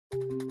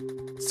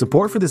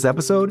Support for this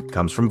episode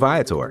comes from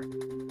Viator.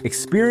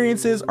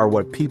 Experiences are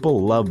what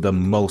people love the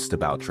most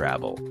about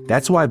travel.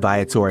 That's why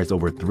Viator has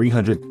over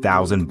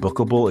 300,000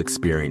 bookable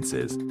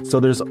experiences,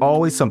 so there's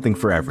always something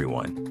for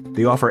everyone.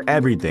 They offer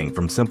everything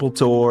from simple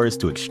tours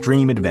to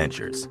extreme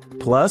adventures.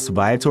 Plus,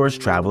 Viator's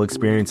travel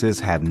experiences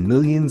have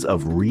millions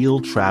of real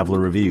traveler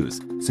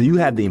reviews, so you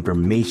have the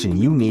information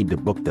you need to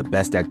book the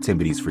best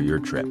activities for your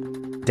trip.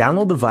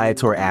 Download the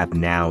Viator app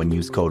now and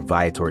use code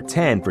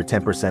Viator10 for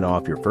 10%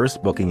 off your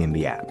first booking in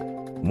the app.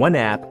 One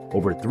app,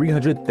 over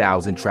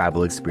 300,000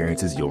 travel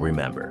experiences you'll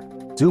remember.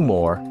 Do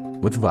more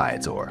with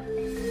Viator.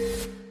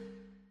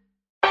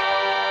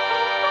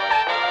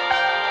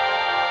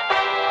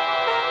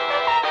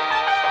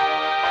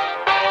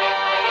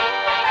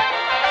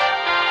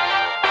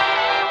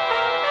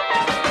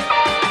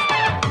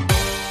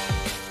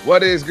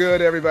 What is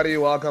good, everybody?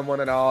 Welcome one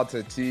and all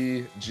to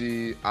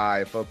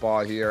TGI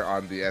Football here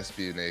on the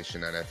SB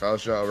Nation NFL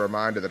Show. A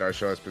reminder that our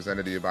show is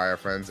presented to you by our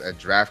friends at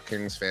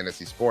DraftKings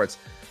Fantasy Sports.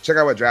 Check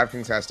out what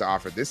DraftKings has to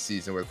offer this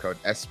season with code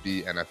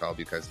SBNFL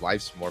because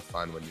life's more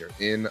fun when you're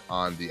in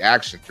on the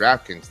action.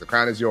 DraftKings, the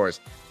crown is yours.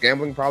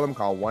 Gambling problem?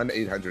 Call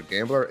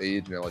 1-800-GAMBLER.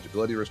 Age and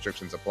eligibility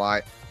restrictions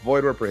apply.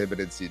 Void where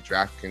prohibited. See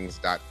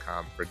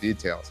DraftKings.com for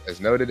details.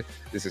 As noted,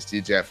 this is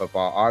TGI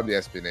Football on the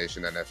SB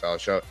Nation NFL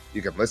Show.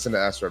 You can listen to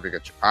us wherever you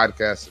get your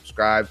podcast,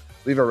 subscribe,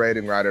 leave a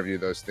rating, write a review.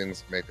 Those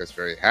things make us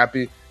very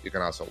happy. You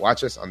can also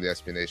watch us on the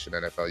SB Nation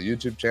NFL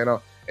YouTube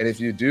channel. And if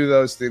you do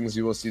those things,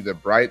 you will see the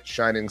bright,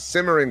 shining,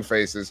 simmering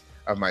faces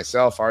of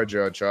myself, RJ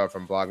Ochoa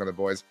from Blogging the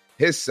Boys,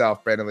 his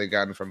self, Brandon Lee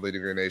Gowton from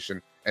Bleeding Green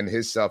Nation, and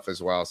his self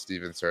as well,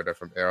 Steven Serta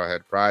from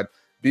Arrowhead Pride.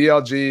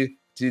 BLG,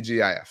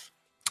 TGIF.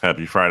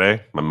 Happy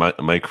Friday. My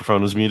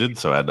microphone was muted,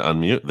 so I had to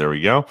unmute. There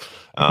we go.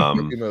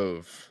 Rookie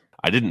move.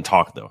 I didn't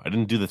talk, though. I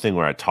didn't do the thing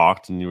where I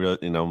talked and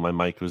my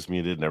mic was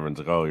muted, and everyone's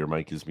like, oh, your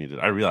mic is muted.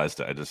 I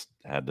realized it. I just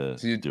had to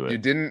do it. You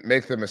didn't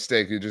make the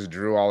mistake. You just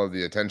drew all of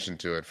the attention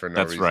to it for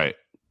no reason. That's right.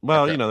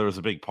 Well, okay. There was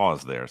a big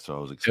pause there, so I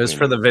was explaining. It was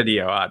for the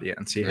video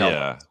audience.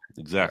 Yeah,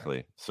 exactly.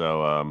 Yeah.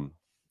 So,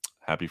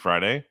 happy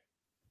Friday.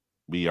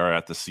 We are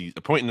at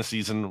a point in the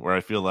season where I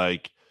feel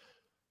like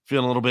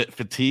feeling a little bit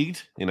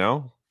fatigued.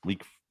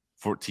 Week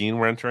 14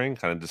 we're entering.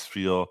 Kind of just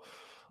feel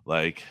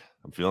like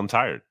I'm feeling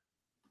tired.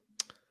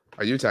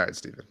 Are you tired,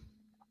 Steven?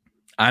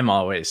 I'm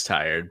always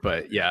tired,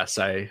 but yes,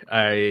 I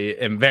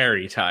am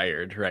very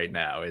tired right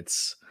now.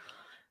 It's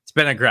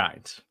been a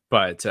grind,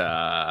 but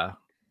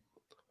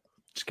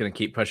just gonna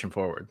keep pushing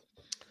forward.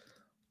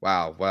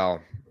 Wow.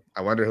 Well,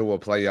 I wonder who will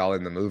play y'all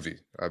in the movie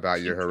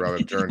about your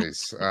heroic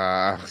journeys.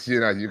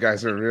 You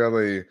guys are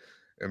really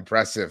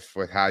impressive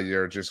with how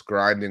you're just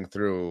grinding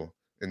through,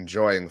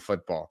 enjoying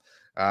football.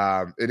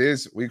 It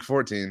is week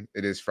 14.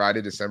 It is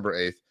Friday, December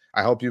 8th.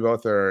 I hope you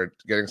both are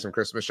getting some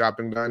Christmas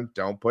shopping done.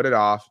 Don't put it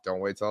off. Don't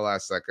wait till the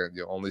last second.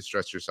 You'll only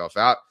stress yourself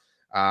out.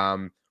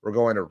 We're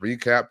going to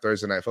recap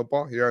Thursday Night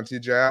Football here on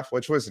TGIF,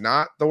 which was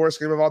not the worst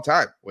game of all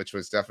time, which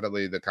was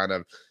definitely the kind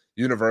of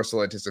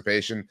universal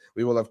anticipation.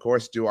 We will, of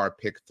course, do our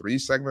Pick 3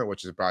 segment,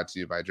 which is brought to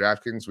you by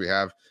DraftKings. We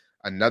have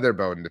another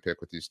bone to pick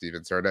with you,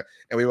 Steven Serta.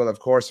 And we will, of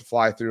course,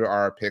 fly through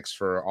our picks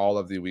for all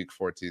of the Week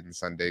 14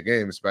 Sunday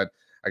games. But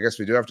I guess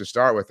we do have to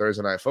start with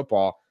Thursday Night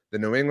Football. The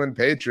New England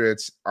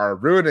Patriots are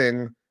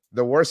ruining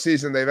the worst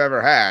season they've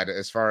ever had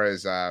as far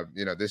as,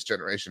 this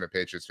generation of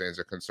Patriots fans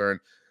are concerned.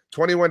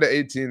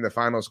 21-18, the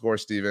final score,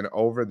 Steven,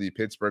 over the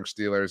Pittsburgh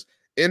Steelers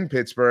in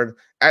Pittsburgh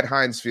at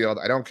Heinz Field.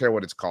 I don't care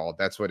what it's called.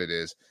 That's what it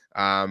is.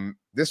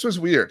 This was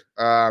weird.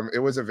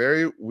 It was a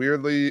very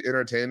weirdly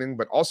entertaining,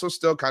 but also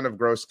still kind of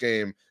gross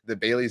game that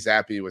Bailey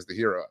Zappi was the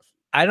hero of.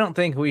 I don't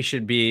think we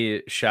should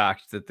be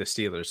shocked that the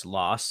Steelers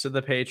lost to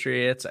the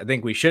Patriots. I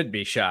think we should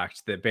be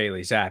shocked that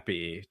Bailey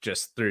Zappi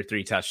just threw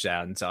 3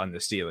 touchdowns on the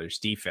Steelers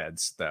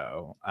defense,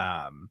 though.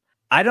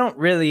 I don't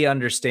really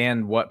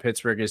understand what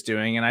Pittsburgh is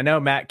doing. And I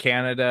know Matt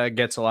Canada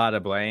gets a lot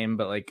of blame,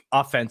 but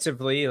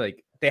offensively,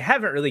 they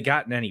haven't really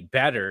gotten any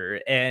better.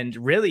 And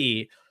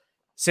really,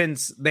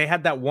 since they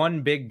had that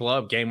one big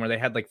blow-up game where they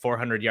had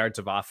 400 yards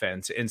of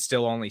offense and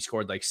still only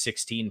scored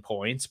 16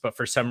 points. But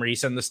for some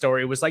reason, the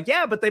story was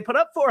but they put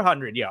up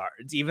 400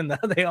 yards, even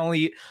though they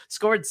only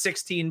scored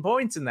 16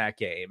 points in that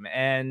game.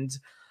 And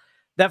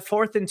that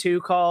 4th and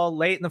 2 call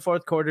late in the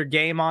fourth quarter,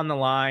 game on the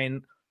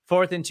line,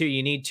 4th and 2,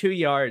 you need 2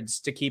 yards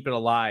to keep it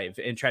alive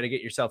and try to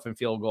get yourself in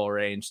field goal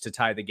range to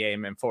tie the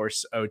game and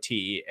force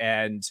OT.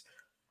 And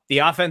the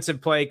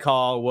offensive play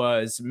call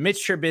was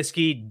Mitch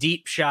Trubisky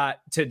deep shot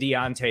to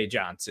Deontay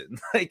Johnson.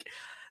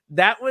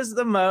 That was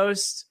the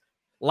most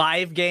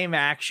live game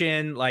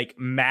action,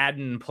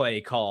 Madden play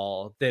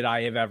call that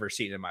I have ever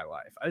seen in my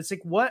life. I was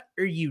like, what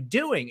are you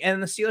doing?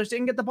 And the Steelers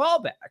didn't get the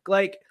ball back.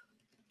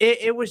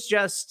 It was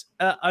just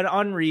an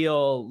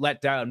unreal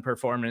letdown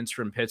performance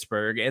from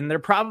Pittsburgh, and they're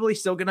probably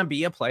still going to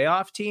be a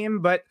playoff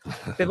team, but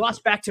they've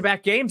lost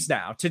back-to-back games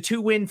now to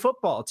 2-win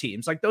football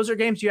teams. Those are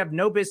games you have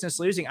no business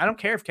losing. I don't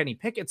care if Kenny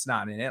Pickett's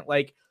not in it.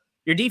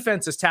 Your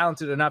defense is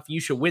talented enough. You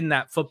should win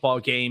that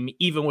football game,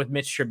 even with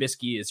Mitch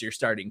Trubisky as your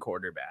starting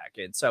quarterback.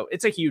 And so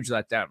it's a huge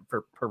letdown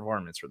for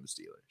performance for the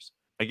Steelers.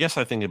 I guess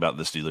I think about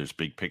the Steelers'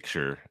 big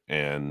picture,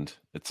 and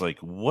it's like,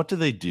 what do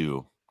they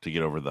do to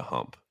get over the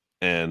hump?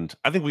 And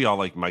I think we all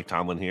like Mike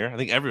Tomlin here. I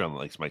think everyone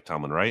likes Mike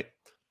Tomlin, right?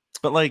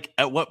 But like,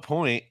 at what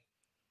point,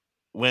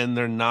 when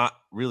they're not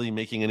really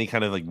making any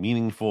kind of like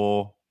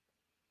meaningful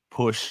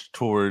push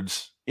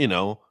towards,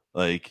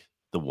 like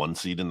the 1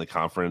 seed in the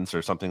conference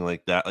or something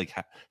like that, like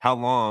how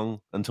long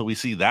until we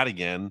see that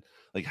again?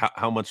 Like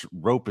how much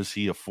rope is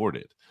he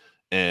afforded?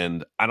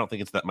 And I don't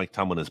think it's that Mike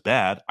Tomlin is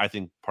bad. I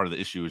think part of the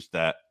issue is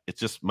that it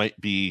just might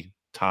be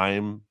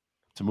time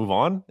to move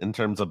on in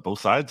terms of both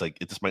sides. Like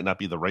it just might not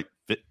be the right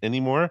fit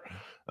anymore.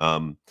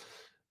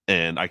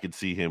 And I could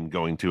see him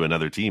going to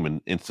another team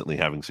and instantly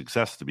having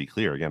success, to be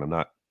clear. Again, I'm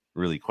not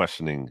really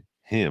questioning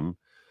him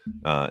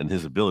and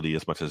his ability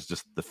as much as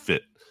just the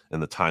fit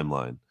and the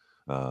timeline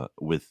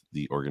with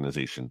the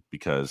organization,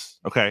 because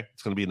it's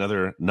going to be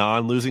another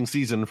non-losing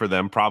season for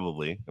them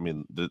probably. I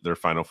mean, their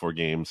final 4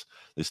 games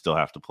they still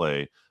have to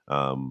play.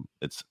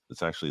 It's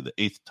actually the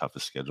 8th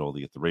toughest schedule.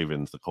 They get the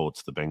Ravens, the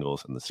Colts, the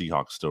Bengals, and the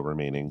Seahawks still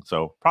remaining,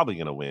 so probably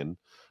going to win.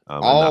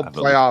 All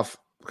playoff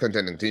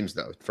contending teams,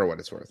 though, for what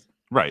it's worth.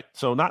 Right.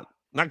 So not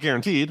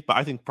guaranteed, but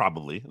I think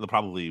they'll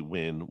probably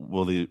win.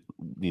 Will they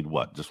need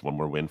just one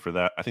more win for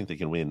that? I think they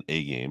can win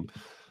a game,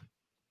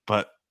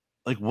 but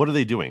like, what are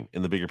they doing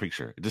in the bigger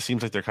picture? It just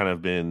seems like they're kind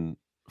of been,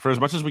 for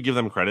as much as we give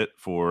them credit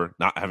for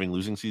not having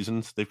losing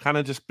seasons, they've kind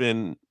of just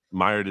been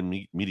mired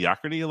in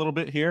mediocrity a little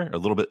bit here, a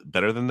little bit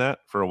better than that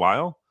for a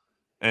while.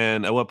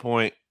 And at what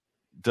point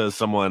does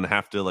someone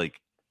have to like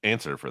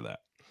answer for that?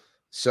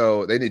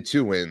 So they need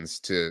 2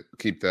 wins to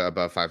keep the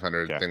above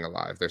 500 thing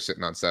alive. They're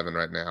sitting on 7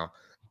 right now.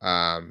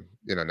 Now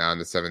in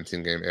the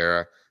 17-game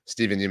era.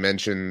 Steven, you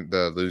mentioned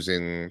the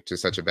losing to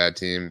such a bad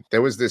team.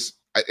 There was this.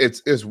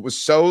 It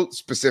was so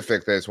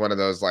specific that it's one of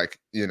those like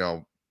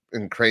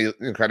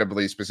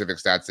incredibly specific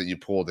stats that you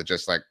pull to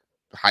just like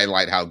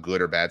highlight how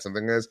good or bad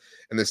something is.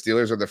 And the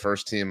Steelers are the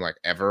first team like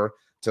ever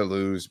to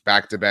lose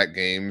back-to-back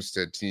games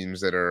to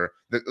teams that are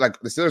like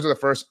the Steelers are the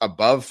first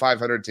above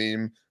 500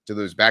 team to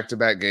lose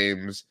back-to-back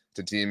games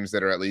to teams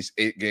that are at least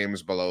 8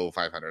 games below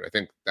 500. I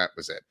think that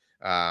was it.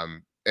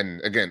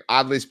 And again,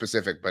 oddly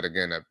specific, but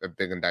again, a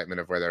big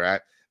indictment of where they're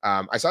at.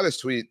 I saw this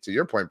tweet, to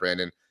your point,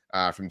 Brandon,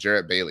 from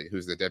Jarrett Bailey,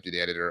 who's the deputy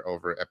editor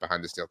over at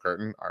Behind the Steel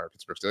Curtain, our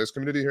Pittsburgh Steelers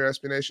community here at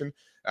SB Nation.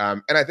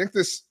 And I think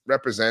this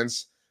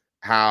represents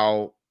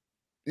how,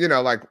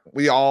 like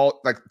we all,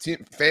 like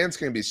fans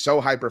can be so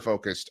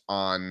hyper-focused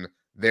on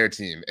their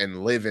team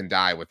and live and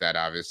die with that,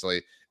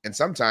 obviously. And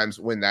sometimes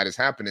when that is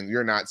happening,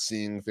 you're not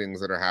seeing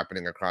things that are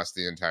happening across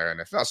the entire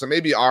NFL. So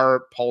maybe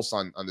our pulse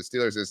on the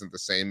Steelers isn't the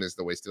same as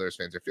the way Steelers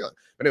fans are feeling.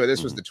 But anyway,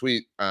 this was the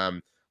tweet.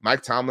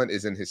 Mike Tomlin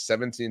is in his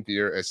 17th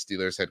year as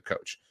Steelers head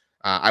coach.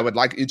 I would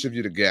like each of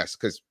you to guess,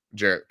 because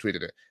Jarrett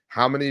tweeted it,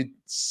 how many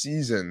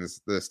seasons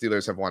the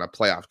Steelers have won a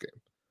playoff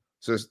game.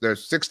 So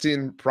there's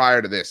 16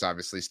 prior to this,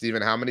 obviously.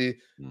 Steven, how many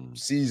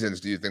seasons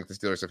do you think the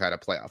Steelers have had a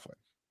playoff win?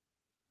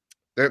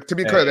 To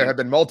be clear, there have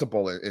been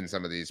multiple in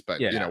some of these,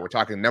 but we're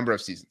talking number of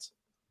seasons.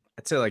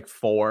 I'd say like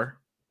 4,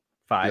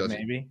 5,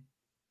 maybe.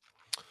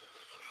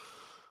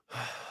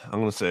 I'm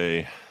going to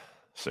say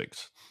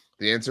 6.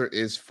 The answer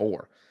is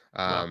 4.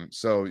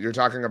 So you're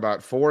talking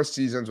about 4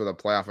 seasons with a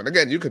playoff win.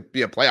 Again, you could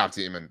be a playoff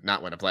team and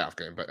not win a playoff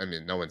game, but I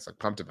mean, no one's like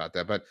pumped about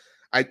that. But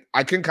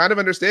I can kind of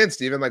understand,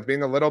 Steven, like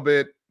being a little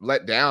bit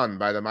let down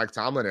by the Mike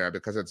Tomlin era,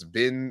 because it's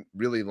been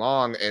really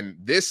long, and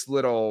this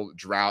little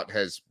drought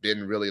has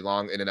been really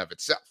long in and of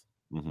itself.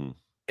 Mm-hmm.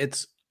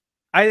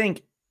 I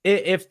think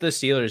if the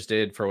Steelers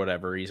did, for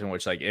whatever reason,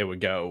 which like it would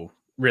go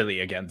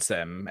really against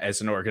them as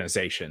an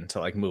organization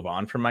to like move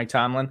on from Mike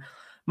Tomlin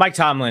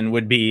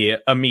would be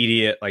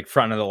immediate, like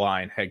front of the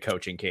line head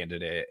coaching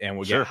candidate and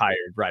would get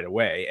hired right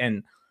away.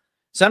 And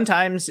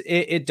sometimes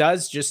it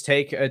does just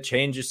take a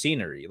change of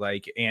scenery,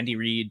 like Andy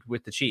Reid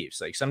with the Chiefs.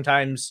 Like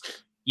sometimes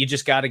you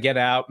just got to get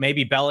out.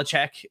 Maybe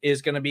Belichick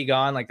is going to be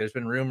gone. Like there's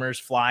been rumors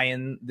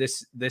flying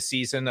this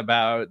season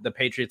about the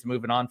Patriots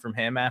moving on from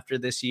him after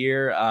this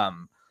year.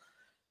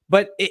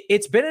 But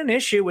it's been an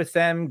issue with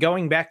them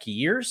going back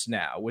years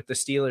now with the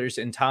Steelers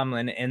and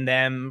Tomlin, and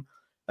them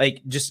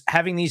like just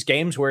having these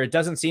games where it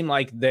doesn't seem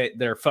like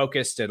they're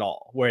focused at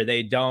all, where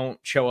they don't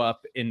show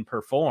up and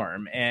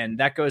perform. And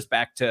that goes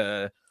back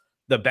to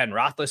the Ben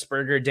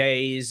Roethlisberger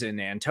days and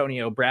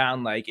Antonio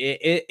Brown. Like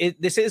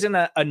this isn't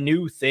a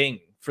new thing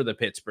for the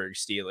Pittsburgh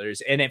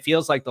Steelers. And it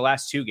feels like the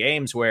last 2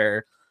 games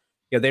where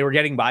they were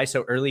getting by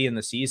so early in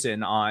the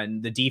season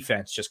on the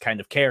defense, just kind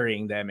of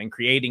carrying them and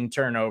creating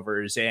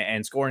turnovers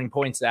and scoring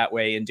points that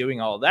way and doing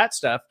all of that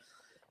stuff.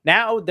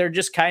 Now they're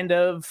just kind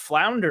of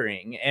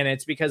floundering, and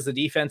it's because the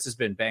defense has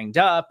been banged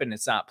up and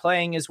it's not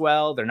playing as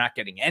well. They're not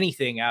getting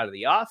anything out of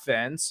the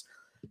offense.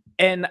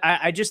 And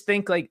I just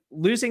think like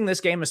losing this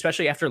game,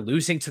 especially after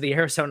losing to the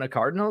Arizona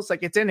Cardinals,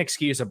 like it's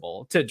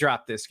inexcusable to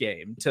drop this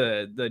game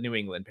to the New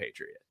England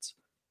Patriots.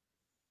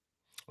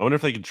 I wonder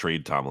if they could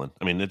trade Tomlin.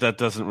 I mean, that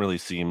doesn't really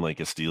seem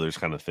like a Steelers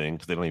kind of thing,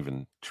 because they don't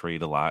even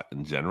trade a lot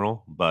in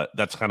general. But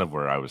that's kind of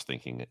where I was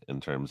thinking in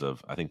terms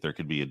of, I think there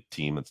could be a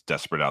team that's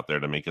desperate out there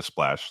to make a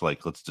splash.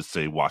 Like, let's just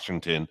say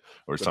Washington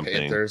or something.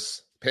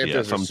 Panthers.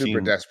 Panthers are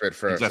super desperate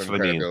for some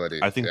credibility.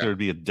 I think there would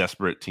be a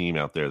desperate team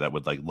out there that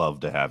would like love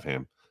to have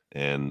him.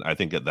 And I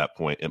think at that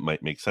point it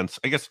might make sense.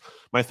 I guess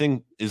my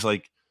thing is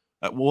like,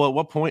 well, at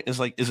what point is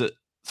it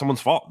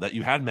someone's fault that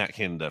you had Matt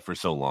Canada for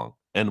so long?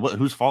 And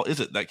whose fault is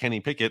it that Kenny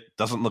Pickett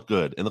doesn't look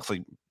good? It looks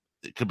like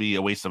it could be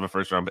a waste of a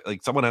first round.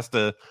 Like someone has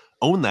to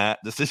own that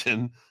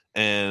decision.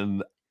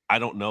 And I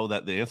don't know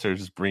that the answer is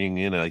just bringing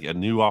in a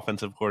new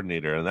offensive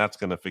coordinator, and that's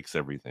going to fix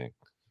everything.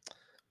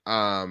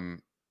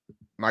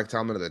 Mike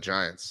Tomlin of the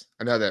Giants.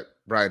 I know that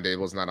Brian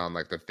Dable's not on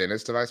like the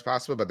thinnest device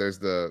possible, but there's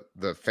the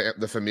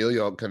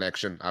familial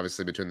connection,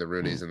 obviously, between the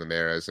Rooneys and the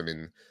Maras. I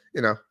mean,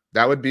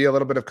 that would be a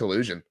little bit of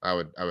collusion. I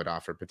would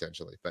offer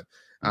potentially, but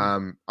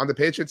on the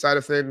Patriots side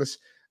of things,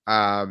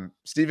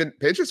 Steven,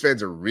 Patriots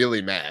fans are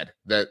really mad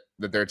that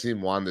their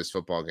team won this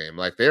football game.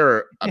 Like they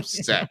are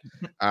upset.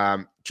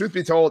 Truth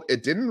be told,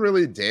 it didn't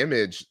really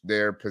damage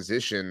their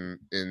position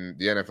in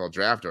the NFL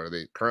draft order.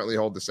 They currently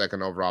hold the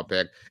second overall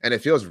pick, and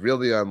it feels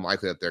really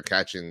unlikely that they're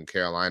catching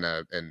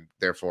Carolina and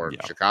therefore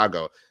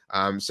Chicago.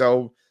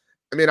 So,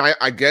 I mean,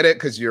 I get it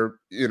because you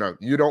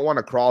don't want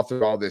to crawl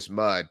through all this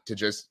mud to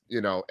just,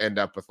 end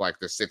up with like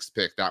the sixth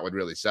pick. That would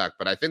really suck.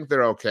 But I think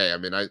they're okay. I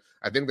mean, I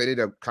think they need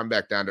to come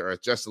back down to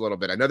earth just a little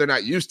bit. I know they're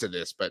not used to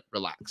this, but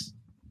relax.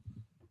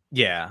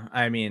 Yeah,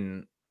 I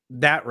mean,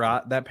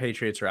 that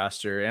Patriots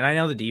roster, and I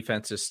know the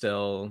defense is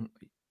still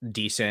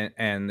decent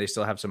and they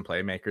still have some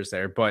playmakers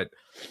there, but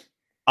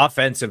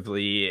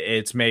offensively,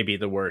 it's maybe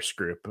the worst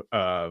group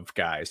of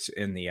guys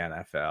in the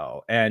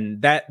NFL.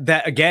 And that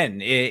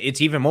again,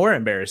 it's even more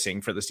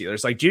embarrassing for the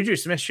Steelers. Like Juju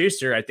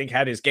Smith-Schuster, I think,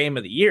 had his game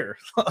of the year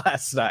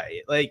last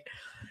night. Like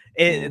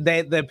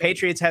the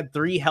Patriots had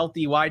 3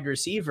 healthy wide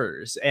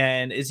receivers,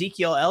 and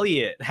Ezekiel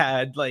Elliott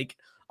had like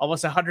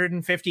almost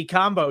 150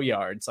 combo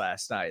yards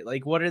last night.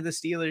 Like, what are the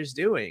Steelers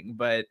doing?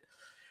 But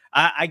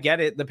I get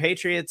it. The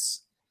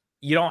Patriots,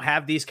 you don't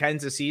have these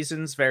kinds of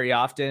seasons very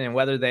often, and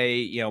whether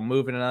they,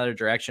 move in another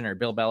direction or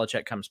Bill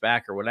Belichick comes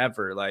back or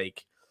whatever,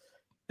 like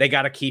they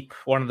got to keep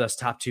one of those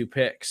top 2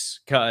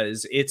 picks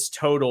because it's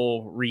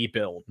total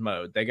rebuild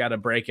mode. They got to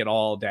break it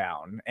all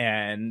down.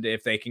 And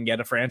if they can get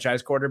a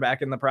franchise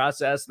quarterback in the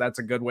process, that's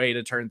a good way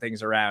to turn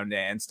things around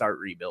and start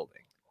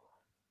rebuilding.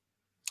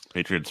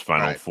 Patriots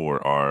final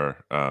 4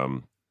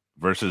 are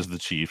versus the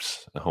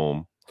Chiefs at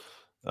home.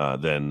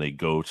 Then they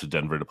go to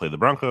Denver to play the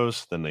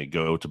Broncos. Then they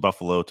go to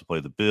Buffalo to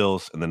play the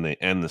Bills. And then they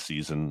end the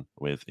season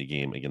with a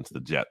game against the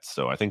Jets.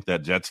 So I think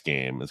that Jets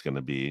game is going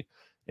to be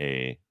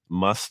a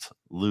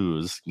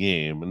must-lose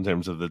game in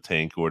terms of the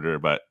tank order,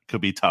 but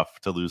could be tough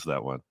to lose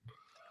that one.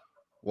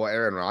 Well,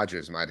 Aaron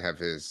Rodgers might have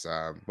his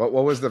what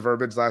was the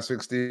verbiage last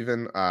week,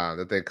 Steven,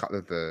 that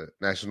the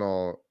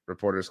national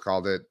reporters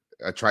called it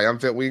a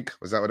triumphant week?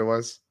 Was that what it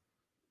was?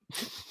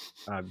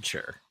 I'm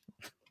sure.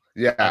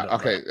 Yeah.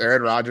 Okay.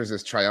 Aaron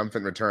Rodgers'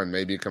 triumphant return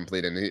may be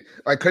complete. And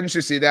couldn't you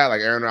see that?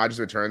 Like Aaron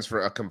Rodgers returns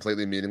for a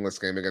completely meaningless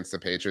game against the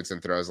Patriots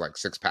and throws like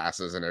 6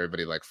 passes and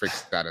everybody like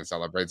freaks out and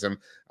celebrates him.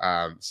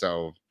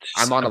 So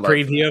I'm on a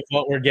preview of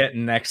what we're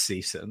getting next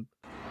season.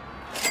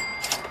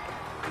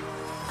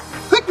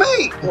 Pick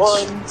me.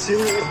 1, 2,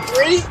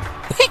 3.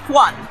 Pick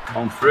 1.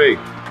 On 3.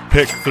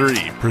 Pick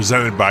 3,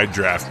 presented by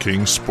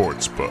DraftKings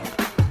Sportsbook.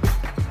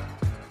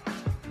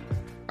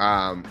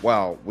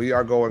 Well, we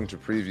are going to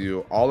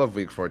preview all of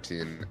Week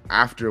 14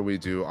 after we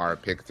do our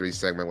Pick 3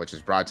 segment, which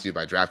is brought to you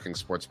by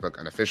DraftKings Sportsbook,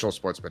 an official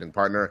sports betting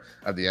partner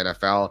of the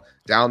NFL.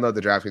 Download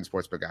the DraftKings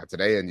Sportsbook app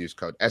today and use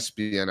code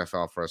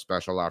SBNFL for a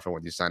special offer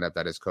when you sign up.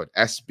 That is code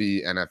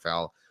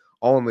SBNFL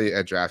only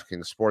at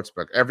DraftKings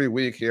Sportsbook. Every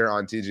week here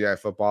on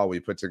TGIFootball, we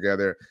put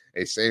together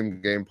a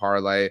same-game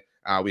parlay.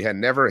 We had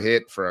never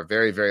hit for a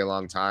very, very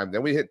long time.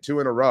 Then we hit 2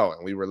 in a row,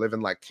 and we were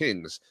living like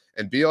kings.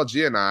 And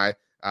BLG and I,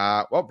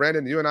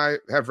 Brandon, you and I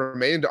have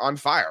remained on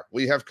fire.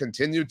 We have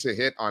continued to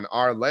hit on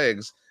our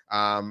legs,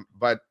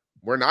 but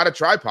we're not a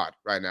tripod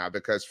right now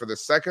because for the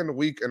second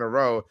week in a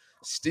row,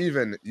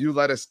 Steven, you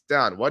let us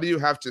down. What do you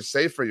have to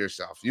say for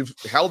yourself? You've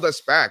held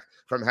us back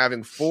from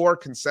having 4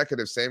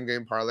 consecutive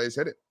same-game parlays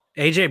hit it.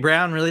 AJ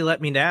Brown really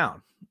let me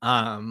down.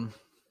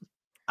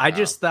 I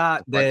just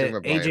thought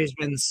that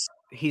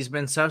he's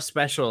been so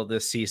special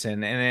this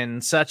season, and in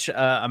such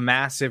a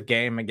massive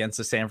game against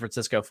the San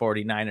Francisco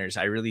 49ers,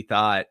 I really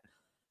thought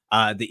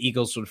the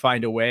Eagles would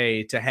find a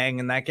way to hang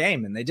in that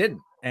game, and they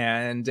didn't.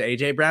 And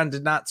AJ Brown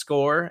did not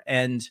score.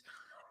 And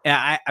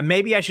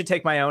maybe I should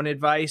take my own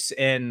advice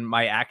in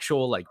my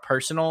actual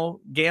personal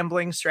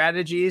gambling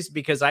strategies,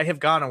 because I have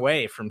gone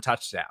away from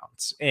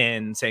touchdowns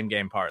in same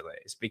game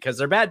parlays because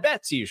they're bad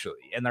bets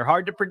usually, and they're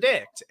hard to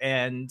predict.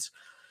 And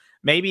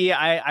maybe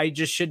I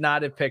just should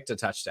not have picked a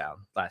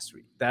touchdown last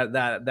week.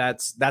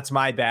 That's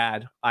my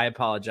bad. I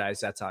apologize.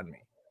 That's on me.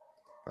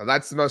 Well,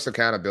 that's the most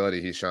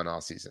accountability he's shown all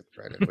season,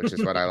 Brandon, which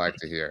is what I like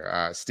to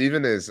hear.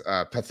 Steven is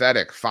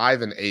pathetic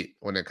 5-8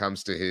 when it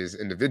comes to his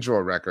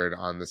individual record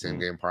on the same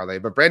game parlay.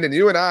 But Brandon,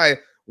 you and I,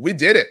 we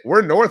did it.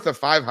 We're north of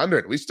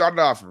 500. We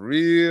started off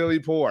really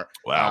poor.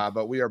 Wow.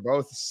 But we are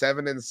both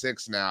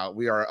 7-6 now.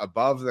 We are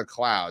above the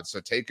clouds.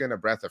 So take in a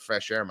breath of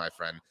fresh air, my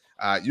friend.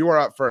 You are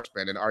up first,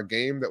 Brandon. Our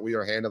game that we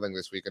are handling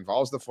this week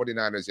involves the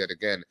 49ers yet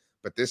again,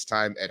 but this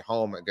time at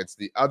home against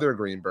the other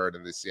Green Bird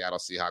in the Seattle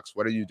Seahawks.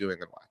 What are you doing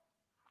and why?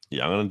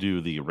 Yeah, I'm going to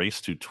do the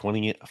race to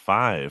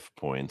 25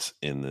 points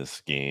in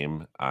this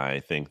game. I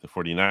think the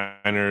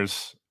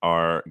 49ers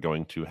are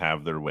going to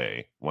have their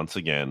way. Once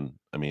again,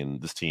 I mean,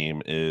 this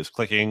team is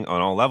clicking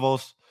on all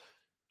levels.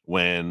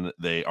 When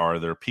they are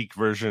their peak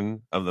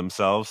version of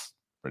themselves,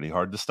 pretty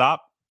hard to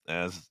stop,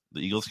 as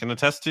the Eagles can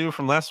attest to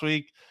from last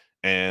week.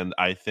 And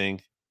I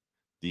think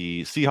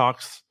the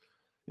Seahawks,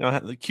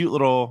 had the cute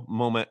little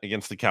moment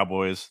against the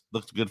Cowboys,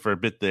 looked good for a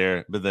bit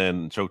there, but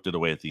then choked it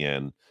away at the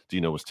end.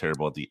 Dino was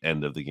terrible at the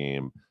end of the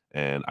game,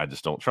 and I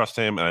just don't trust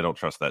him, and I don't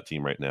trust that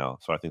team right now.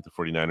 So I think the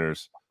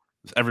 49ers,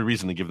 there's every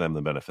reason to give them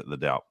the benefit of the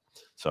doubt.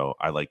 So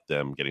I like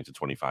them getting to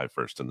 25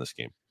 first in this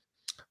game.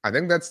 I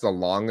think that's the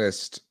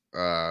longest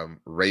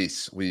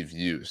race we've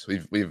used.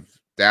 We've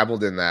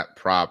dabbled in that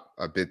prop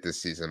a bit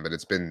this season, but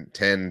it's been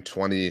 10,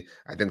 20,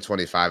 I think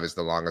 25 is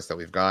the longest that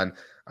we've gone.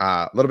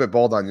 A little bit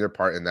bold on your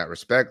part in that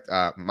respect.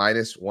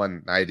 Minus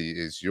 190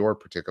 is your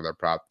particular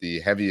prop,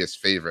 the heaviest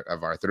favorite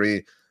of our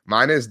three.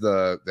 Mine is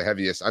the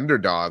heaviest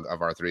underdog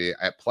of our three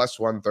at plus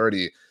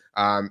 130.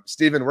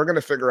 Steven, we're going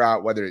to figure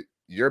out whether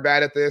you're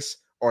bad at this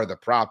or the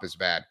prop is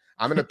bad.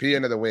 I'm going to pee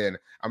into the win.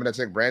 I'm going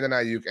to take Brandon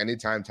Ayuk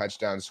anytime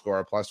touchdown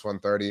score plus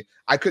 130.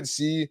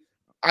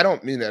 I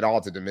don't mean at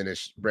all to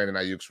diminish Brandon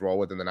Ayuk's role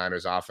within the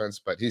Niners offense,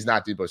 but he's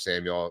not Deebo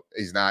Samuel.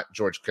 He's not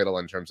George Kittle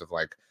in terms of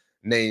like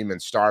name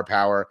and star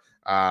power.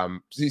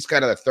 He's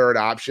kind of the third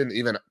option,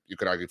 even you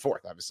could argue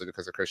fourth, obviously,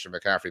 because of Christian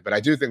McCaffrey. But I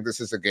do think this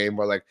is a game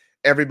where like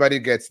everybody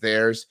gets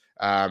theirs.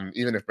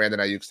 Even if Brandon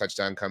Ayuk's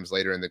touchdown comes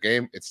later in the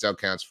game, it still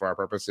counts for our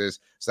purposes.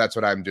 So that's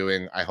what I'm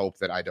doing. I hope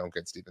that I don't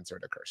get Steven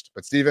Serta cursed.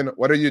 But Steven,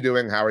 what are you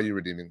doing? How are you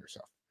redeeming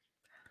yourself?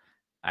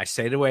 I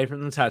stayed away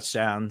from the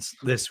touchdowns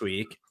this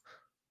week,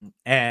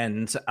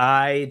 and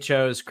I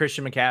chose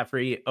Christian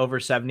McCaffrey over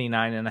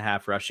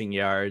 79.5 rushing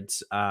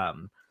yards.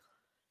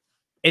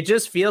 It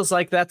just feels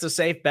like that's a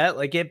safe bet.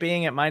 Like it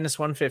being at minus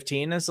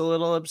 115 is a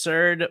little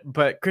absurd,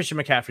 but Christian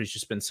McCaffrey's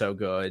just been so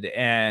good,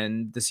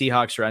 and the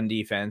Seahawks run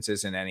defense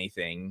isn't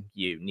anything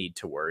you need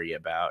to worry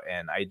about.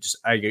 And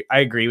I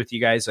agree with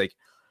you guys. Like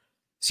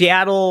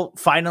Seattle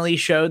finally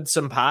showed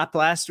some pop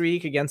last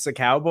week against the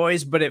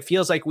Cowboys, but it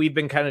feels like we've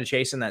been kind of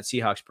chasing that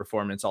Seahawks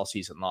performance all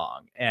season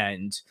long.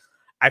 And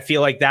I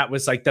feel like that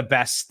was like the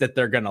best that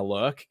they're going to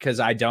look because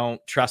I don't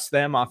trust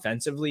them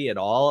offensively at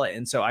all.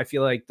 And so I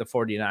feel like the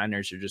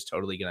 49ers are just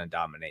totally going to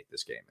dominate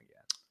this game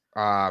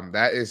again.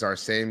 That is our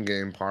same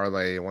game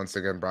parlay, once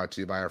again brought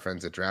to you by our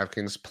friends at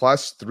DraftKings,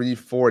 plus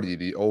 340,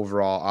 the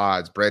overall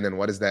odds. Brandon,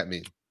 what does that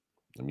mean?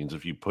 It means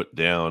if you put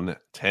down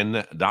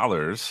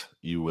 $10,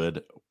 you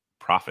would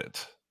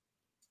profit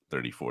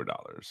 $34.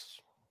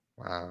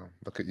 Wow.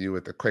 Look at you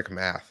with the quick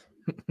math.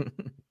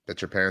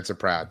 Bet your parents are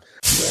proud.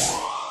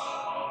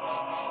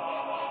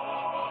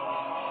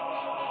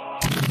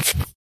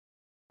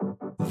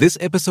 This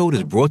episode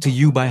is brought to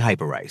you by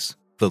Hyperice,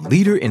 the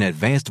leader in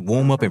advanced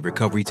warm-up and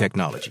recovery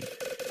technology.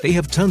 They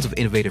have tons of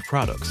innovative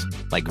products,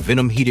 like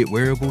Venom-heated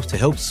wearables to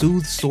help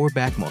soothe sore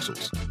back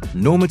muscles,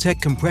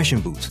 Normatec compression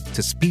boots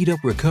to speed up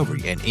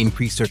recovery and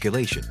increase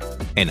circulation,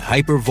 and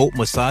Hypervolt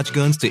massage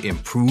guns to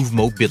improve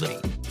mobility.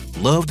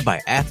 Loved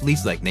by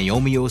athletes like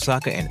Naomi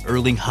Osaka and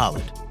Erling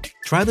Haaland.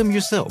 Try them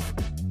yourself.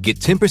 Get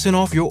 10%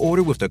 off your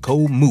order with the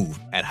code MOVE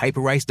at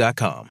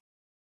hyperice.com.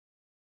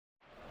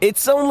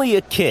 It's only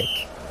a kick,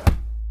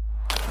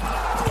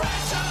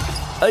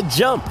 a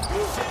jump,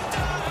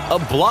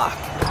 a block.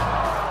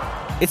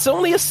 It's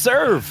only a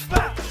serve.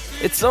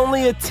 It's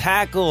only a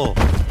tackle,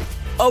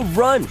 a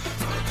run.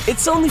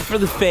 It's only for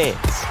the fans.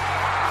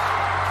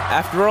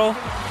 After all,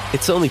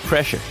 it's only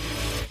pressure.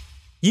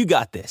 You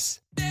got this.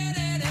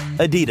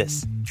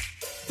 Adidas.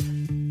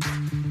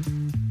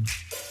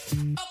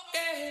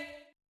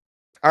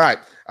 All right.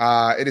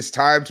 It is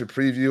time to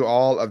preview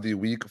all of the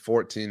Week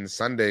 14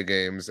 Sunday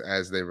games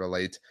as they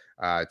relate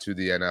to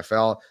the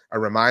NFL. A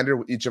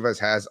reminder, each of us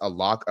has a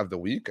lock of the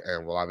week,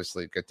 and we'll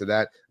obviously get to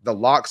that. The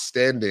lock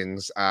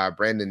standings,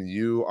 Brandon,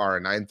 you are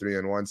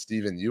 9-3-1.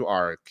 Steven, you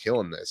are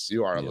killing this.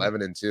 You are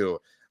 11-2.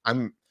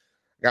 I'm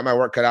got my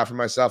work cut out for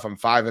myself. I'm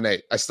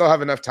 5-8. I still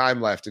have enough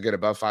time left to get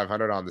above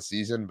 500 on the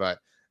season, but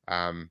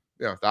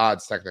the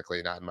odds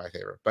technically not in my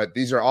favor. But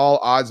these are all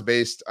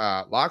odds-based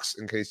locks,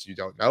 in case you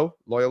don't know,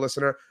 loyal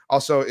listener.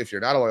 Also, if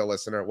you're not a loyal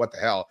listener, what the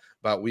hell?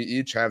 But we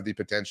each have the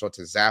potential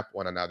to zap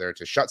one another,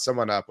 to shut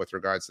someone up with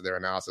regards to their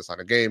analysis on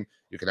a game.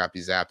 You cannot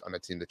be zapped on a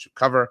team that you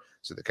cover.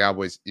 So the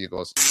Cowboys,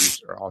 Eagles,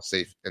 Chiefs are all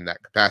safe in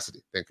that capacity.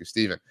 Thank you,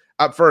 Steven.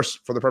 Up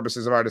first, for the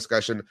purposes of our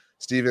discussion,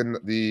 Steven,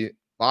 the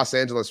Los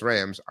Angeles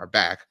Rams are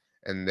back.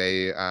 And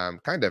they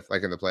kind of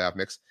like in the playoff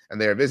mix, and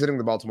they are visiting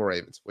the Baltimore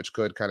Ravens, which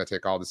could kind of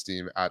take all the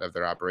steam out of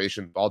their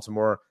operation.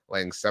 Baltimore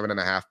laying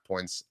 7.5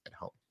 points at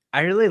home.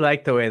 I really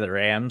like the way the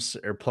Rams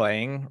are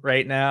playing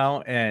right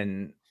now.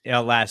 And,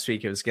 last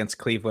week it was against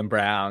Cleveland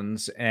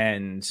Browns,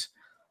 and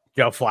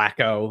Joe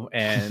Flacco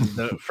and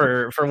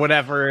for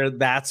whatever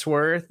that's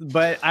worth.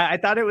 But I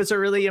thought it was a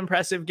really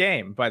impressive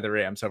game by the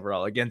Rams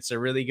overall against a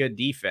really good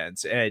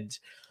defense. And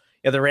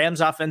the Rams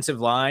offensive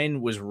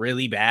line was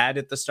really bad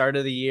at the start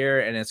of the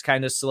year, and it's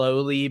kind of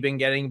slowly been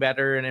getting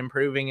better and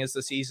improving as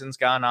the season's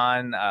gone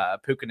on.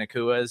 Puka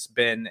Nakua's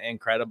been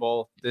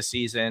incredible this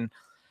season.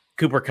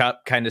 Cooper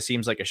Kupp kind of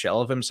seems like a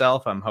shell of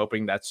himself. I'm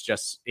hoping that's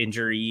just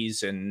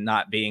injuries and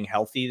not being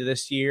healthy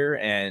this year.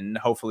 And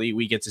hopefully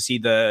we get to see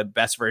the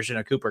best version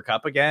of Cooper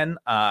Kupp again.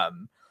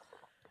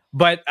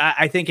 But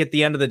I think at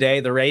the end of the day,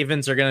 the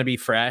Ravens are going to be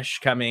fresh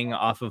coming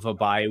off of a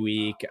bye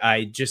week.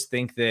 I just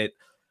think that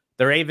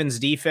the Ravens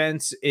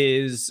defense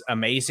is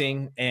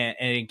amazing and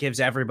it gives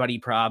everybody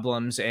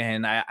problems.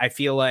 And I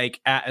feel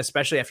like,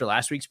 especially after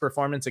last week's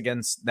performance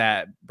against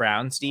that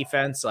Browns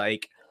defense,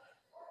 like,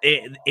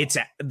 it's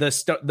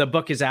the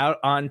book is out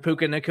on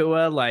Puka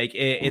Nacua. Like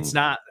it's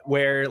not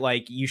where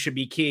like you should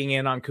be keying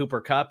in on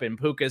Cooper Kupp and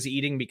Puka's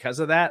eating because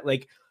of that.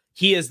 Like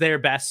he is their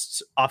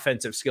best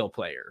offensive skill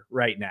player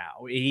right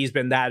now. He's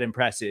been that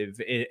impressive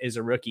as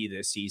a rookie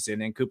this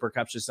season, and Cooper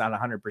Kupp's just not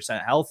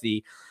 100%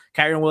 healthy.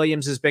 Kyron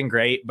Williams has been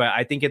great, but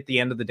I think at the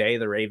end of the day,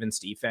 the Ravens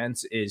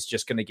defense is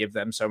just going to give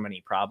them so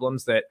many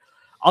problems that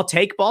I'll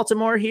take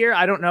Baltimore here.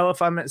 I don't know if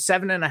I'm at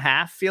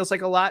 7.5 feels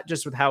like a lot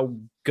just with how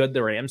good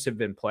the Rams have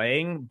been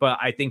playing, but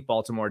I think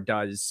Baltimore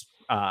does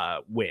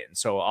win.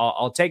 So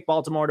I'll take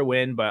Baltimore to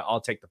win, but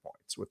I'll take the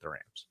points with the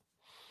Rams.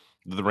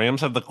 The Rams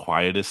have the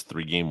quietest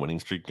 3-game winning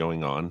streak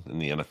going on in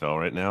the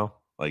NFL right now.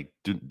 Like,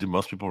 do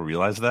most people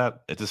realize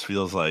that? It just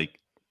feels like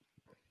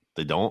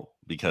they don't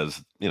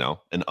because,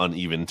 an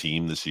uneven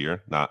team this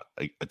year, not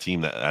a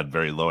team that had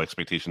very low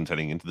expectations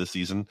heading into the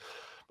season,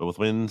 but with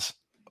wins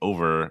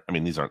over,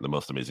 these aren't the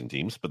most amazing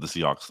teams, but the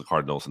Seahawks, the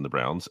Cardinals, and the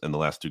Browns, and the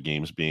last 2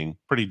 games being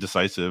pretty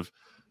decisive.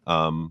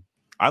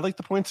 I like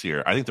the points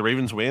here. I think the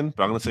Ravens win,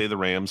 but I'm going to say the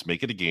Rams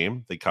make it a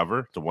game. They cover.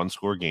 It's a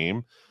 1-score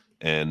game,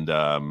 and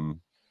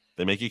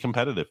they make it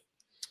competitive.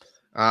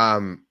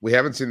 We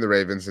haven't seen the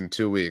Ravens in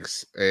 2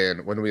 weeks,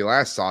 and when we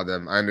last saw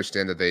them, I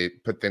understand that they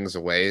put things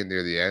away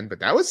near the end, but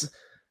that was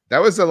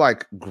a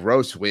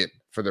gross win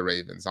for the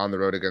Ravens on the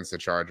road against the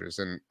Chargers.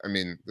 And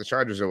the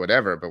Chargers are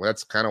whatever, but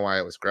that's kind of why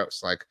it was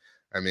gross.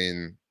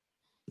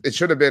 It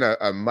should have been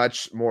a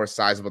much more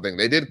sizable thing.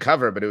 They did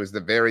cover, but it was the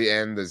very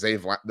end, the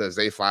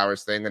Zay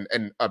Flowers thing,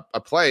 and a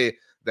play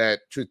that,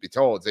 truth be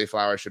told, Zay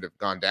Flowers should have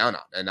gone down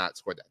on and not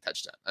scored that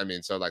touchdown.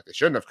 They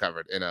shouldn't have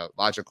covered in a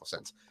logical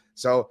sense.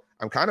 So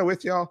I'm kind of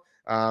with y'all.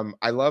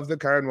 I love the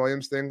Kyron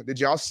Williams thing. Did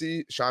y'all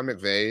see Sean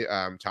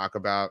McVay talk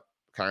about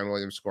Kyron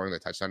Williams scoring the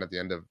touchdown at the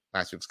end of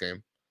last week's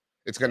game?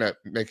 It's going to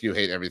make you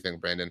hate everything,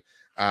 Brandon.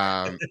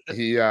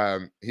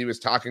 He was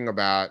talking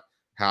about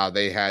how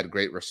they had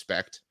great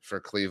respect for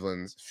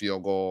Cleveland's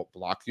field goal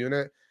block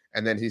unit.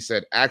 And then he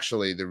said,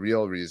 actually, the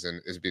real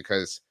reason is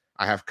because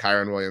I have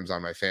Kyron Williams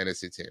on my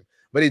fantasy team.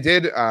 But he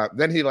did,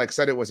 then he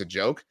said it was a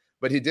joke,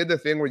 but he did the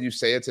thing where you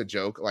say it's a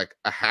joke, like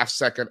a half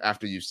second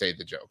after you say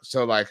the joke.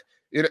 So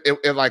it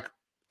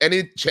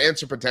any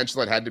chance or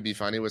potential it had to be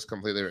funny was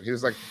completely wrong. He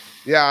was like,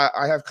 yeah,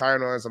 I have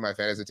Kyron Williams on my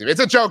fantasy team. It's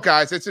a joke,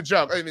 guys. It's a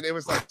joke. It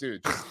was like,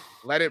 dude, just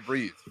let it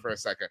breathe for a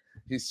second.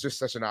 He's just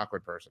such an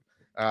awkward person.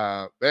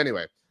 But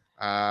anyway,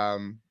 I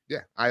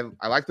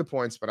like the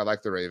points, but I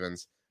like the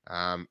Ravens.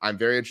 I'm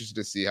very interested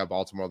to see how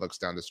Baltimore looks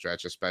down the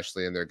stretch,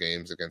 especially in their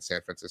games against San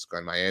Francisco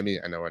and Miami.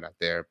 I know we're not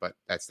there, but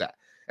that's that.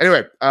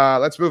 Anyway,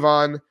 let's move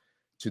on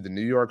to the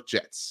New York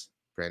Jets,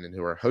 Brandon,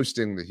 who are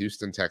hosting the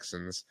Houston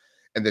Texans,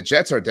 and the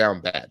Jets are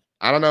down bad.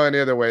 I don't know any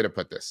other way to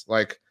put this.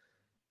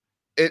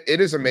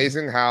 It is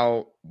amazing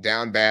how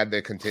down bad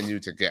they continue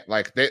to get.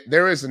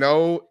 There is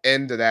no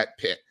end to that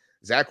pit.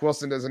 Zach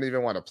Wilson doesn't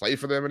even want to play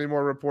for them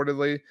anymore,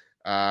 reportedly.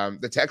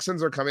 The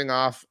Texans are coming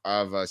off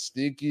of a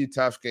sneaky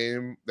tough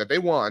game that they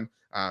won.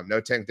 No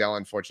Tank Dell,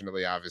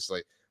 unfortunately,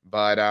 obviously.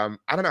 But I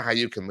don't know how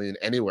you can lean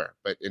anywhere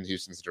but in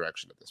Houston's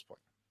direction at this point.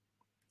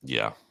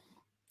 Yeah.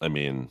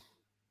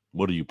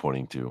 What are you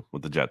pointing to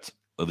with the Jets?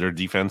 Their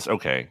defense,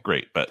 okay,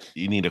 great. But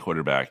you need a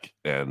quarterback,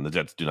 and the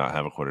Jets do not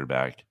have a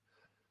quarterback.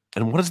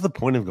 And what is the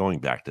point of going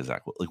back to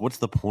Zach? What's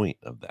the point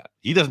of that?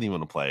 He doesn't even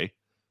want to play,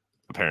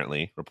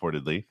 apparently,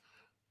 reportedly.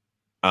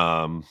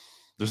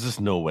 There's just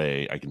no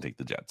way I can take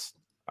the Jets.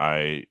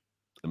 I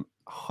am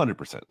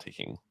 100%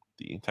 taking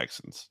the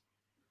Texans.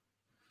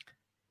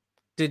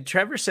 Did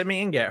Trevor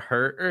Siemian get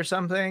hurt or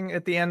something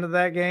at the end of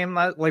that game?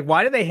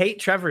 Why do they hate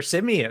Trevor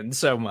Siemian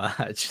so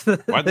much?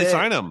 Why'd they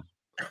sign him?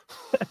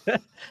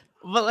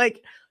 But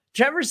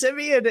Trevor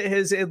Siemian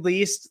has at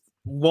least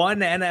won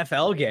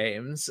NFL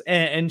games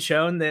and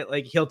shown that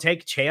he'll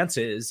take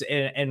chances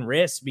and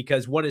risks,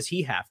 because what does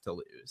he have to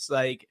lose?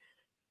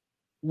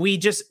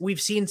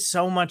 We've seen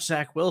so much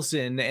Zach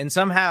Wilson, and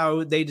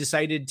somehow they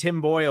decided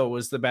Tim Boyle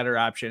was the better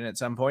option at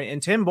some point,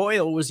 and Tim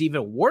Boyle was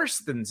even worse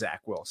than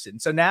Zach Wilson.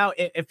 So now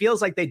it feels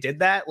like they did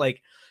that,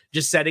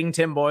 just setting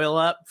Tim Boyle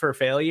up for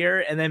failure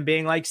and then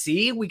being like,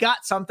 see, we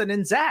got something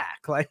in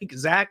Zach.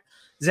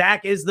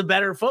 Zach is the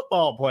better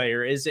football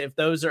player, is if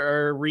those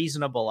are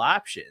reasonable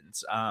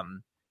options. I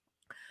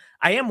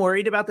am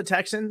worried about the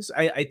Texans.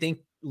 I think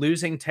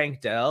losing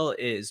Tank Dell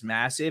is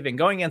massive, and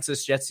going against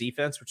this Jets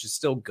defense, which is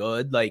still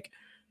good, like,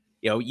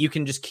 you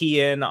can just key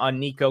in on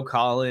Nico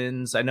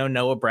Collins. I know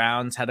Noah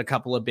Brown's had a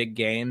couple of big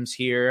games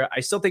here.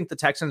 I still think the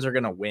Texans are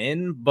going to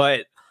win,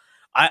 but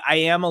I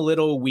am a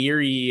little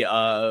weary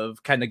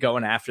of kind of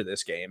going after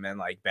this game and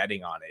like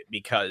betting on it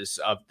because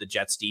of the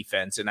Jets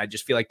defense. And I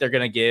just feel like they're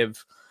going to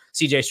give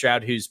CJ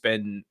Stroud, who's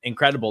been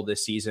incredible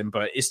this season,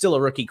 but is still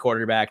a rookie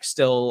quarterback,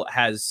 still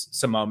has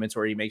some moments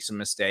where he makes some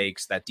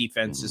mistakes. That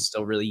defense is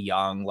still really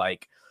young.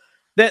 Like,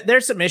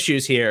 there's some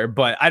issues here,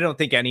 but I don't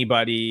think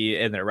anybody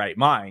in their right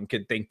mind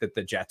could think that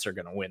the Jets are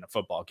going to win a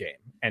football game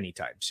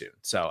anytime soon.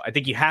 So I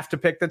think you have to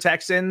pick the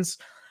Texans,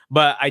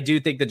 but I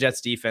do think the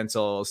Jets defense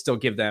will still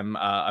give them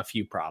a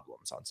few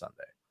problems on Sunday.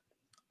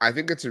 I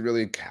think it's a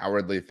really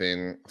cowardly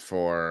thing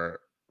for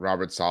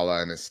Robert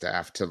Saleh and his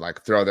staff to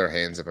like throw their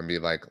hands up and be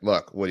like,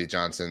 look, Woody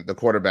Johnson, the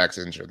quarterback's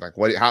injured. Like,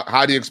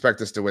 how do you expect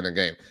us to win a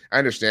game? I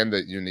understand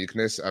the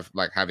uniqueness of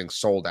like having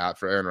sold out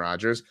for Aaron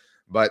Rodgers,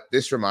 but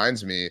this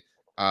reminds me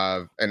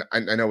and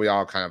I know we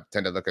all kind of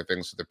tend to look at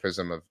things through the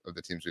prism of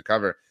the teams we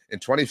cover. In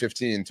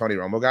 2015, Tony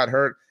Romo got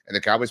hurt, and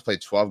the Cowboys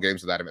played 12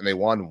 games without him, and they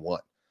won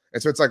 1.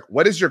 And so it's like,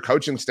 what is your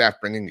coaching staff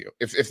bringing you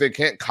if they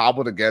can't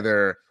cobble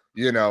together,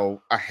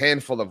 a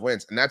handful of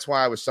wins? And that's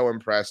why I was so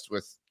impressed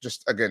with,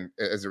 just again,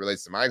 as it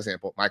relates to my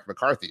example, Mike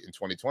McCarthy in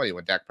 2020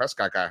 when Dak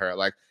Prescott got hurt.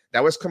 Like,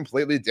 that was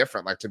completely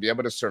different. Like, to be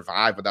able to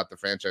survive without the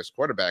franchise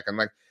quarterback, and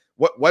like,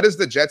 what does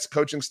the Jets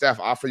coaching staff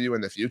offer you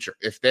in the future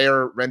if they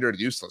are rendered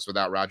useless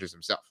without Rodgers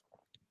himself?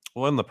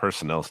 Well, and the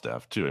personnel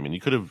staff too. I mean, you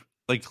could have,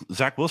 like,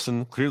 Zach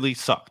Wilson clearly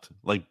sucked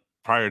like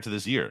prior to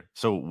this year.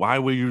 So why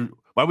would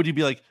you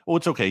be like, oh,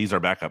 it's okay, he's our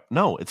backup?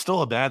 No, it's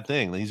still a bad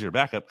thing that he's your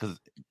backup, because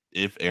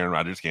if Aaron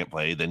Rodgers can't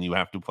play, then you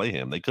have to play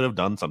him. They could have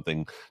done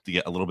something to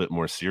get a little bit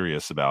more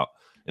serious about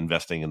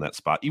investing in that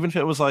spot, even if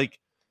it was like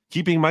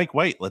keeping Mike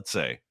White. Let's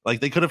say, like,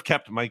 they could have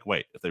kept Mike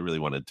White if they really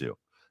wanted to,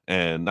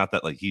 and not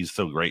that like he's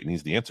so great and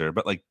he's the answer,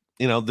 but like,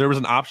 there was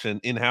an option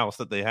in-house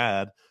that they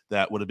had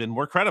that would have been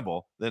more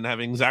credible than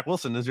having Zach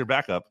Wilson as your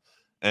backup.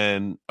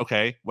 And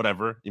okay,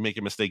 whatever, you make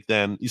a mistake,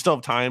 then you still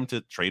have time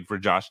to trade for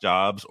Josh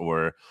Dobbs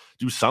or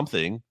do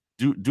something,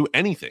 do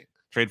anything,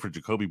 trade for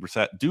Jacoby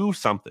Brissett, do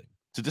something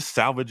to just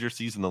salvage your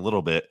season a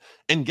little bit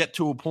and get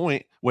to a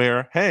point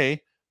where,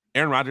 hey,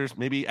 Aaron Rodgers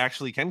maybe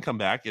actually can come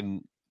back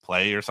and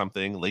play or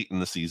something late in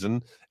the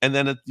season. And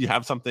then you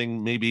have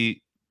something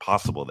maybe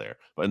possible there.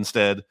 But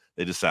instead,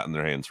 they just sat in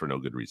their hands for no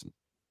good reason.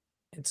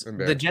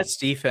 The Jets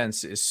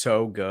defense is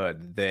so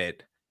good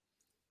that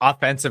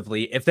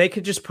offensively, if they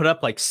could just put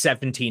up like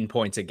 17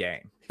 points a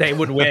game, they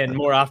would win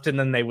more often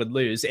than they would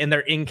lose. And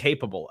they're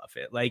incapable of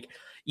it. Like,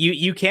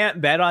 you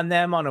can't bet on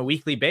them on a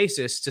weekly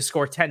basis to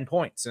score 10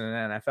 points in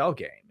an NFL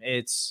game.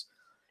 It's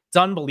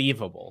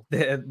unbelievable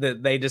that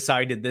they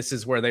decided this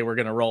is where they were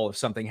going to roll if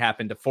something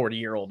happened to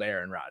 40-year-old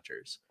Aaron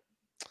Rodgers.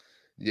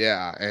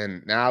 Yeah,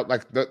 and now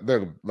like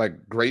the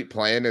like great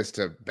plan is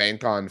to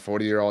bank on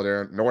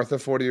north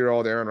of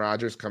 40-year-old Aaron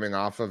Rodgers coming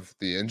off of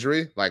the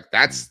injury. Like,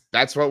 that's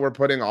what we're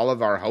putting all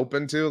of our hope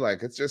into.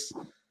 Like, it's just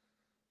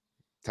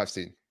tough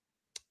scene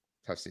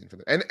for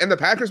them. And the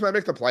Packers might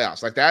make the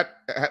playoffs. Like, that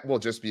will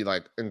just be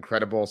like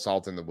incredible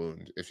salt in the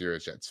wound if you're a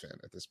Jets fan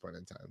at this point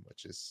in time,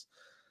 which is,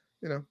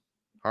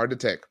 hard to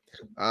take.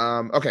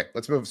 Okay,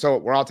 let's move. So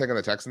we're all taking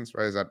the Texans,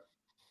 right? Is that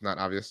not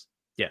obvious?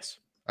 Yes.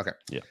 Okay.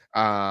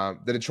 Yeah.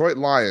 The Detroit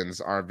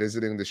Lions are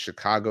visiting the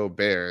Chicago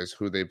Bears,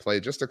 who they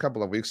played just a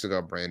couple of weeks ago,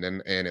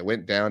 Brandon, and it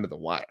went down to the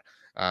wire.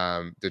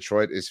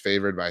 Detroit is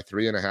favored by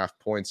 3.5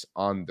 points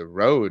on the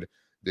road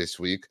this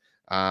week.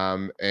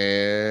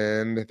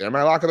 And they're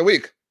my lock of the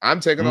week. I'm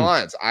taking the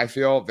Lions. I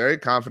feel very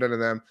confident in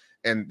them.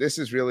 And this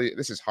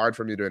is hard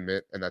for me to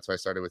admit. And that's why I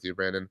started with you,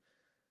 Brandon.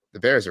 The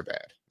Bears are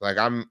bad. Like,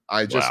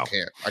 I just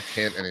can't. I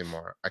can't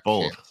anymore. I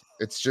can't.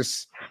 It's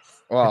just,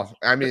 well,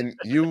 I mean,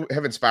 you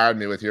have inspired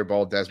me with your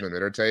bold Desmond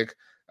Ridder take.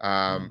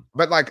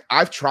 But like,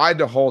 I've tried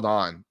to hold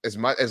on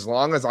as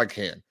long as I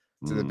can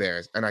to the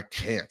Bears, and I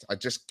can't. I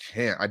just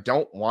can't. I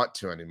don't want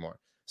to anymore.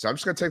 So I'm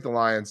just going to take the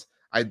Lions.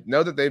 I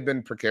know that they've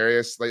been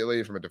precarious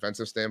lately from a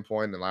defensive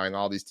standpoint, allowing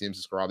all these teams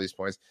to score all these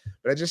points.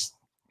 But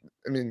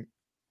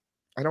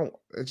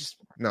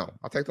no,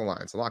 I'll take the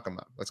Lions. I'll lock them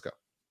up. Let's go.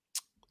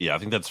 Yeah, I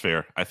think that's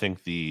fair. I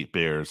think the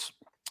Bears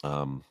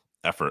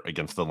effort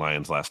against the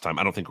Lions last time,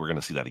 I don't think we're going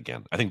to see that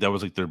again. I think that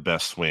was like their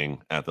best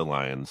swing at the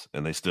Lions,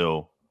 and they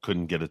still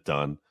couldn't get it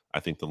done. I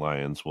think the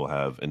Lions will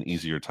have an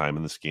easier time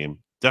in this game.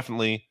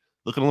 Definitely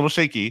looking a little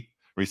shaky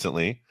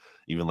recently,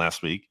 even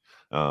last week.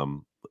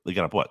 They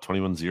got up,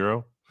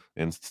 21-0?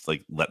 And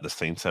like let the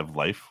Saints have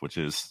life, which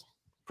is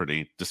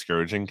pretty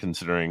discouraging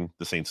considering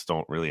the Saints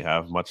don't really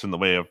have much in the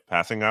way of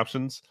passing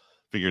options.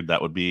 Figured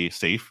that would be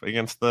safe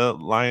against the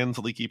Lions'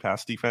 leaky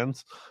pass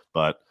defense.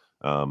 But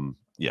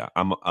yeah,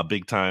 I'm a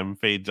big time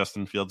fade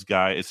Justin Fields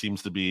guy. It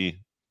seems to be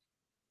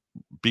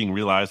being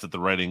realized that the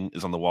writing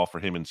is on the wall for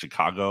him in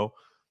Chicago.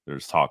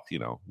 There's talk,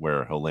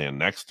 where he'll land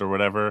next or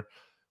whatever.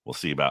 We'll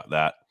see about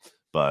that.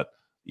 But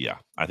yeah,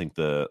 I think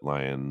the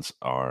Lions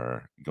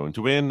are going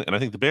to win. And I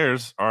think the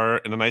Bears are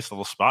in a nice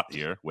little spot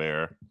here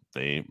where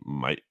they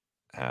might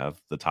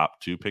have the top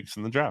 2 picks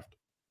in the draft.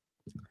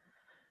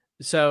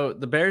 So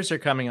the Bears are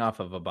coming off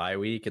of a bye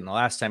week, and the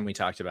last time we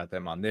talked about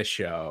them on this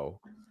show,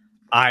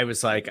 I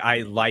was like,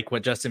 I like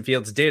what Justin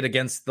Fields did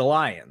against the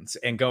Lions,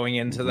 and going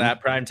into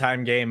that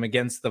primetime game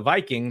against the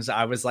Vikings,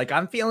 I was like,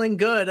 I'm feeling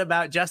good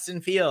about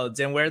Justin Fields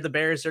and where the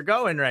Bears are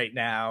going right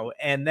now.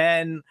 And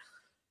then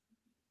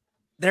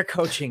their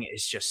coaching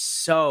is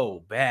just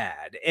so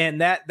bad.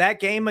 And that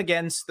game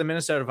against the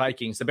Minnesota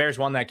Vikings, the Bears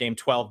won that game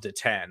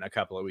 12-10 a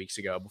couple of weeks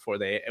ago before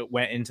they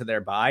went into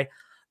their bye.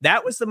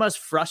 That was the most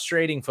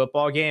frustrating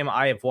football game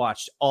I have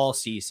watched all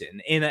season.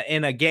 In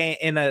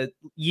a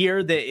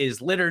year that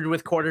is littered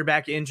with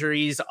quarterback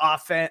injuries,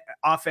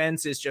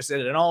 offense is just at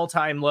an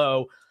all-time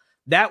low.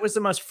 That was the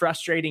most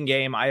frustrating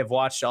game I have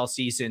watched all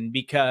season,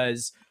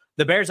 because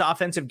the Bears'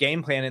 offensive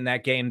game plan in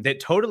that game that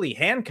totally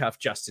handcuffed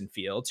Justin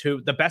Fields,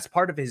 who the best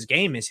part of his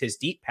game is his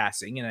deep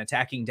passing and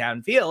attacking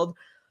downfield.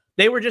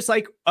 They were just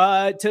like,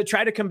 to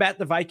try to combat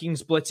the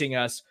Vikings blitzing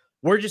us,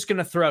 we're just going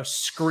to throw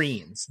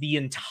screens the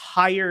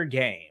entire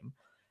game.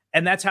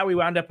 And that's how we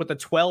wound up with a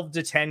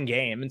 12-10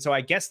 game. And so I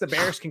guess the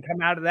Bears can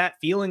come out of that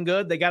feeling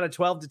good. They got a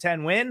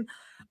 12-10 win.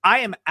 I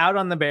am out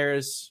on the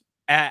Bears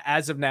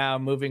as of now,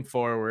 moving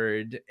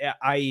forward.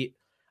 I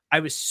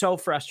was so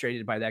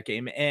frustrated by that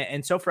game,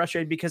 and so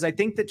frustrated because I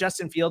think that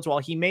Justin Fields, while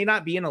he may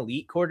not be an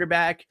elite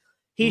quarterback,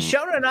 he's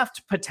shown enough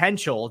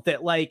potential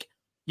that, like,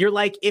 you're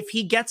like, if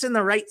he gets in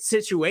the right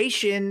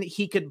situation,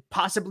 he could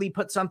possibly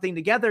put something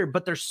together,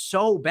 but they're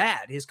so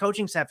bad. His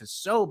coaching staff is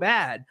so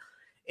bad.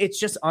 It's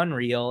just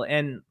unreal.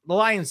 And the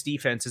Lions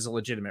defense is a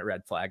legitimate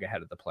red flag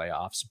ahead of the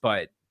playoffs,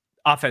 but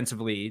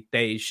offensively,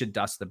 they should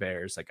dust the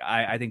Bears. Like,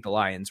 I think the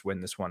Lions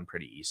win this one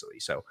pretty easily.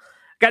 So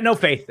got no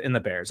faith in the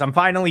Bears. I'm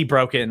finally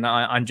broken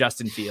on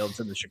Justin Fields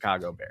and the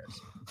Chicago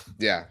Bears.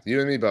 Yeah, you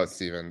and me both,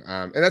 Steven.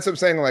 And that's what I'm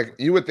saying. Like,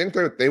 you would think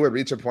that they would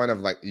reach a point of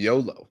like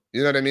YOLO.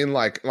 You know what I mean?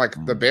 Like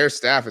the Bears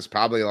staff is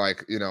probably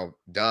like,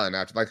 done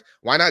after. Like,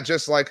 why not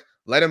just like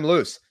let him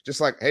loose? Just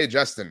like, hey,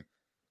 Justin,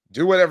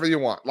 do whatever you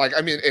want. Like,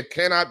 I mean, it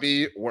cannot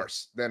be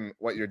worse than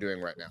what you're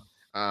doing right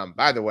now.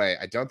 By the way,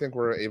 I don't think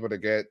we're able to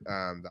get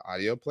the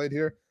audio played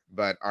here,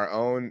 but our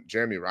own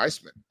Jeremy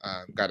Reisman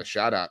got a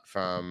shout out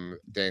from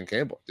Dan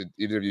Campbell. Did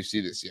either of you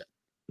see this yet?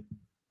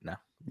 No.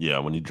 Yeah,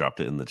 when you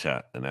dropped it in the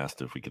chat and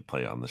asked if we could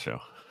play on the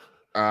show.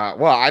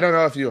 Well, I don't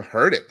know if you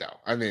heard it though.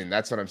 I mean,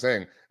 that's what I'm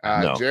saying.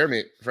 No.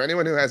 Jeremy, for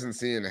anyone who hasn't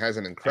seen, has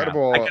an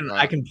incredible. Yeah,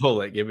 I can pull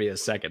it. Give me a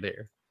second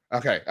here.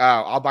 Okay,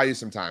 I'll buy you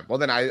some time. Well,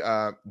 then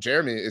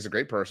Jeremy is a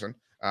great person.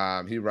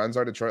 He runs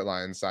our Detroit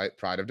Lions site,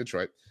 Pride of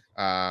Detroit.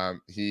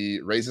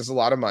 He raises a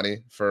lot of money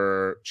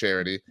for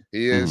charity.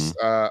 He is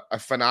a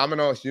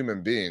phenomenal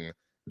human being,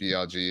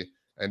 BLG.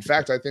 In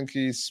fact, I think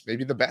he's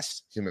maybe the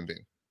best human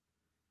being.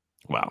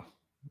 Wow.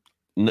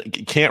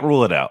 Can't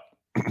rule it out.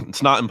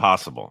 It's not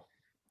impossible.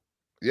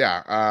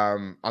 Yeah.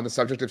 On the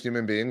subject of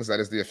human beings, that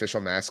is the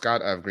official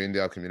mascot of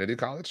Greendale Community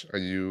College. Are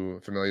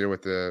you familiar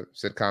with the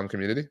sitcom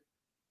Community?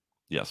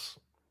 Yes,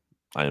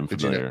 I am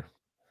familiar.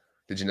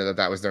 Did you know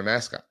that was their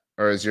mascot?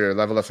 Or is your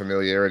level of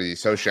familiarity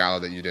so shallow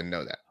that you didn't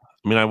know that?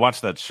 I mean, I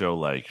watched that show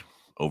like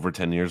over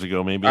 10 years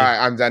ago, maybe. All right,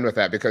 I'm done with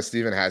that because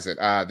Steven has it.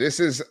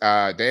 This is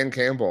Dan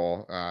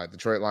Campbell,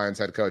 Detroit Lions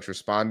head coach,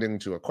 responding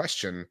to a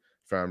question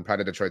from Pride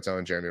of Detroit's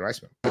own Jeremy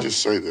Reisman. I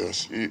just say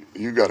this.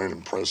 You got an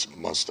impressive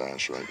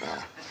mustache right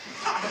now.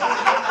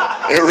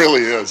 It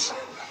really is.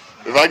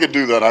 If I could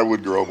do that, I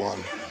would grow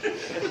one.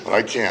 But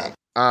I can't.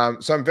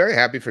 So I'm very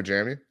happy for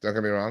Jeremy. Don't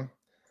get me wrong.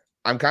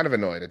 I'm kind of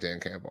annoyed at Dan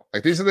Campbell.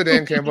 Like, these are the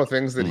Dan Campbell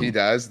things that he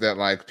does that,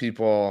 like,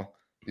 people,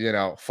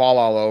 fall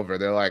all over.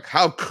 They're like,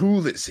 how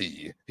cool is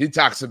he? He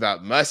talks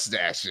about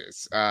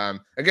mustaches.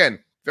 Again,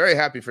 very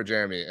happy for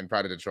Jeremy and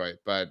Pride of Detroit,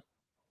 but,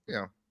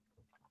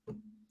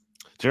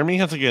 Jeremy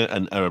has like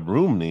a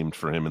room named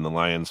for him in the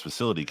Lions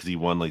facility because he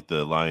won like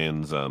the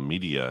Lions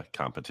media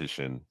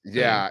competition.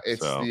 Yeah, I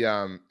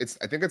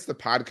think it's the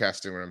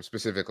podcasting room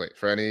specifically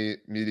for any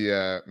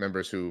media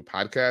members who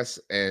podcast,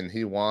 and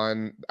he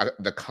won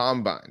the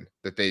combine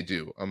that they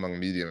do among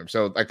media members.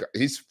 So like,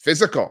 he's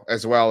physical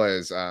as well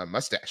as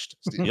mustached.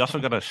 He also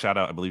got a shout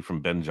out, I believe,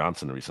 from Ben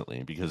Johnson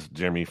recently because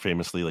Jeremy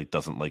famously like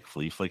doesn't like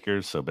flea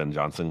flickers. So Ben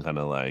Johnson kind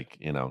of like,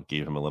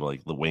 gave him a little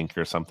like the wink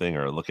or something,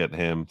 or look at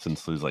him,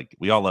 since he's like,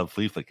 we all love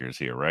flea flickers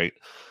here, right?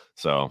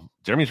 So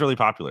Jeremy's really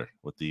popular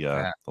with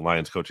the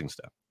Lions coaching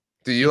staff.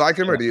 Do you like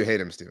him or do you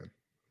hate him, Steven?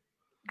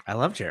 I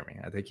love Jeremy.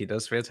 I think he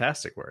does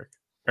fantastic work.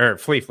 Or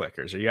flea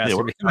flickers? Are you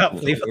asking me about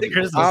flea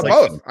flickers?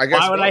 Both. I guess.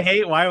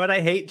 Why would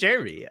I hate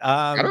Jeremy?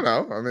 I don't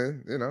know. I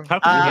mean, How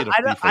can you hate a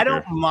flea flicker? I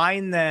don't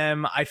mind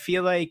them. I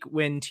feel like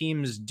when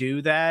teams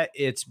do that,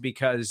 it's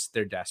because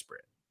they're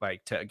desperate,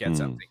 like, to get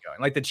something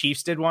going. Like the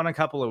Chiefs did one a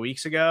couple of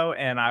weeks ago,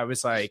 and I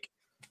was like,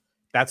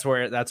 that's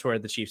where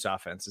the Chiefs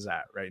offense is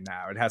at right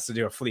now. It has to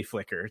do a flea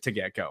flicker to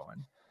get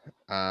going.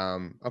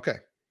 Okay.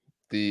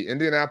 The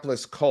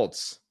Indianapolis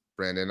Colts,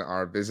 Brandon,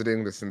 are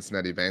visiting the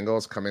Cincinnati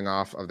Bengals, coming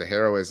off of the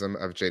heroism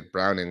of Jake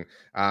Browning.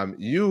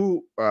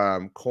 You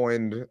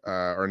coined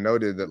or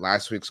noted that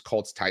last week's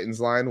Colts-Titans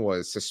line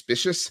was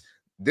suspicious.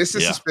 This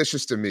is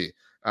suspicious to me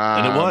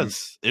And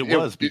it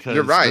was because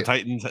you're right. the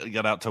Titans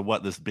got out to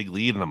this big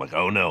lead, and I'm like,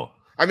 oh no.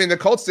 I mean, the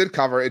Colts did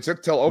cover. It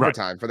took till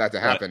overtime for that to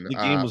happen. The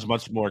game was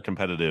much more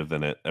competitive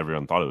than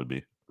everyone thought it would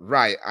be.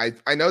 Right.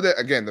 I know that,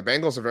 again, the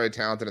Bengals are very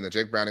talented and the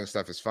Jake Browning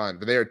stuff is fun,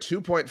 but they are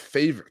 2-point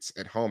favorites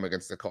at home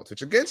against the Colts,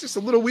 which, again, is just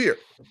a little weird.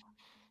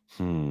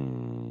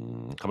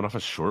 Coming off a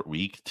short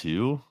week,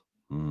 too.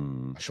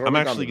 I'm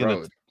actually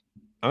going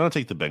to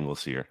take the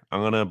Bengals here.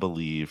 I'm going to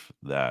believe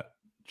that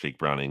Jake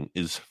Browning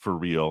is for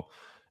real.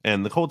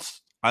 And the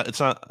Colts, it's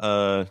not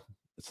a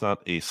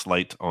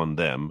slight on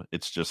them.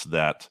 It's just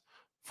that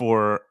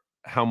for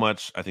how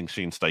much I think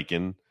Shane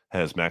Steichen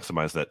has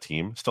maximized that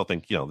team. Still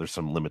think, there's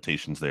some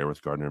limitations there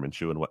with Gardner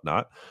Minshew and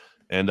whatnot.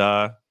 And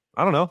I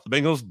don't know. The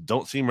Bengals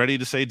don't seem ready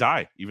to say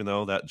die, even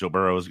though that Joe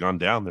Burrow has gone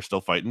down. They're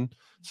still fighting.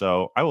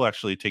 So I will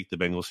actually take the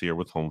Bengals here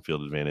with home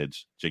field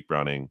advantage. Jake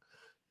Browning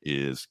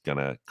is going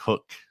to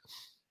cook.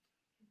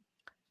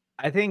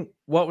 I think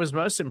what was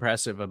most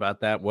impressive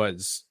about that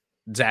was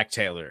Zach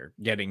Taylor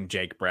getting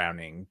Jake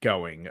Browning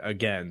going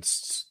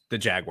against the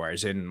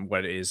Jaguars in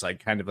what is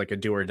kind of like a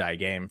do or die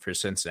game for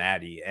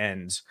Cincinnati.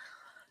 And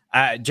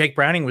Jake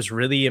Browning was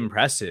really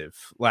impressive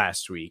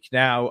last week.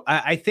 Now,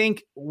 I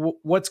think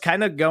what's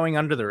kind of going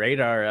under the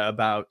radar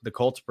about the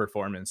Colts'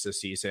 performance this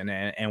season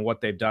and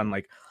what they've done,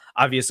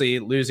 obviously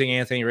losing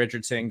Anthony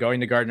Richardson, going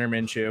to Gardner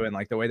Minshew, and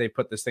the way they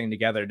put this thing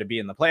together to be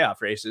in the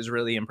playoff race is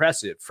really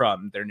impressive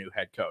from their new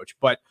head coach.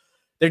 But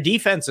their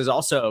defense is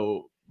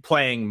also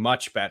playing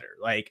much better.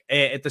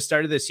 At the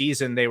start of the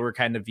season, they were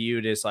kind of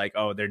viewed as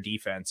their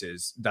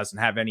defense doesn't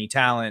have any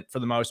talent for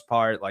the most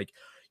part.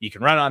 You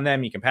can run on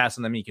them, you can pass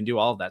on them, you can do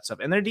all of that stuff.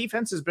 And their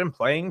defense has been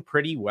playing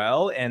pretty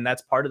well. And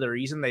that's part of the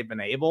reason they've been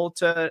able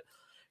to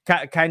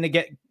kind of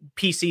get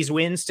PC's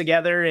wins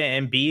together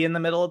and be in the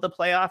middle of the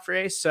playoff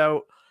race.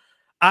 So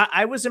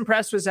I was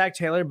impressed with Zach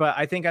Taylor, but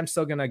I think I'm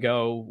still going to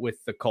go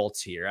with the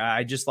Colts here.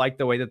 I just like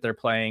the way that they're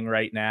playing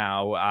right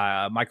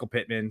now. Michael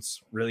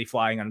Pittman's really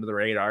flying under the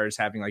radars,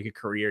 having a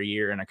career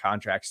year and a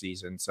contract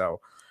season. So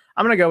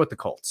I'm going to go with the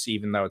Colts,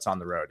 even though it's on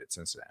the road at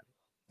Cincinnati.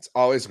 It's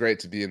always great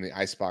to be in the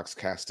icebox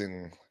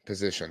casting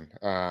position.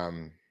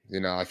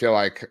 I feel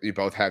like you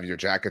both have your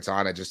jackets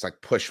on. I just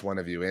push one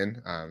of you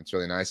in. It's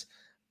really nice.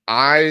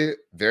 I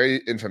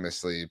very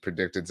infamously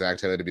predicted Zach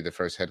Taylor to be the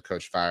first head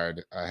coach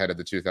fired ahead of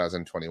the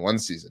 2021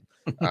 season.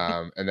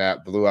 And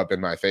that blew up in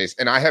my face.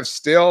 And I have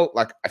still,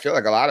 I feel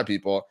like a lot of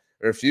people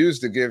refuse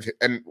to give,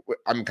 and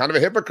I'm kind of a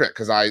hypocrite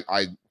because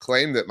I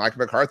claim that Mike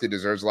McCarthy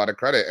deserves a lot of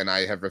credit, and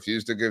I have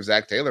refused to give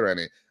Zach Taylor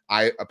any.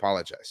 I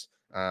apologize.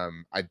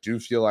 I do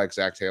feel like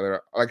Zach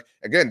Taylor,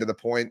 again, to the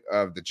point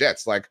of the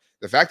Jets,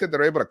 the fact that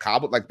they're able to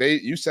cobble,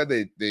 you said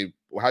they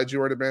how did you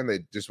word it, man? They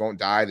just won't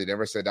die. They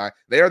never say die.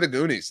 They are the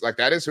Goonies.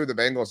 That is who the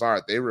Bengals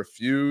are. They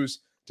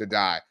refuse to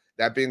die.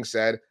 That being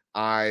said,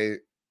 I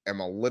am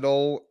a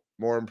little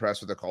more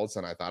impressed with the Colts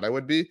than I thought I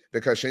would be,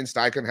 because Shane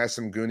Steichen has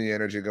some Goonie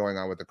energy going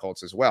on with the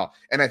Colts as well.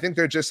 And I think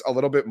they're just a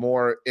little bit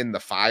more in the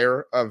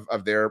fire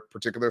of their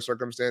particular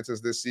circumstances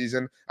this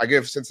season. I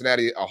give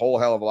Cincinnati a whole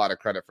hell of a lot of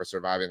credit for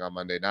surviving on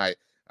Monday night.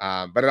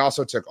 But it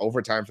also took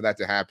overtime for that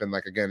to happen.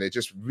 Again, they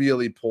just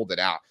really pulled it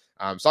out.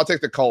 So I'll take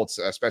the Colts,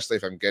 especially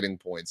if I'm getting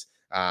points,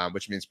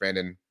 which means,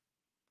 Brandon,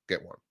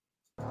 get one.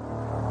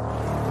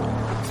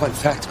 Fun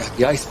fact about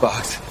the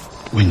icebox.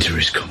 Winter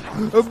is coming.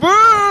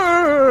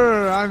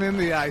 I'm in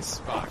the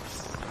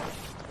icebox.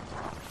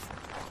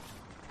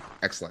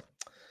 Excellent.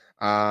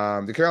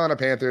 The Carolina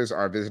Panthers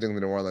are visiting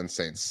the New Orleans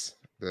Saints.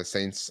 The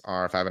Saints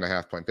are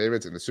 5.5-point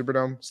favorites in the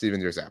Superdome.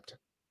 Steven, you're zapped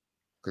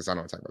because I don't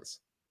want to talk about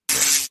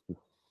this.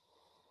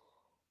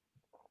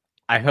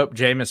 I hope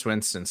Jameis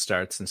Winston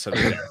starts instead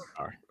of Derek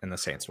Carr in the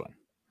Saints one.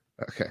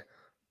 Okay.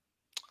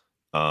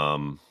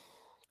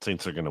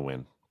 Saints are going to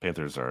win.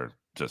 Panthers are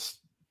just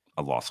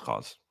a lost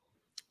cause.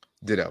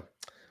 Ditto.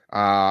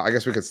 I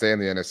guess we could stay in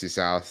the NFC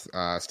South.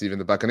 Steven,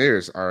 the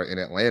Buccaneers are in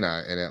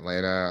Atlanta. In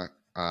Atlanta,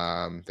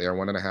 they are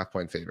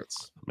 1.5-point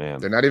favorites. Man,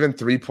 they're not even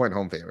 3-point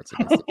home favorites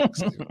against the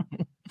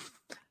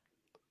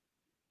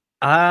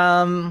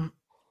Bucs.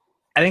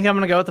 I think I'm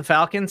gonna go with the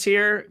Falcons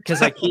here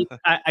because I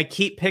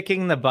keep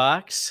picking the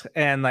Bucs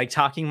and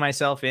talking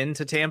myself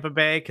into Tampa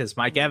Bay because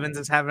Mike Evans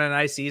is having a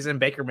nice season.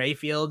 Baker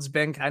Mayfield's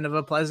been kind of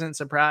a pleasant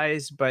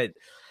surprise, but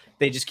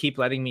they just keep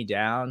letting me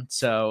down.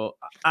 So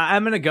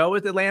I'm gonna go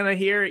with Atlanta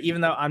here,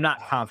 even though I'm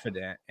not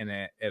confident in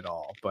it at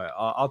all. But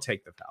I'll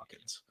take the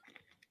Falcons.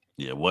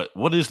 Yeah,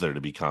 what is there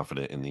to be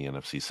confident in the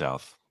NFC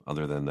South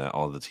other than that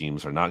all the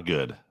teams are not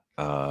good?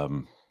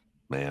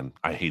 Man,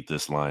 I hate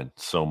this line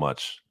so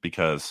much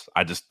because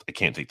I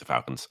can't take the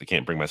Falcons. I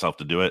can't bring myself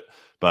to do it,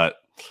 but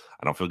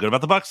I don't feel good about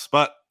the Bucs.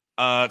 But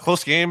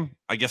close game.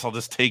 I guess I'll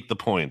just take the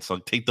points. I'll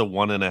take the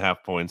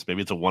 1.5 points.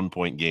 Maybe it's a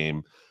 1-point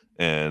game,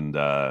 and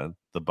the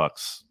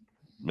Bucs,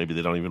 maybe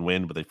they don't even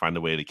win, but they find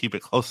a way to keep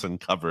it close and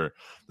cover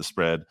the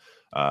spread.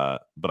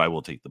 But I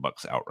will take the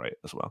Bucs outright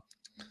as well.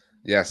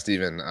 Yeah,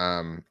 Steven,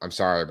 I'm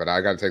sorry, but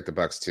I got to take the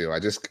Bucks too.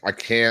 I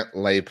can't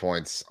lay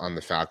points on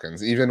the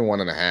Falcons, even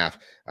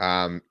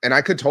 1.5. And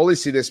I could totally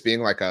see this being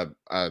like a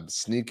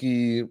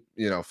sneaky,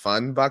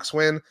 fun Bucks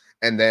win,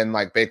 and then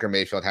like Baker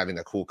Mayfield having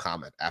a cool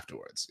comment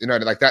afterwards.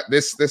 Like that.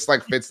 This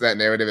like fits that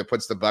narrative. It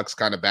puts the Bucks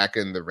kind of back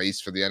in the race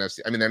for the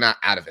NFC. I mean, they're not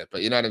out of it,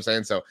 but you know what I'm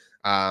saying. So,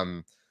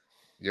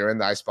 you're in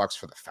the icebox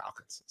for the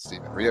Falcons,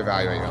 Steven.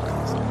 Reevaluate your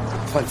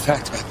life. Fun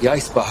fact about the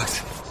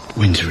icebox.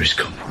 Winter is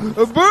coming.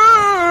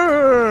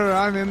 Brr,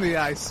 I'm in the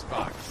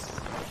icebox.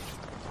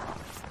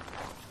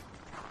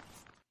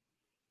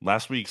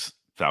 Last week's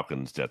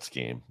Falcons-Jets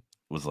game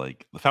was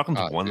like the Falcons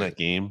won that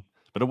game,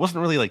 but it wasn't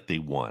really like they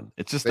won.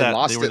 It's just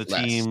that they were the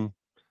team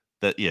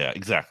that, yeah,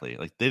 exactly.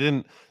 Like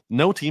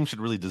no team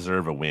should really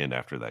deserve a win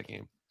after that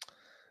game.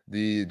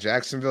 The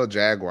Jacksonville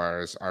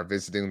Jaguars are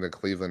visiting the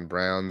Cleveland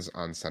Browns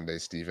on Sunday,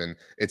 Stephen.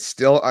 It's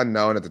still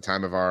unknown at the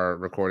time of our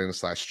recording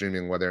 /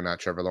 streaming whether or not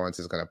Trevor Lawrence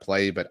is going to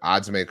play, but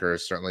odds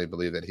makers certainly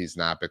believe that he's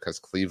not because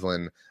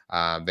Cleveland, they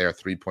are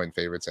 3-point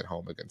favorites at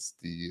home against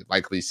the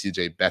likely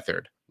CJ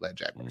Beathard-led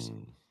Jaguars.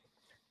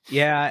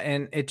 Yeah,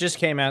 and it just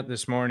came out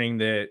this morning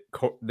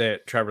that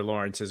Trevor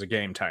Lawrence is a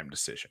game time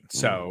decision.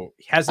 So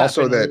has that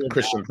also that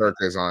Christian Kirk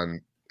is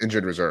on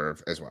injured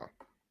reserve as well.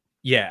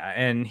 Yeah,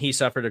 and he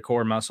suffered a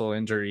core muscle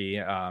injury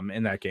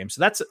in that game.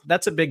 So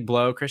that's a big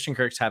blow. Christian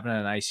Kirk's having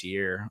a nice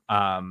year.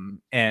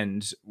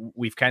 And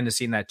we've kind of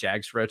seen that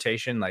Jags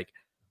rotation. Like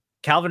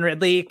Calvin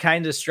Ridley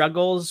kind of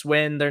struggles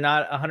when they're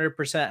not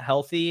 100%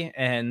 healthy,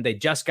 and they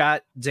just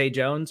got Zay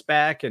Jones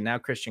back, and now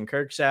Christian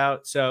Kirk's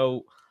out.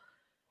 So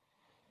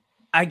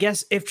I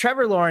guess if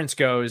Trevor Lawrence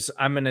goes,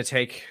 I'm going to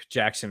take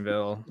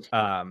Jacksonville.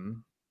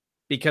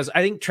 Because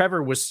I think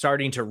Trevor was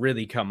starting to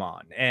really come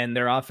on and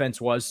their offense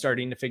was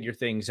starting to figure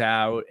things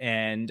out.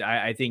 And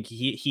I think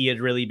he had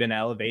really been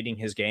elevating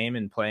his game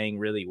and playing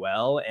really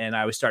well. And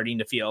I was starting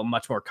to feel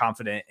much more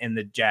confident in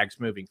the Jags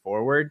moving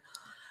forward.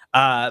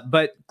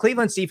 But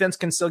Cleveland's defense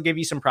can still give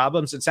you some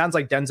problems. It sounds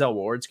like Denzel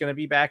Ward's going to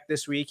be back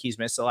this week. He's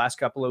missed the last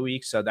couple of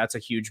weeks. So that's a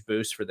huge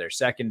boost for their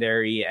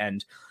secondary.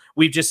 And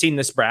we've just seen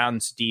this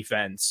Browns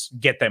defense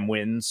get them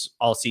wins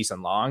all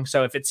season long.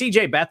 So if it's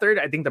CJ Beathard,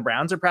 I think the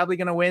Browns are probably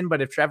going to win. But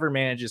if Trevor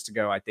manages to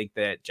go, I think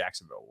that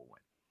Jacksonville will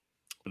win.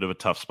 Bit of a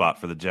tough spot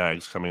for the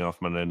Jags coming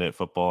off Monday Night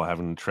Football,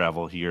 having to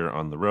travel here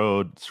on the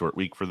road. Short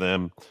week for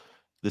them.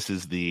 This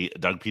is the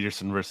Doug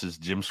Peterson versus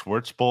Jim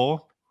Schwartz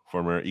Bowl,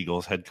 former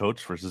Eagles head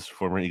coach versus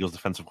former Eagles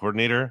defensive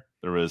coordinator.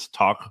 There was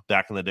talk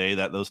back in the day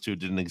that those two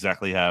didn't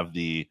exactly have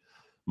the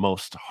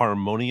most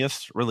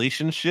harmonious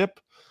relationship.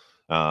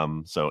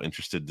 So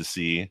interested to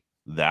see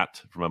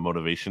that from a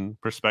motivation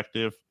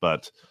perspective,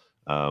 but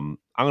I'm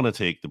going to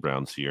take the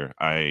Browns here.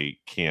 I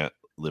can't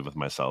live with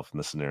myself in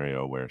the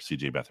scenario where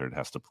CJ Beathard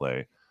has to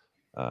play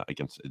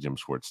against a Jim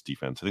Schwartz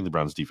defense. I think the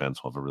Browns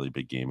defense will have a really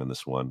big game in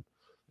this one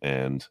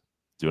and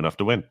do enough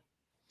to win.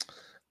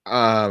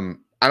 I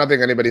don't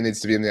think anybody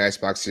needs to be in the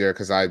icebox here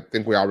because I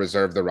think we all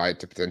reserve the right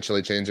to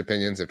potentially change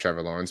opinions if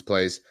Trevor Lawrence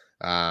plays.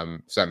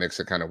 So that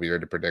makes it kind of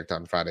weird to predict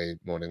on Friday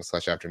morning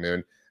 /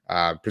 afternoon.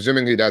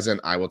 Presuming he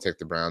doesn't, I will take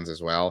the Browns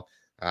as well.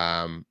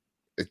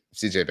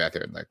 CJ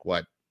Beathard, like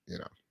what,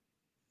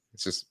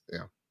 it's just,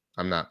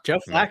 I'm not. Joe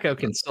Flacco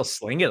can still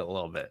sling it a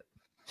little bit.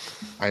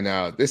 I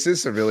know. This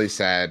is a really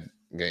sad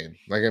game.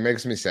 Like it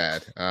makes me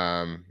sad.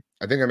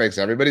 I think it makes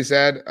everybody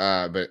sad.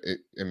 But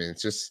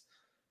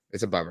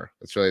it's a bummer.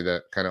 It's really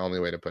the kind of only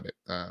way to put it.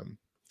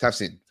 Tough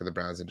scene for the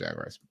Browns and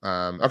Jaguars.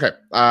 Okay.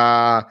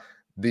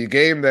 The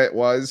game that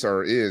was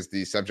or is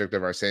the subject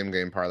of our same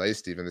game parlay,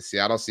 Stephen, the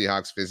Seattle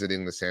Seahawks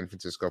visiting the San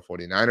Francisco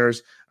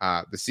 49ers.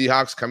 The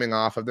Seahawks coming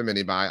off of the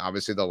mini bye,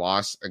 obviously the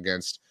loss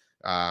against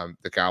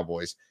the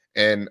Cowboys.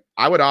 And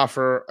I would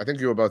offer, I think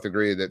you will both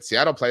agree that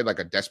Seattle played like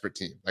a desperate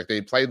team. Like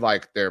they played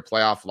like their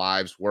playoff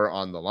lives were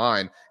on the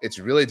line. It's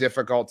really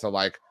difficult to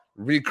like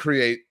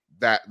recreate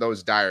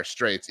those dire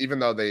straits, even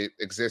though they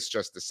exist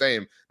just the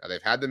same. Now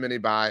they've had the mini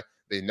bye.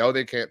 They know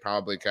they can't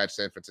probably catch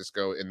San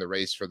Francisco in the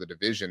race for the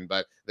division,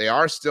 but they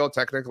are still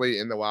technically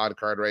in the wild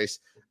card race.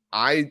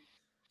 I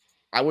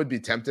would be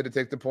tempted to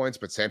take the points,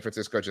 but San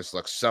Francisco just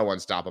looks so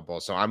unstoppable.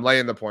 So I'm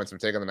laying the points. I'm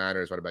taking the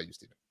Niners. What about you,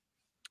 Steven?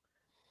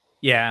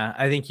 Yeah,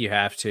 I think you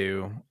have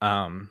to.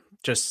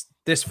 Just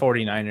this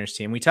 49ers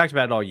team, we talked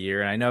about it all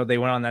year, and I know they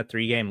went on that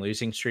 3-game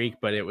losing streak,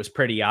 but it was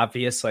pretty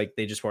obvious. Like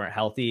they just weren't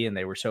healthy and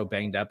they were so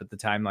banged up at the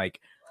time. Like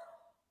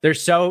they're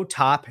so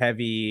top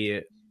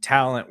heavy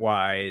talent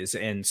wise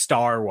and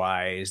star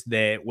wise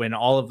that when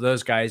all of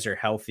those guys are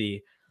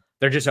healthy,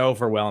 they're just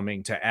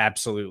overwhelming to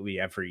absolutely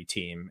every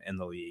team in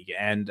the league.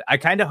 And I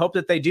kind of hope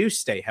that they do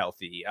stay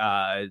healthy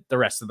the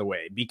rest of the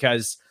way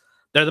because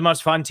they're the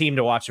most fun team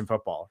to watch in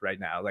football right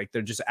now. Like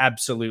they're just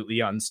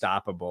absolutely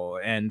unstoppable.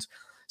 And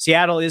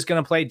Seattle is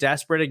going to play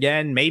desperate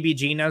again. Maybe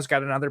Geno's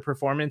got another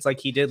performance like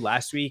he did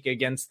last week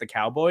against the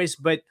Cowboys,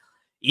 but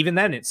even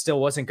then it still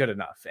wasn't good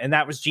enough. And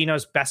that was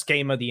Geno's best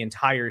game of the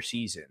entire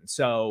season.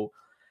 So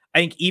I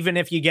think even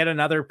if you get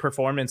another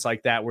performance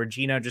like that where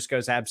Geno just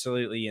goes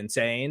absolutely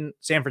insane,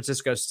 San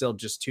Francisco's still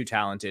just too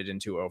talented and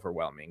too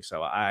overwhelming.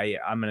 So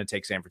I'm going to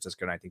take San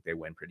Francisco, and I think they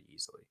win pretty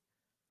easily.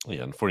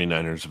 Yeah, and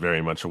 49ers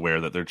very much aware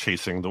that they're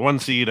chasing the 1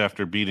 seed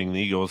after beating the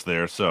Eagles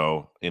there.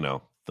 So,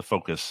 the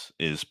focus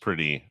is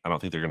pretty, I don't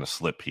think they're going to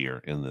slip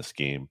here in this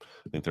game.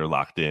 I think they're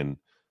locked in.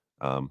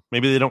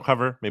 Maybe they don't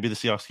cover. Maybe the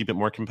Seahawks keep it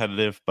more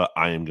competitive, but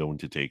I am going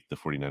to take the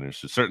 49ers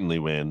to certainly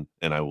win,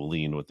 and I will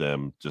lean with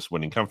them just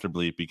winning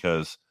comfortably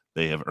because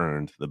they have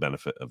earned the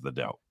benefit of the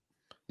doubt.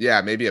 Yeah,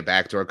 maybe a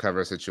backdoor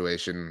cover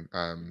situation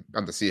on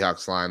the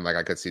Seahawks line. Like,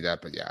 I could see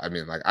that, but yeah, I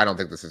mean, like, I don't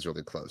think this is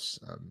really close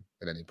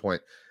at any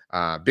point.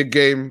 Big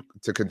game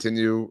to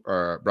continue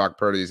Brock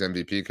Purdy's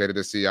MVP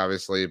candidacy,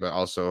 obviously, but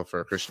also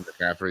for Christian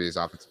McCaffrey's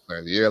Offensive Player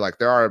of the Year. Like,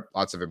 there are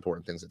lots of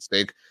important things at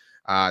stake.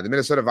 The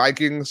Minnesota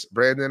Vikings,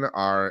 Brandon,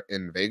 are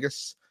in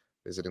Vegas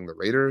visiting the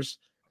Raiders,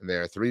 and they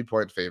are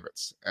 3-point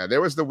favorites.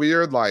 There was the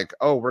weird, like,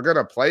 oh, we're going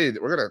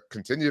to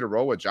continue to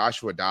roll with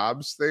Joshua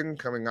Dobbs thing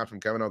coming out from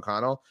Kevin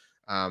O'Connell.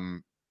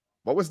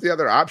 What was the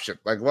other option?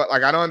 Like, what?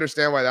 Like, I don't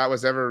understand why that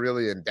was ever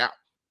really in doubt.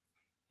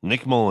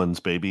 Nick Mullins,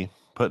 baby.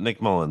 Put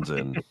Nick Mullins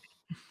in.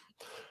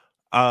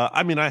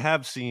 I mean, I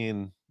have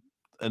seen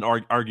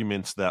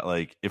arguments that,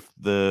 like, if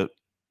the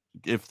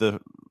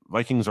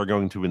Vikings are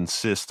going to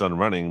insist on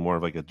running more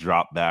of like a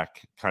drop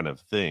back kind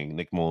of thing,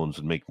 Nick Mullins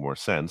would make more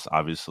sense.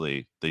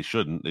 Obviously, they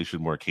shouldn't. They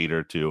should more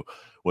cater to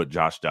what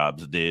Josh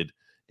Dobbs did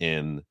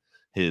in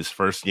his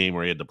first game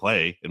where he had to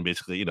play and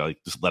basically,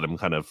 just let him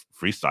kind of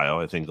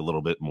freestyle, I think, a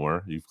little bit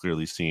more. You've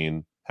clearly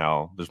seen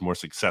how there's more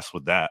success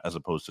with that as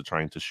opposed to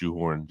trying to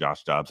shoehorn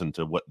Josh Dobbs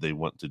into what they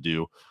want to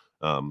do.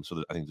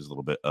 So I think there's a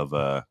little bit of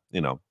a,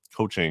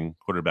 coaching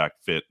quarterback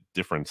fit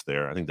difference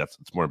there. I think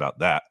it's more about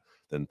that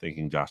than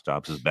thinking Josh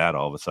Dobbs is bad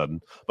all of a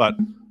sudden. But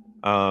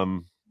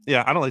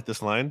yeah, I don't like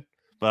this line,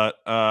 but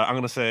I'm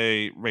going to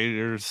say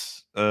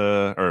Raiders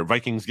or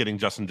Vikings getting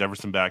Justin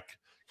Jefferson back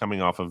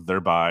coming off of their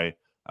bye.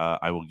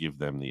 I will give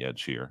them the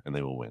edge here and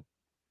they will win.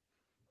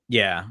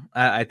 Yeah,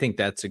 I think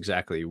that's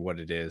exactly what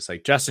it is.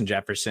 Like Justin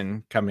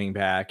Jefferson coming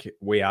back.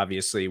 We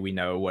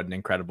know what an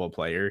incredible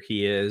player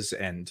he is,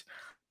 and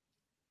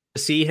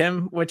see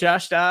him with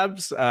Josh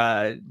Dobbs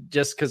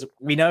just because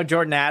we know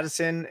Jordan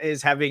Addison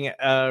is having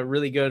a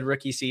really good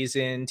rookie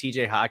season.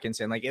 TJ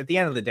Hawkinson, like at the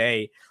end of the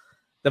day,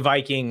 the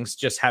Vikings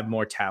just have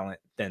more talent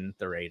than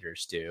the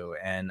Raiders do.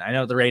 And I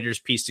know the Raiders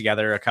pieced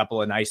together a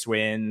couple of nice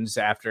wins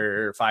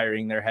after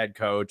firing their head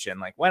coach and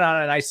like went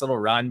on a nice little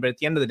run. But at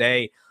the end of the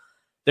day,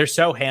 they're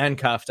so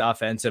handcuffed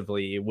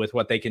offensively with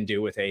what they can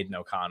do with Aiden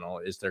O'Connell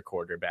is their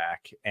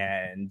quarterback.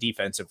 And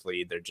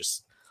defensively,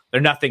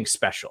 they're nothing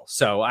special.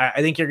 So I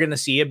think you're going to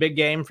see a big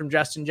game from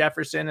Justin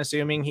Jefferson,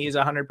 assuming he's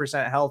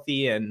 100%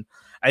 healthy. And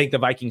I think the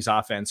Vikings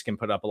offense can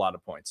put up a lot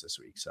of points this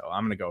week. So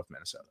I'm going to go with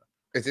Minnesota.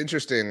 It's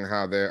interesting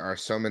how there are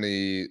so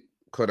many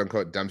quote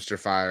unquote dumpster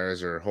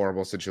fires or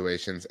horrible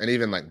situations, and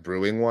even like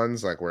brewing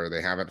ones, like where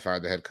they haven't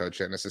fired the head coach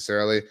yet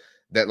necessarily,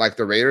 that like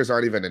the Raiders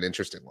aren't even an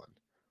interesting one.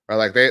 Or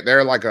like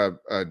they're like a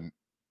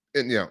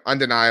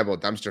undeniable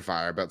dumpster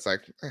fire, but it's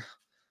like,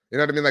 you know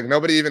what I mean? Like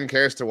nobody even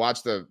cares to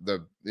watch the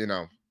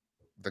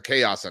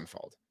chaos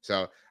unfold.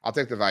 So I'll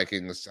take the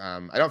Vikings.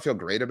 I don't feel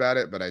great about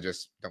it, but I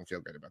just don't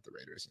feel great about the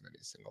Raiders in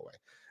any single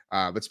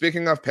way. But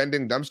speaking of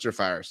pending dumpster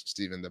fires,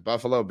 Steven, the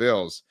Buffalo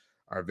Bills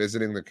are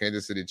visiting the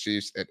Kansas City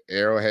Chiefs at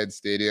Arrowhead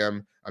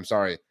Stadium. I'm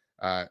sorry,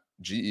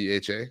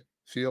 GEHA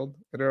Field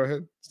at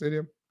Arrowhead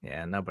Stadium.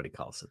 Yeah, nobody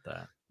calls it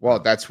that. Well,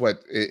 that's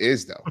what it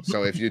is, though.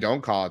 So if you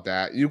don't call it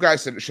that, you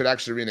guys should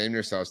actually rename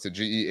yourselves to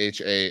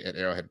GEHA at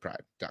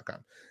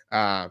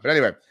arrowheadpride.com. But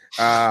anyway,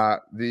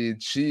 the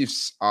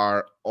Chiefs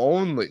are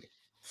only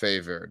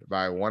favored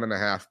by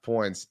 1.5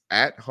 points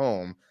at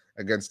home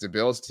against a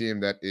Bills team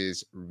that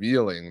is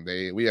reeling.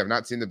 We have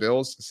not seen the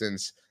Bills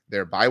since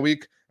their bye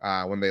week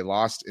when they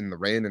lost in the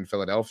rain in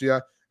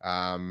Philadelphia.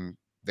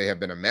 They have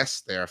been a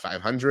mess. They are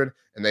 500,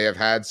 and they have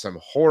had some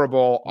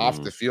horrible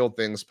off-the-field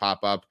things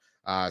pop up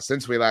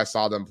since we last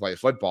saw them play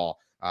football.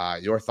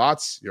 Your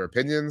thoughts, your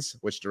opinions,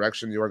 which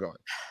direction you are going?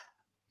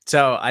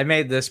 So I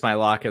made this my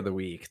lock of the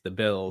week. The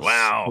Bills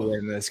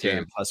win this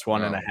game plus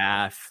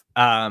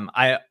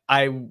 1.5.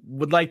 I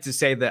would like to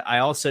say that I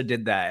also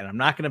did that, and I'm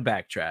not going to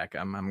backtrack.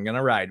 I'm going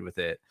to ride with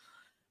it.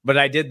 But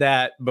I did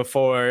that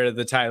before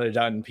the Tyler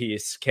Dunn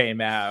piece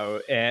came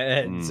out,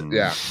 and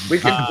yeah, we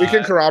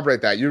can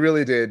corroborate that. You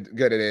really did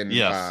get it in,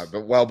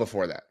 but well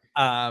before that.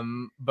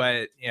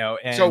 But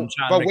and so,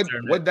 but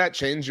would that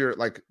change your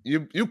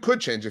you could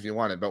change if you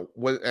wanted, but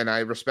and I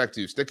respect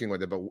you sticking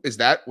with it, but was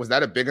that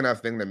a big enough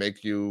thing to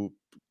make you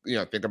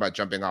think about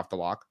jumping off the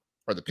lock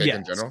or the pick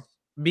in general?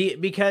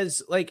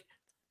 Because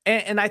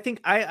and I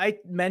think I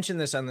mentioned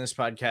this on this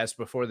podcast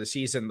before the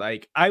season.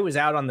 Like I was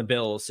out on the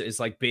Bills as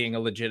like being a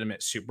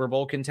legitimate Super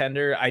Bowl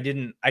contender.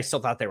 I still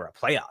thought they were a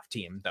playoff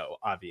team though,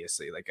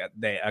 obviously, like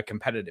a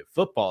competitive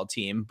football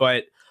team,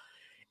 but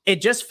it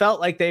just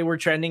felt like they were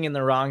trending in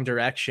the wrong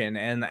direction.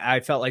 And I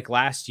felt like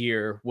last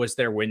year was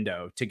their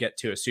window to get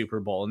to a Super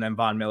Bowl. And then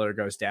Von Miller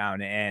goes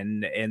down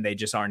and they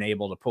just aren't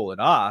able to pull it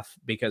off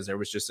because there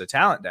was just a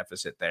talent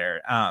deficit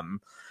there.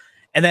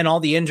 And then all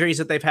the injuries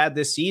that they've had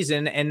this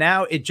season. And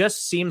now it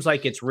just seems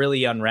like it's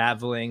really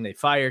unraveling. They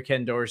fire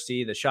Ken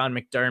Dorsey, the Sean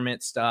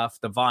McDermott stuff,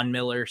 the Von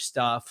Miller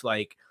stuff.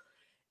 Like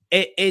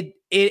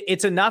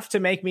it's enough to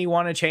make me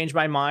want to change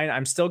my mind.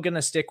 I'm still going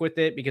to stick with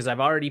it because I've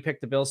already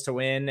picked the Bills to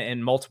win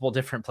in multiple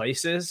different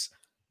places,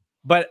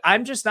 but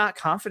I'm just not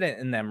confident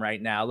in them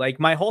right now. Like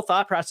my whole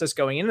thought process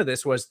going into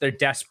this was they're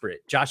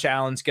desperate. Josh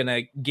Allen's going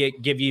to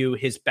give you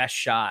his best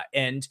shot.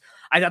 And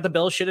I thought the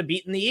Bills should have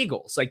beaten the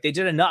Eagles. Like they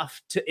did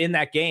enough in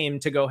that game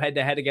to go head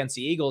to head against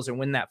the Eagles and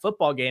win that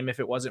football game if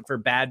it wasn't for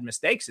bad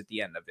mistakes at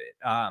the end of it.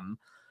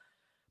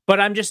 But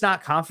I'm just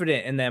not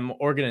confident in them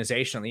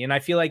organizationally. And I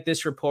feel like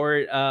this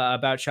report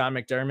about Sean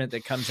McDermott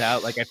that comes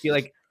out, like I feel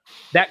like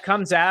that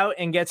comes out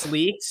and gets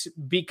leaked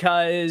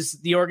because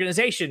the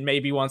organization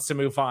maybe wants to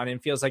move on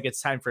and feels like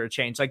it's time for a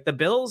change. Like the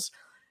Bills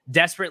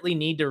desperately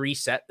need to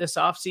reset this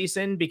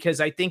offseason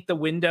because I think the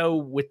window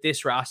with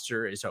this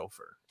roster is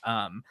over.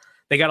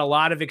 They got a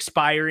lot of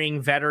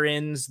expiring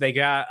veterans. They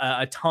got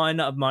a ton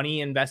of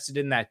money invested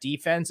in that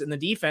defense. And the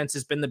defense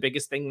has been the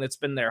biggest thing that's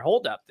been their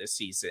holdup this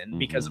season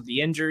because of the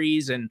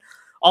injuries and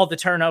all the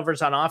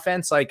turnovers on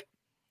offense. Like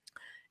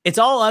it's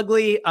all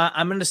ugly.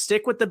 I'm going to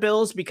stick with the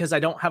Bills because I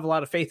don't have a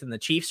lot of faith in the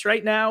Chiefs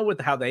right now with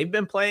how they've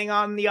been playing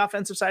on the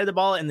offensive side of the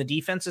ball. And the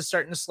defense is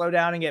starting to slow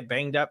down and get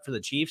banged up for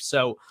the Chiefs.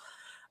 So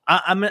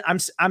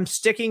I'm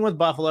sticking with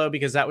Buffalo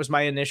because that was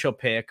my initial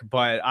pick,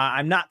 but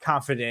I'm not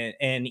confident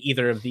in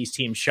either of these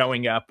teams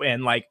showing up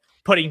and like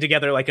putting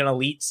together like an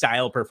elite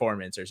style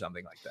performance or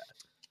something like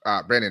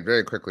that. Brandon,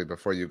 very quickly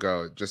before you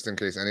go, just in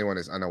case anyone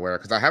is unaware,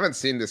 because I haven't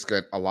seen this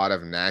get a lot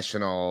of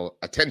national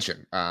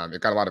attention.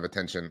 It got a lot of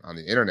attention on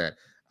the internet,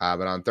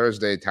 but on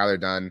Thursday, Tyler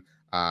Dunn,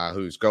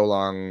 whose Go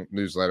Long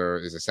newsletter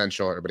is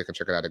essential. Everybody can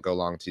check it out at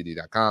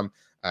golongtd.com.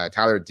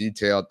 Tyler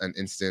detailed an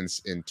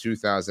instance in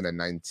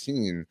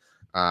 2019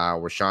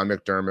 where Sean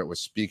McDermott was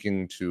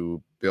speaking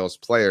to Bills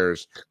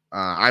players.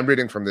 I'm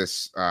reading from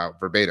this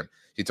verbatim.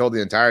 He told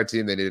the entire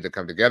team they needed to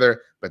come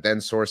together, but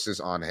then sources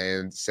on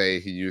hand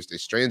say he used a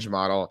strange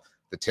model,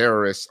 the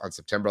terrorists, on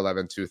September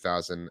 11,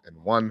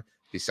 2001.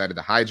 He cited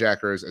the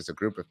hijackers as a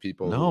group of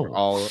people who were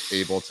all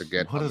able to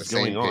get on the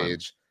same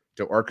page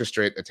to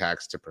orchestrate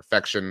attacks to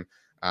perfection.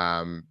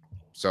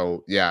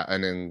 So, yeah,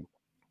 an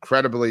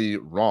incredibly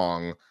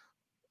wrong,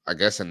 I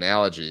guess,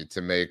 analogy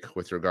to make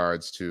with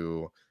regards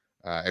to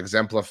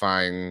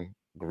exemplifying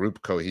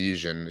group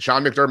cohesion.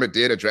 Sean McDermott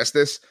did address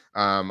this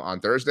on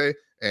Thursday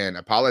and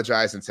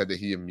apologized and said that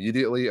he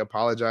immediately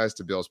apologized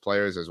to Bills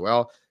players as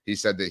well. He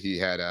said that he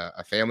had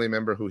a family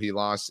member who he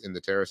lost in the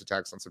terrorist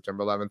attacks on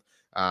September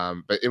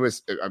 11th. But it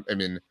was, I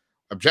mean,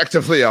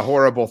 objectively a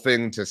horrible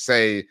thing to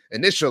say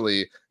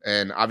initially.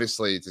 And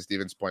obviously, to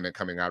Steven's point, it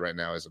coming out right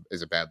now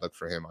is a bad look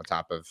for him on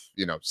top of,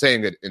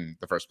 saying it in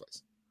the first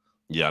place.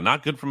 Yeah,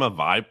 not good from a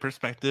vibe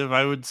perspective,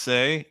 I would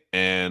say.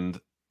 And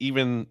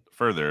even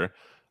further,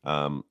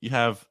 you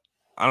have,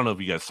 I don't know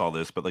if you guys saw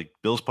this, but like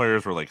Bills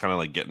players were like kind of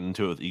like getting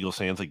into it with Eagles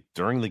fans like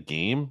during the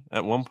game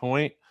at one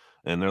point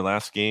in their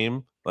last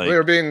game. Like we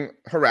were being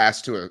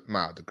harassed to a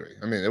mild degree.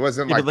 I mean, it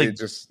wasn't like they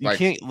just they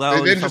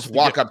didn't just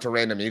walk up to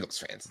random Eagles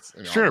fans.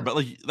 Sure, but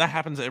like that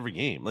happens every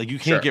game. Like you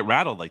can't get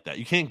rattled like that.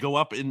 You can't go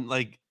up and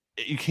like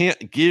you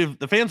can't give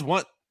the fans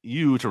want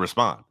you to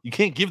respond. You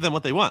can't give them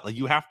what they want. Like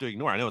you have to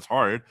ignore. I know it's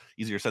hard,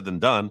 easier said than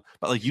done,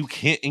 but like you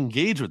can't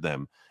engage with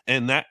them.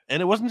 And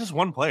it wasn't just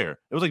one player.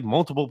 It was like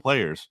multiple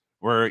players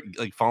were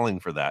like falling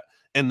for that.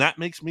 And that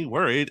makes me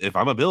worried if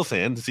I'm a Bills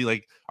fan to see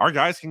like our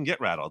guys can get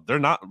rattled. They're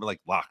not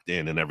like locked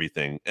in and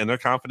everything. And their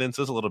confidence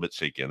is a little bit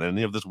shaken. And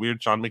they have this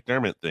weird Sean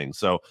McDermott thing.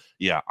 So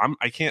yeah,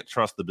 I can't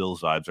trust the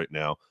Bills vibes right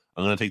now.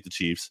 I'm going to take the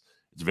Chiefs.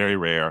 It's very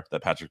rare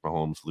that Patrick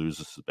Mahomes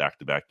loses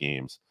back-to-back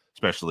games,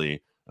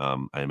 especially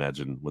I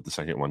imagine with the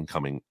second one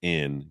coming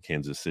in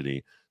Kansas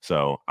City.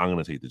 So I'm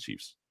going to take the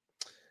Chiefs.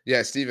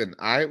 Yeah, Steven,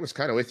 I was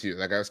kind of with you.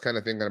 Like I was kind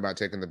of thinking about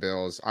taking the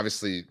Bills,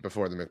 obviously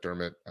before the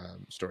McDermott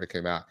story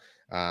came out,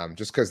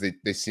 just because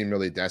they seem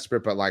really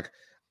desperate. But like,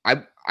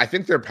 I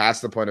think they're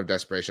past the point of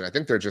desperation. I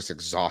think they're just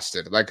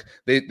exhausted. Like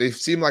they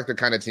seem like the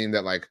kind of team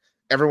that like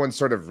everyone's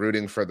sort of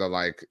rooting for the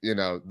like,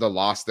 the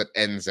loss that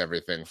ends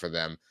everything for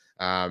them.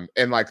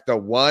 And like the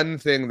one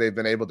thing they've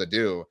been able to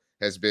do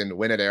has been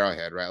win at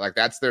Arrowhead, right? Like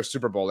that's their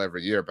Super Bowl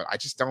every year. But I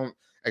just don't,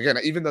 again,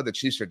 even though the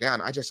Chiefs are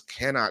down, I just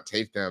cannot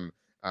take them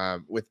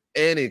with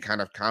any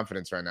kind of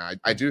confidence right now.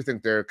 I do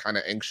think they're kind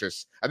of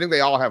anxious. I think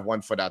they all have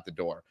one foot out the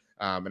door.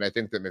 And I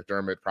think that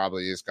McDermott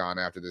probably is gone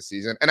after this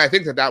season. And I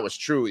think that was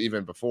true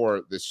even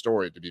before this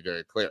story, to be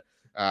very clear.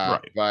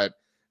 Right. But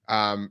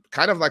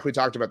kind of like we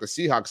talked about the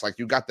Seahawks, like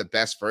you got the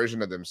best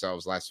version of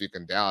themselves last week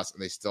in Dallas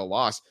and they still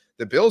lost.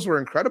 the Bills were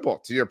incredible,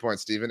 to your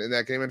point, Steven, in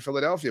that game in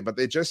Philadelphia, but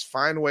they just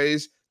find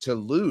ways to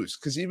lose.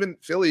 Because even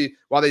Philly,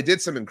 while they did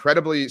some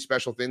incredibly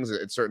special things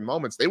at certain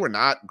moments, they were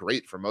not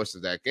great for most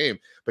of that game.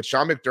 But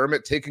Sean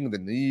McDermott taking the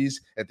knees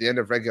at the end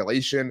of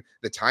regulation,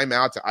 the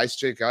timeout to ice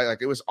Jake Elliott,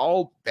 like it was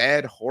all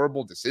bad,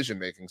 horrible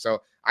decision-making.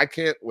 So I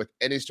can't, with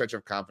any stretch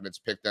of confidence,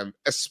 pick them,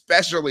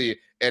 especially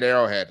at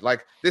Arrowhead.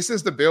 Like, this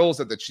is the Bills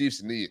that the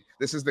Chiefs need.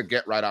 This is the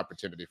get-right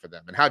opportunity for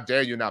them. And how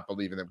dare you not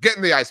believe in them? Get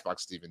in the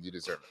icebox, Steven. You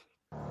deserve it.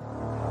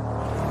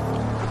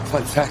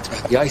 Fun fact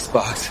about the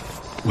icebox.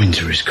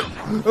 Winter is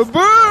coming.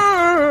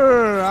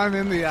 Brr, I'm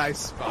in the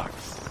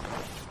icebox.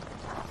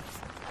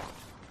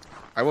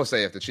 I will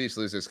say, if the Chiefs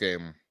lose this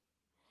game,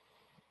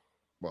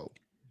 whoa.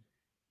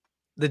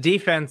 The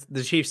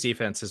Chiefs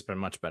defense has been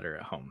much better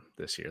at home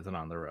this year than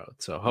on the road.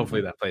 So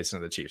hopefully that plays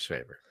into the Chiefs'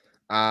 favor.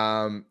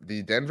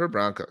 The Denver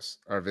Broncos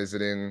are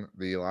visiting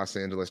the Los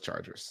Angeles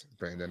Chargers,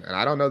 Brandon, and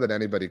I don't know that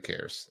anybody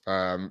cares.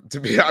 To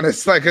be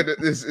honest, like,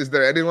 is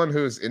there anyone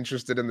who's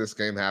interested in this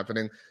game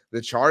happening?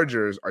 The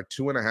Chargers are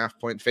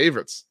 2.5-point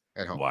favorites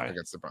at home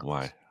against the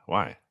Broncos.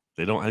 Why?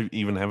 They don't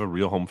even have a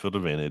real home field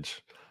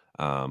advantage.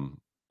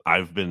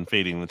 I've been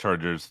fading the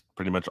Chargers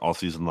pretty much all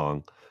season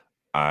long.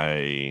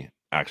 I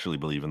actually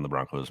believe in the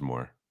Broncos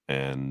more,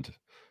 and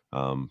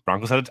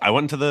Broncos had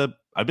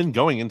I've been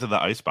going into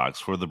the icebox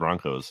for the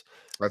Broncos.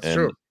 That's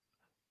true.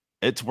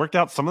 It's worked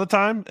out some of the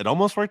time. It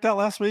almost worked out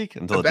last week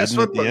until the it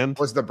didn't at the end.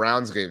 Was the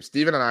Browns game.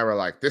 Steven and I were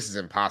like, this is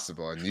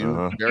impossible. And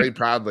you very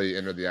proudly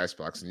entered the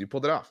icebox and you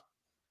pulled it off.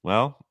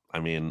 Well,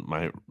 I mean,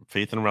 my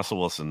faith in Russell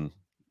Wilson,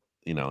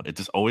 it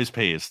just always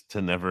pays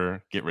to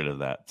never get rid of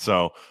that.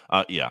 So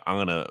yeah, I'm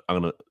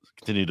gonna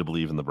continue to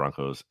believe in the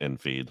Broncos and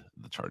fade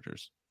the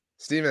Chargers.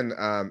 Steven,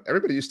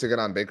 everybody used to get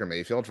on Baker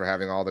Mayfield for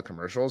having all the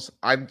commercials.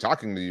 I'm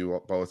talking to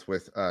you both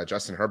with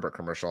Justin Herbert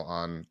commercial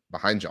on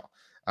Behind Y'all.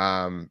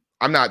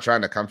 I'm not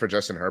trying to come for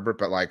Justin Herbert,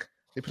 but like,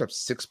 they put up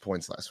 6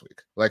 points last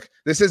week. Like,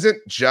 this isn't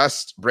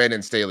just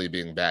Brandon Staley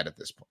being bad at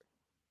this point.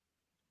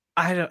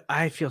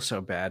 I feel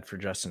so bad for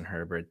Justin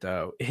Herbert,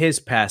 though.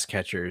 His pass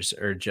catchers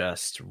are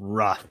just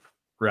rough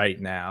right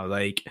now.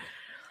 Like,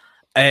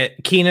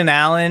 Keenan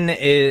Allen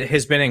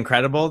has been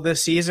incredible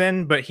this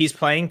season, but he's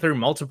playing through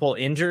multiple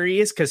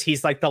injuries because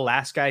he's like the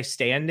last guy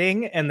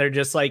standing, and they're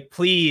just like,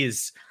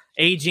 please,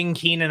 aging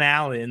Keenan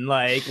Allen,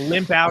 like,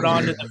 limp out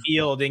onto the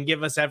field and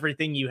give us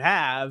everything you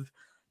have.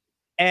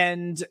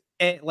 And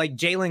like,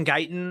 Jalen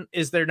Guyton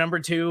is their number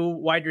 2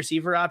 wide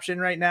receiver option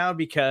right now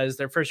because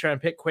their first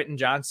round pick, Quentin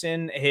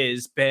Johnson,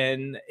 is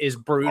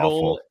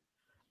brutal.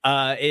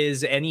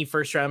 Is any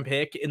first round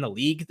pick in the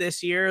league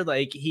this year.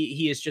 Like,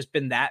 he has just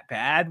been that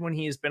bad when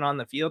he has been on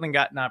the field and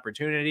gotten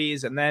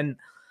opportunities. And then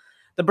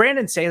the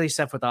Brandon Staley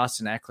stuff with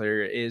Austin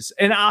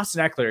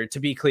Ekeler, to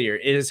be clear,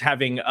 is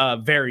having a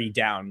very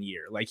down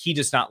year. Like, he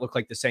does not look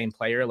like the same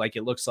player. Like,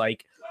 it looks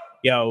like,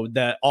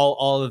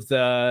 all of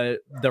the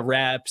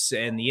reps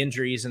and the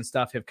injuries and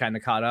stuff have kind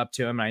of caught up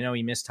to him. I know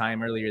he missed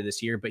time earlier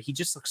this year, but he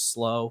just looks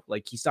slow.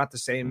 Like, he's not the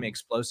same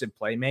explosive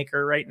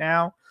playmaker right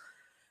now.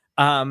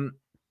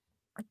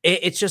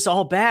 It's just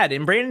all bad.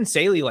 And Brandon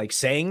Staley, like,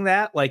 saying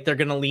that, like, they're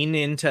going to lean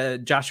into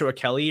Joshua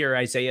Kelly or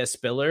Isaiah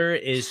Spiller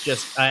is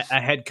just a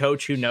head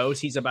coach who knows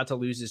he's about to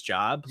lose his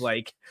job.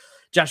 Like,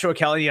 Joshua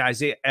Kelly and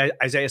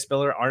Isaiah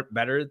Spiller aren't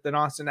better than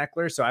Austin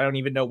Ekeler. So I don't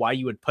even know why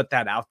you would put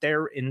that out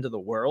there into the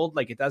world.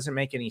 Like, it doesn't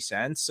make any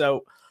sense.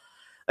 So,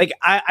 like,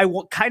 I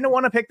kind of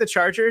want to pick the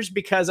Chargers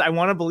because I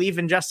want to believe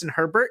in Justin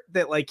Herbert,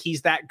 that, like,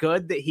 he's that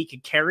good that he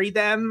could carry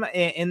them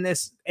in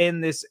this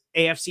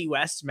AFC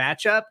West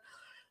matchup.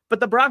 But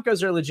the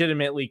Broncos are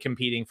legitimately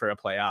competing for a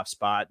playoff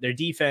spot. Their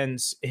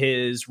defense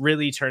has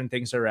really turned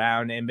things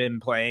around and been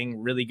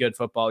playing really good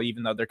football,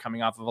 even though they're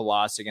coming off of a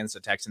loss against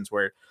the Texans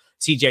where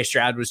CJ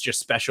Stroud was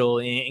just special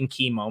in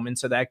key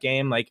moments of that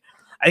game. Like,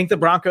 I think the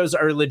Broncos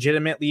are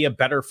legitimately a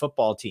better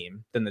football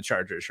team than the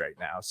Chargers right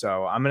now.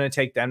 So I'm going to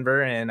take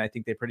Denver, and I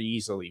think they pretty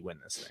easily win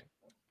this thing.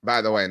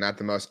 By the way, not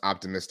the most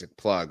optimistic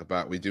plug,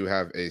 but we do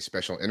have a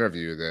special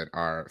interview that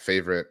our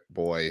favorite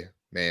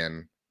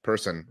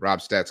person, Rob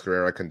Stats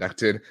Guerrero,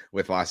 conducted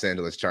with Los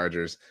Angeles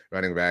Chargers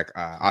running back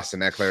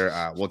Austin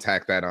Ekeler. We'll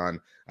tack that on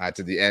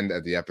to the end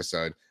of the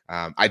episode.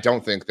 I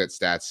don't think that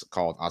Stats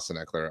called Austin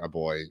Ekeler a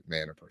boy,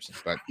 man, or person,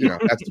 but you're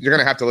going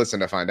to have to listen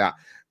to find out.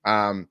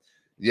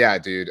 Yeah,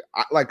 dude.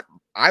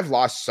 I've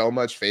lost so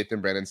much faith in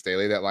Brandon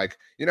Staley that, like,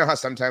 you know how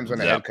sometimes when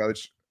a head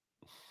coach,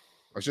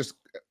 I was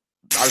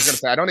going to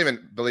say, I don't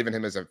even believe in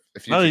him as a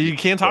future. No, you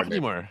can't talk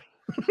anymore.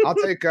 I'll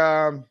take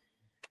the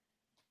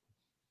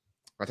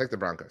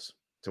Broncos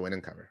to win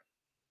and cover.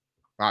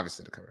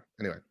 Obviously to cover.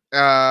 Anyway,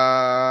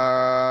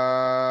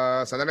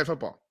 Sunday Night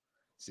Football.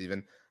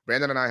 Steven,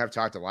 Brandon and I have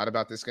talked a lot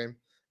about this game.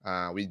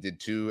 We did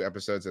 2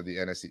 episodes of the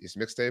NFC East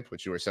mixtape,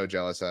 which you were so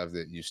jealous of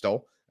that you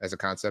stole as a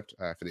concept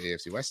for the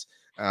AFC West.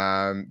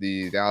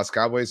 The Dallas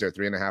Cowboys are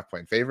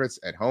 3.5-point favorites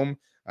at home,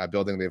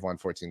 building they've won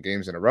 14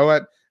 games in a row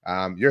at.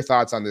 Your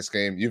thoughts on this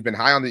game? You've been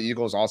high on the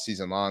Eagles all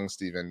season long,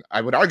 Steven.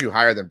 I would argue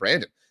higher than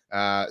Brandon.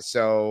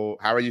 So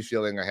how are you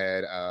feeling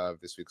ahead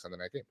of this week's Sunday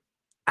night game?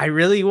 I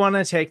really want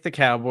to take the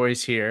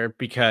Cowboys here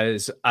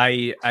because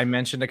I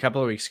mentioned a couple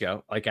of weeks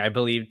ago, like I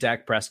believe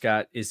Dak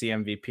Prescott is the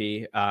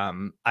MVP.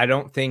 I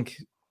don't think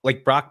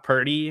like Brock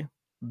Purdy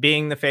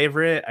being the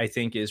favorite, I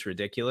think is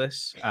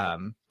ridiculous.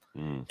 Don't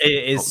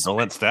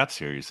let stats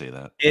here you say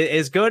that.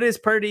 As good as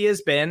Purdy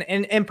has been,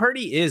 and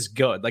Purdy is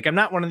good. Like I'm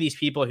not one of these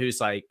people who's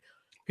like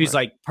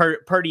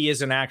Purdy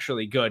isn't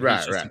actually good.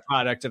 He's just a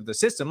product of the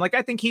system. Like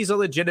I think he's a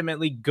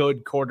legitimately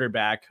good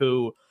quarterback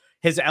who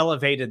has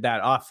elevated that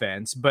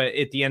offense. But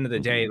at the end of the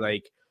day,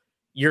 like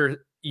you're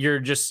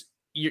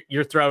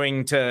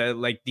throwing to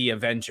like the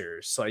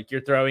Avengers. Like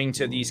you're throwing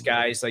to these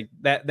guys like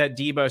that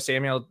Deebo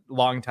Samuel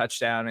long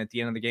touchdown at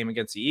the end of the game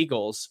against the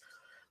Eagles.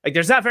 Like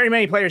there's not very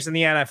many players in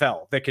the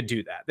NFL that could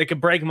do that. They could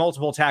break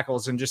multiple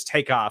tackles and just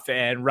take off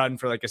and run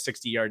for like a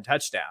 60-yard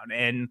touchdown.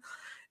 And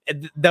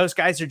those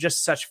guys are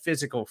just such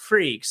physical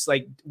freaks.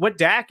 Like what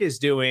Dak is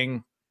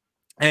doing,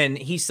 and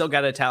he's still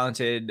got a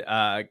talented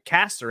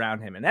cast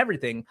around him and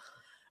everything.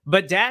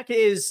 But Dak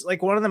is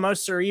like one of the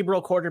most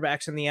cerebral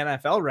quarterbacks in the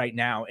NFL right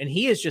now. And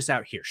he is just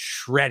out here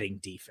shredding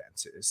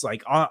defenses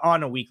like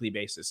on a weekly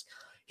basis.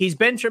 He's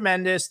been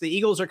tremendous. The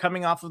Eagles are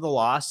coming off of the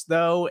loss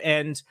though.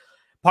 And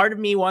part of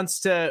me wants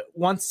to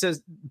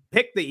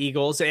pick the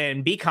Eagles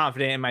and be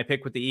confident in my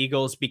pick with the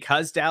Eagles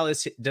because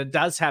Dallas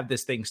does have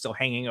this thing still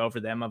hanging over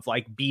them of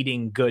like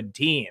beating good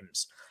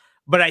teams.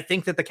 But I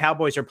think that the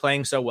Cowboys are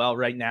playing so well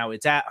right now.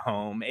 It's at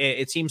home.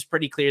 It seems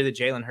pretty clear that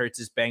Jalen Hurts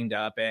is banged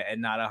up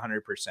and not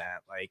 100%.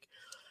 Like,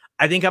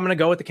 I think I'm going to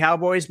go with the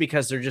Cowboys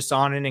because they're just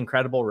on an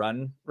incredible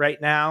run right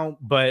now.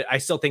 But I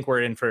still think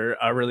we're in for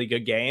a really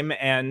good game.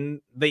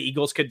 And the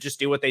Eagles could just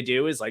do what they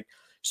do is like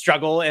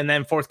struggle. And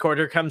then fourth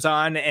quarter comes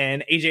on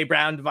and AJ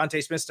Brown,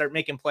 Devontae Smith start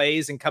making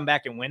plays and come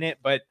back and win it.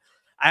 But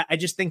I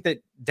just think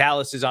that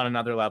Dallas is on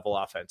another level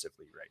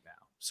offensively right now.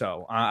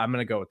 So I'm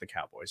going to go with the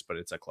Cowboys, but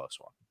it's a close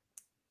one.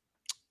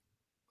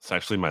 It's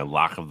actually my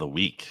lock of the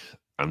week.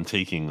 I'm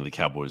taking the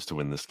Cowboys to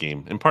win this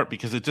game, in part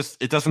because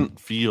it doesn't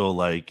feel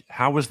like,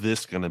 how is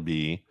this going to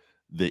be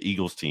the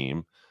Eagles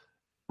team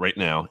right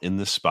now in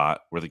this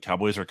spot where the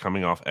Cowboys are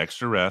coming off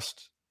extra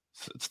rest.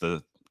 It's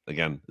the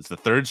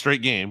third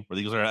straight game where the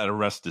Eagles are at a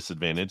rest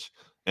disadvantage.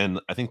 And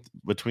I think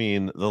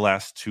between the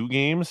last two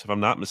games, if I'm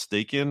not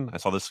mistaken, I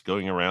saw this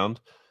going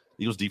around,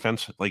 the Eagles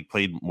defense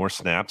played more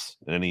snaps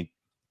than any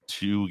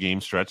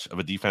 2-game stretch of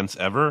a defense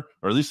ever,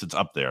 or at least it's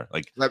up there.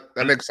 Like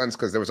that makes sense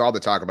because there was all the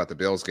talk about the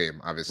Bills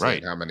game, obviously, right.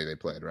 And how many they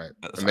played, right?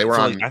 And they were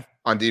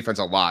on defense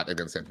a lot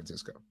against San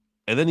Francisco.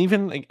 And then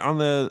even on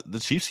the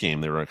Chiefs game,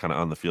 they were kind of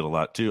on the field a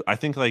lot too. I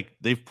think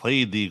they've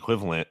played the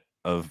equivalent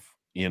of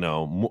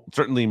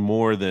certainly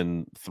more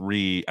than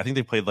 3. I think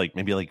they played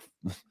maybe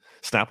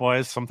snap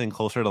wise something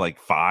closer to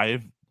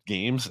 5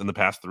 games in the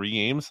past 3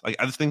 games.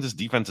 I just think this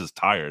defense is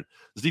tired.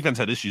 This defense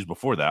had issues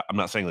before that. I'm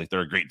not saying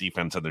they're a great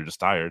defense and they're just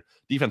tired.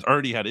 Defense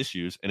already had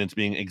issues, and it's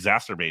being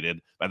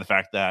exacerbated by the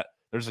fact that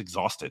they're just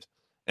exhausted.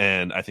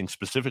 And I think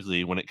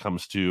specifically when it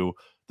comes to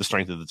the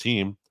strength of the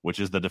team, which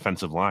is the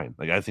defensive line.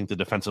 I think the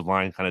defensive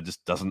line kind of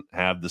just doesn't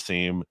have the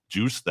same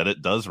juice that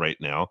it does right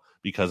now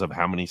because of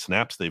how many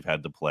snaps they've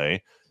had to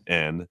play.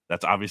 And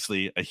that's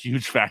obviously a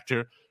huge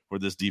factor for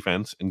this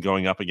defense and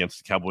going up against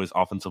the Cowboys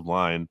offensive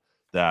line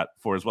that,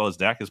 for as well as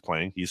Dak is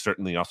playing, he's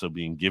certainly also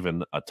being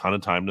given a ton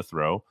of time to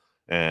throw.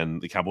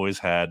 And the Cowboys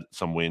had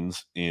some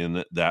wins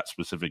in that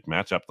specific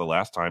matchup the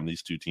last time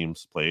these two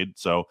teams played.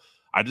 So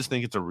I just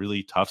think it's a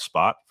really tough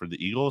spot for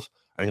the Eagles.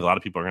 I think a lot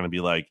of people are going to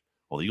be like,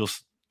 well, the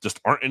Eagles just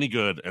aren't any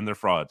good and they're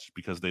frauds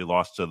because they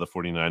lost to the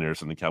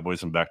 49ers and the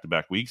Cowboys in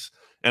back-to-back weeks.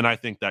 And I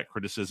think that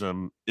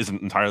criticism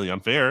isn't entirely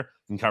unfair,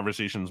 and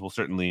conversations will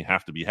certainly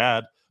have to be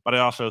had. But I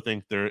also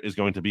think there is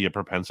going to be a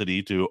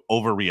propensity to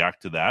overreact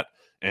to that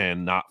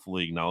and not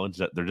fully acknowledge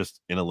that they're just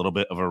in a little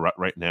bit of a rut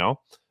right now.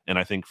 And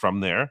I think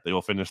from there, they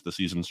will finish the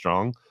season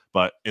strong.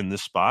 But in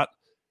this spot,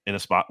 in a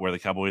spot where the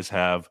Cowboys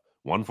have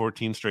won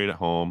 14 straight at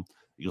home,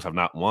 Eagles have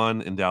not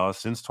won in Dallas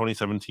since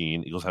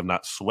 2017. Eagles have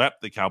not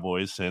swept the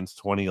Cowboys since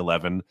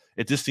 2011.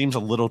 It just seems a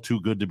little too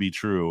good to be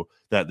true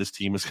that this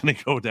team is going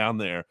to go down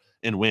there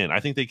and win. I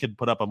think they could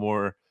put up a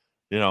more,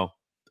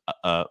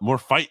 more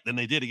fight than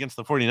they did against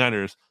the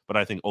 49ers. But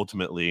I think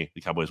ultimately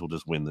the Cowboys will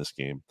just win this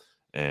game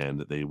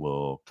and they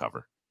will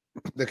cover.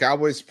 The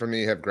Cowboys, for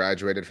me, have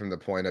graduated from the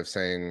point of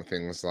saying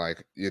things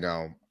like,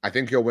 I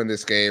think you'll win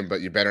this game,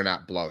 but you better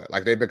not blow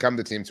it. They've become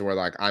the team to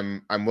where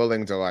I'm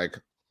willing to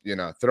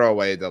throw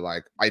away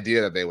the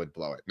idea that they would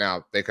blow it.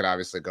 Now they could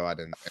obviously go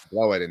out and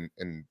blow it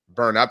and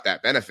burn up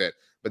that benefit,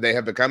 but they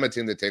have become a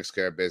team that takes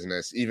care of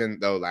business, even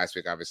though last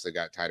week obviously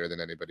got tighter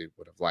than anybody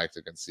would have liked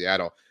against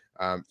Seattle.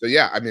 So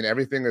yeah, I mean,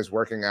 everything is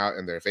working out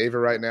in their favor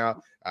right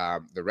now.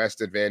 The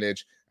rest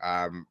advantage,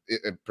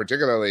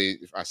 particularly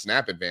a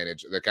snap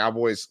advantage. The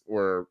Cowboys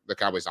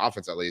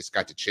offense at least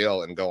got to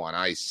chill and go on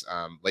ice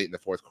late in the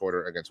fourth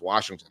quarter against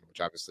Washington,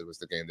 which obviously was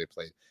the game they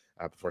played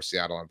before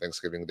Seattle on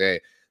Thanksgiving Day.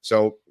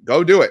 So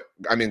go do it.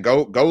 I mean,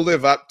 go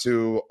live up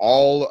to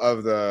all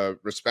of the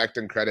respect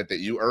and credit that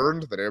you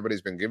earned, that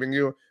everybody's been giving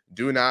you.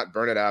 Do not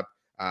burn it up.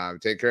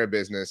 Take care of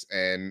business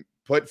and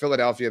put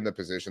Philadelphia in the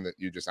position that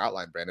you just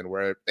outlined, Brandon,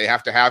 where they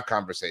have to have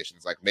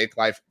conversations, like make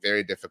life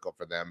very difficult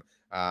for them,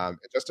 and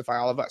justify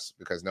all of us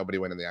because nobody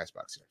went in the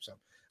icebox here. So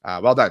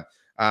well done.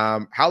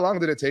 How long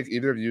did it take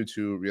either of you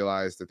to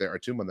realize that there are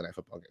 2 Monday Night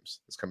Football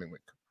games this coming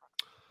week?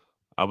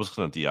 I was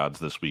looking at the odds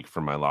this week for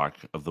my lock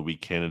of the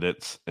week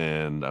candidates,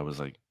 and I was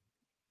like,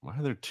 why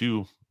are there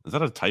 2? Is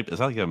that a type? Is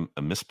that like a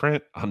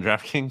misprint on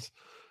DraftKings?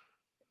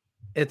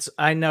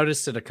 I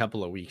noticed it a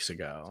couple of weeks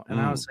ago, and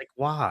I was like,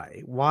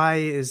 why? Why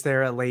is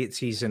there a late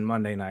season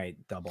Monday night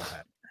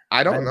doubleheader?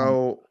 I don't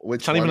know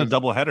which. It's not even a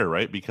doubleheader,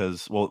 right?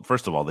 Because, well,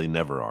 first of all, they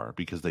never are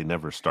because they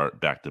never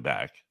start back to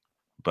back.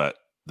 But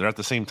they're at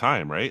the same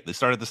time, right? They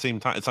start at the same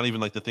time. It's not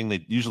even like the thing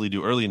they usually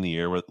do early in the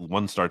year where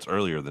one starts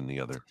earlier than the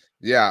other.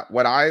 Yeah,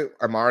 what I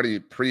am already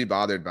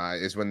pre-bothered by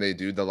is when they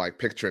do the like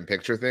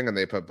picture-in-picture thing and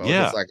they put both.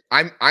 Yeah. It's like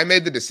I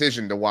made the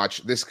decision to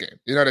watch this game.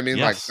 You know what I mean?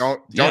 Yes. Like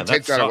don't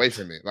take that away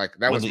from me. Like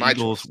that was my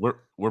Eagles, choice.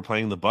 We're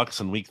playing the Bucks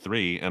in week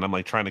 3, and I'm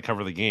like trying to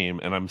cover the game,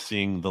 and I'm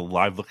seeing the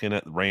live looking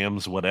at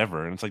Rams,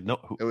 whatever, and it's like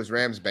it was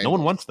Rams. Bengals. No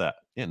one wants that.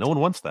 Yeah, no one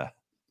wants that.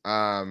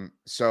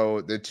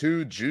 So the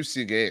 2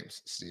 juicy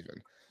games,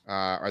 Steven,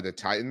 are the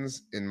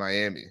Titans in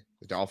Miami,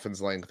 the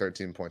Dolphins laying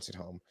 13 points at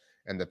home,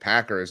 and the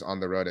Packers on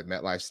the road at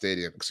JetLife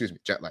Stadium.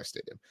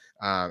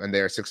 And they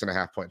are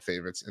 6.5-point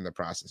favorites in the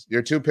process.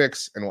 Your 2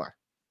 picks and why?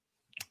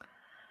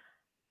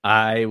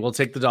 I will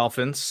take the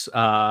Dolphins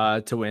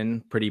to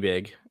win pretty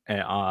big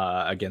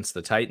against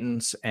the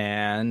Titans,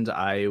 and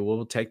I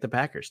will take the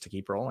Packers to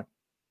keep rolling.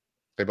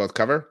 They both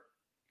cover?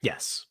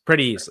 Yes,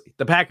 pretty easily.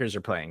 The Packers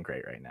are playing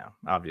great right now,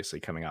 obviously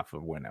coming off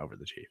of a win over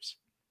the Chiefs.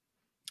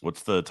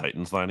 What's the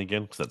Titans line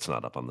again? Because that's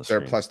not up on the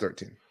screen. They're plus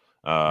 13.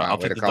 I'll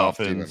take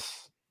the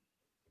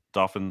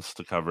Dolphins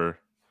to cover.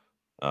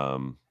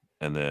 And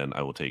then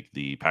I will take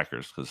the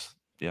Packers because,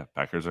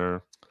 Packers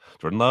are –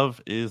 Jordan Love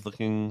is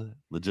looking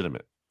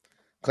legitimate.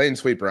 Clean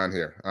sweep around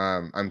here.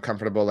 I'm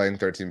comfortable laying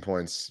 13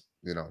 points,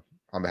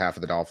 on behalf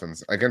of the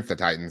Dolphins against the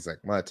Titans. Like,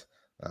 what?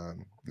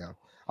 No.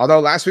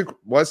 Although last week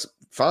was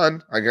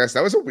fun, I guess.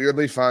 That was a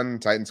weirdly fun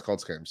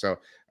Titans-Colts game. So,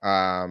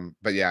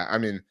 but yeah, I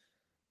mean –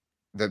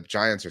 the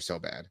Giants are so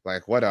bad.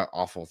 Like, what an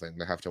awful thing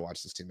to have to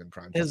watch this team in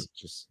prime time.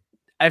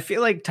 I feel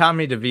like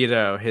Tommy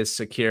DeVito has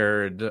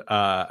secured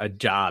a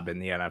job in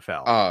the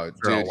NFL. Oh,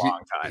 for dude, a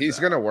long time. He's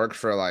going to work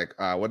for like,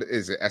 what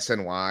is it,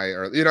 SNY?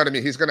 Or, you know what I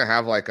mean? He's going to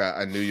have like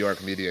a New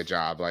York media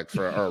job, like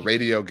or a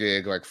radio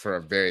gig, like for a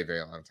very,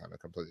 very long time. I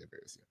completely agree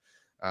with you.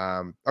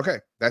 Okay,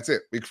 that's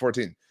it. Week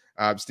 14.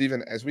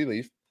 Steven, as we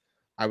leave,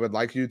 I would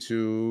like you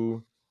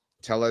to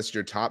tell us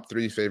your top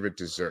 3 favorite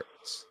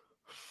desserts.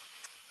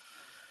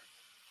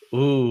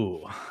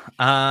 Ooh,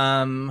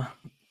 I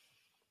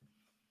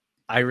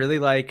really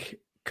like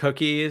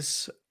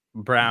cookies,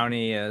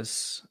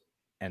 brownies,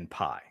 and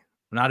pie.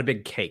 I'm not a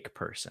big cake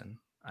person,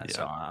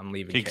 so I'm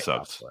leaving cake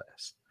off the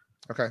list.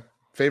 Okay,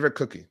 favorite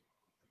cookie.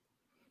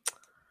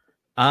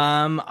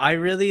 I'm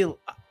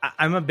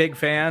a big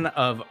fan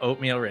of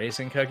oatmeal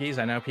raisin cookies.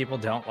 I know people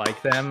don't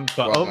like them,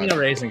 but oatmeal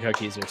raisin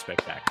cookies are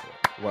spectacular.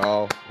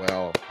 Well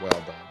done.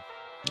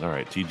 All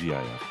right,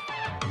 TGIF.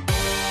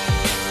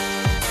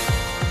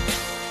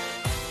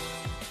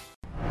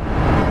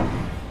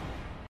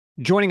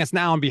 Joining us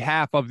now on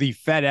behalf of the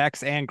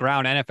FedEx and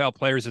Ground NFL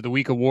Players of the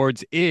Week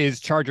awards is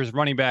Chargers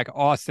running back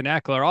Austin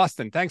Ekeler.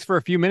 Austin, thanks for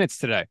a few minutes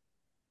today.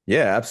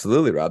 Yeah,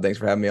 absolutely, Rob. Thanks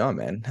for having me on,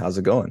 man. How's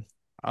it going?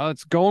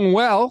 It's going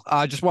well.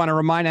 I just want to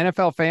remind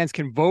NFL fans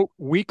can vote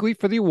weekly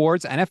for the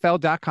awards,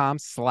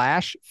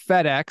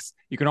 NFL.com/FedEx.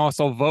 You can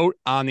also vote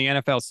on the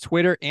NFL's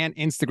Twitter and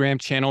Instagram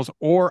channels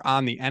or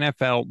on the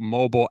NFL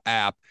mobile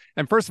app.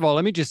 And first of all,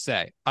 let me just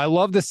say, I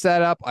love the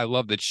setup. I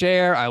love the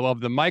chair. I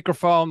love the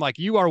microphone. Like,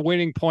 you are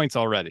winning points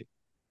already.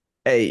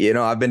 Hey,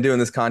 I've been doing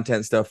this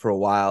content stuff for a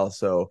while,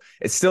 so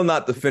it's still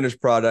not the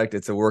finished product.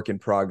 It's a work in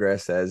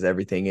progress, as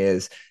everything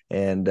is.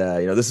 And,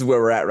 this is where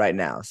we're at right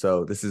now.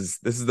 So this is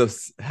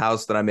the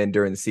house that I'm in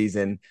during the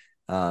season.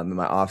 In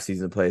my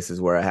off-season place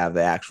is where I have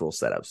the actual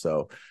setup.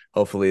 So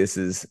hopefully this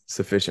is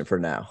sufficient for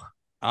now.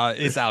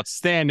 It's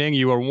outstanding.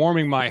 You are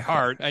warming my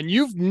heart. And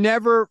you've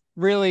never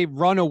really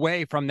run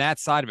away from that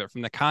side of it,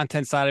 from the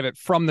content side of it,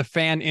 from the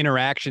fan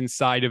interaction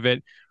side of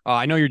it.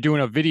 I know you're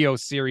doing a video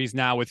series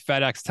now with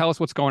FedEx. Tell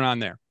us what's going on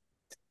there.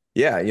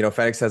 Yeah,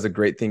 FedEx has a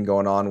great thing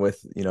going on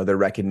with, their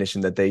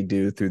recognition that they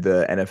do through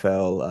the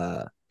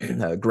NFL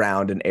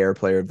ground and air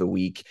player of the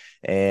week.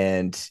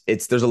 And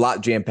there's a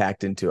lot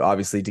jam-packed into,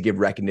 obviously, to give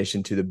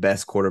recognition to the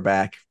best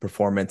quarterback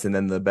performance and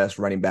then the best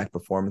running back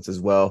performance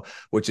as well,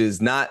 which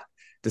is not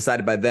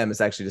decided by them.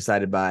 It's actually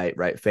decided by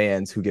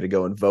fans who get to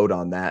go and vote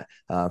on that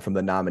from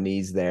the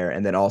nominees there.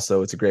 And then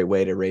also it's a great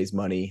way to raise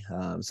money.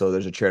 So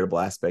there's a charitable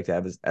aspect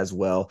as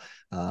well.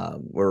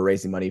 We're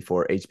raising money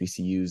for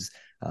HBCUs.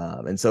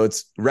 And so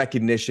it's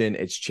recognition,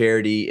 it's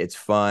charity, it's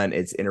fun,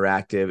 it's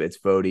interactive, it's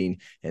voting.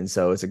 And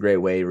so it's a great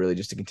way really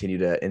just to continue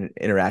to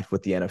interact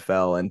with the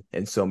NFL and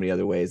in so many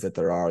other ways that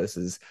there are. This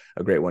is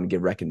a great one to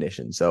give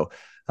recognition. So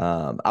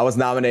I was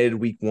nominated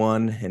week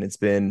 1 and it's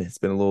been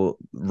a little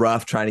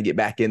rough trying to get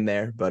back in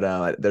there,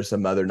 but there's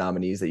some other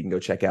nominees that you can go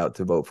check out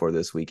to vote for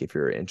this week if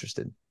you're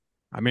interested.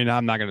 I mean,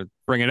 I'm not going to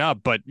bring it up,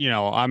 but,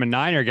 I'm a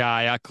Niner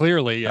guy,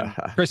 clearly, and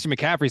Christian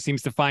McCaffrey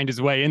seems to find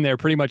his way in there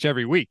pretty much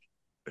every week.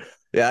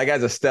 Yeah, that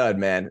guy's a stud,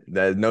 man.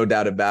 There's no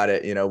doubt about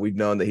it. We've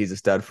known that he's a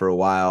stud for a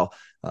while.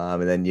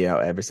 And then,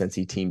 ever since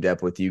he teamed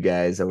up with you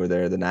guys over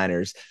there, the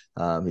Niners,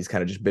 he's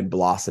kind of just been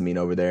blossoming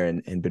over there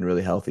and been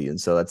really healthy. And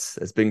so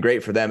it's been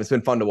great for them. It's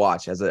been fun to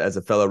watch as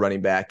a fellow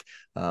running back.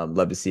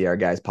 Love to see our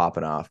guys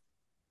popping off.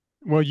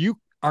 Well, you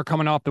are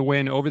coming off the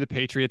win over the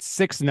Patriots,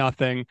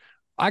 6-0.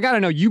 I got to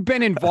know, you've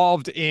been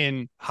involved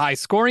in high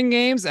scoring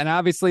games, and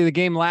obviously the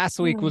game last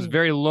week was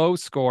very low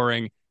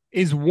scoring.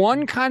 Is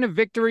one kind of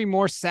victory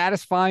more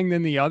satisfying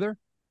than the other?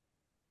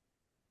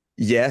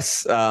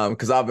 Yes,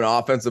 because I'm an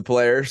offensive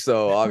player,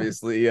 so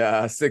obviously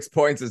 6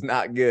 points is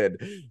not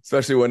good,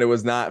 especially when it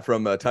was not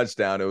from a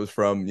touchdown. It was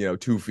from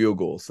 2 field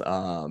goals.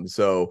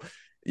 So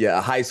yeah,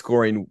 a high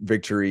scoring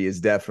victory is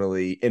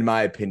definitely, in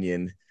my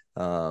opinion,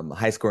 a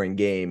high scoring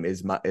game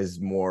is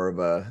more of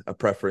a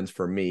preference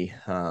for me.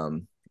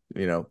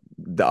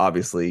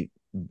 Obviously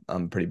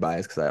I'm pretty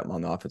biased because I'm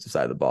on the offensive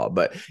side of the ball,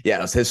 but yeah,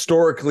 it was a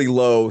historically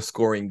low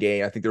scoring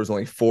game. I think there was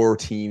only 4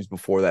 teams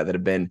before that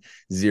have been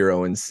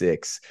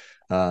 0-6.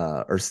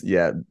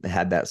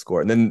 Had that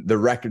score. And then the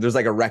record, there's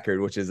like a record,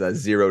 which is a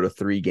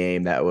 0-3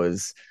 game that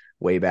was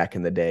way back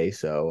in the day.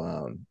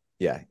 So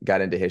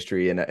got into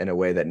history in a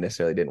way that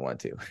necessarily didn't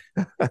want to.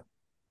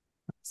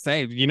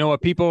 Say, a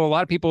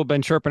lot of people have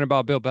been chirping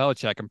about Bill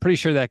Belichick. I'm pretty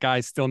sure that guy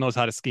still knows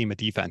how to scheme a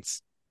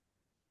defense.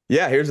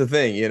 Yeah, here's the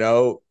thing,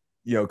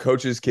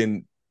 coaches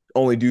can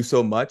only do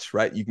so much,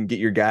 right? You can get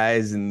your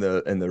guys in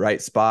the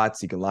right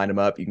spots. You can line them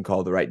up. You can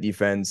call the right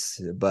defense.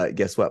 But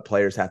guess what?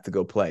 Players have to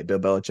go play. Bill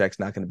Belichick's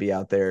not going to be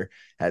out there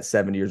at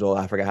 70 years old.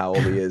 I forget how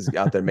old he is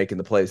out there making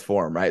the plays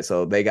for him, right?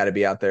 So they got to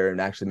be out there and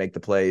actually make the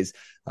plays.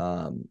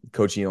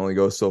 Coaching only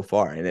goes so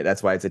far. And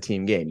that's why it's a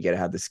team game. You got to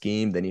have the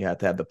scheme. Then you have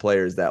to have the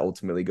players that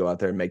ultimately go out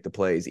there and make the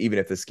plays. Even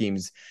if the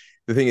scheme's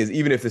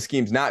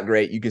not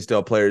great, you can still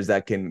have players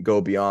that can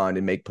go beyond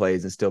and make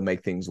plays and still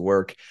make things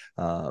work.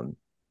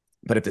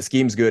 But if the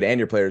scheme's good and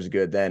your players are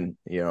good, then,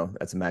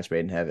 that's a match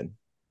made in heaven.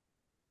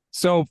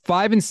 So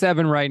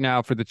 5-7 right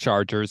now for the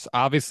Chargers.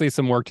 Obviously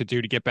some work to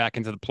do to get back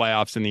into the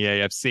playoffs in the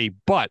AFC,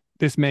 but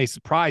this may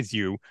surprise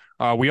you.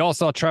 We all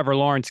saw Trevor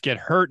Lawrence get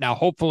hurt. Now,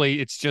 hopefully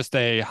it's just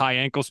a high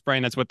ankle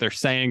sprain. That's what they're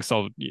saying.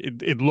 So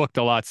it looked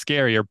a lot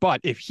scarier.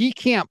 But if he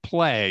can't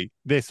play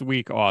this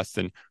week,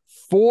 Austin,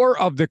 4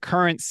 of the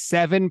current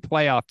 7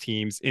 playoff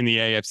teams in the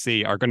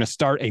AFC are going to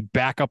start a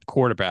backup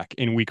quarterback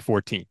in week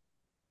 14.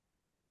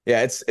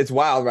 Yeah, it's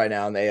wild right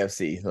now in the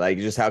AFC, like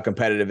just how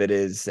competitive it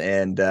is.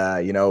 And,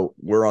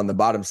 we're on the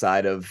bottom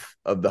side of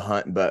the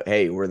hunt, but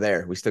hey, we're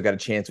there. We still got a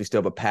chance. We still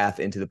have a path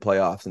into the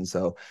playoffs. And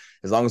so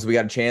as long as we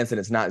got a chance and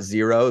it's not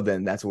 0,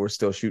 then that's what we're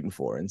still shooting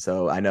for. And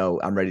so I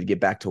know I'm ready to get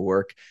back to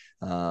work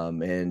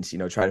and,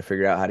 try to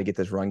figure out how to get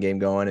this run game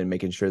going and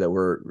making sure that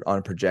we're on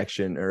a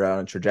projection or on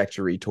a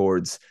trajectory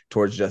towards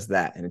just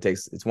that. And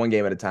it's one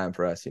game at a time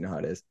for us. You know how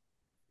it is.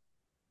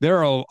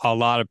 There are a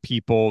lot of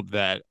people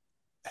that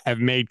have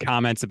made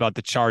comments about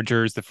the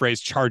Chargers. The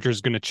phrase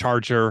Chargers going to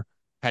Charger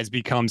has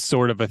become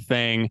sort of a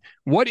thing.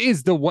 What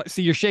is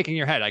see, you're shaking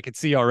your head. I could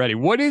see already.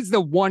 What is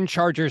the one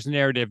Chargers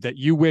narrative that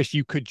you wish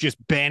you could just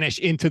banish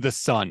into the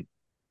sun?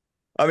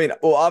 I mean,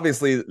 well,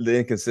 obviously the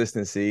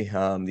inconsistency,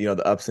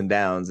 the ups and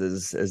downs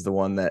is the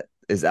one that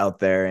is out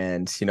there.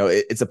 And,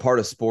 it's a part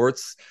of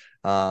sports,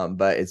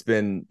 but it's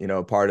been,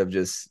 a part of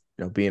just,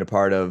 being a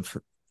part of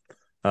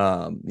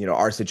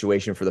our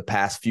situation for the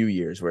past few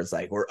years, where it's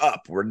like we're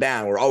up, we're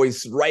down, we're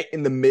always right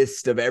in the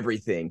midst of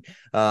everything.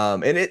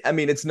 And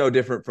it's no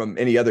different from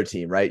any other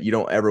team, right? You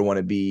don't ever want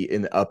to be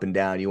in the up and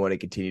down. You want to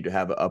continue to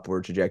have an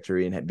upward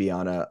trajectory and be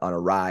on a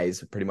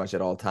rise pretty much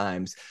at all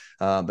times.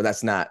 But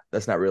that's not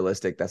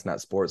realistic. That's not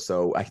sports.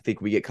 So I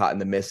think we get caught in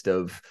the midst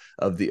of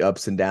the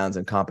ups and downs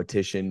and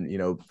competition,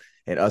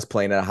 and us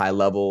playing at a high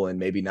level and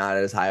maybe not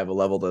at as high of a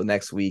level the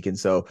next week. And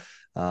so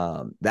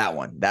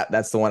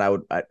that's the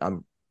one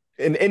I'm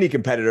in any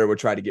competitor would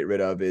try to get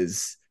rid of,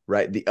 is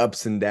right, the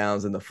ups and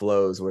downs and the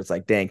flows, where it's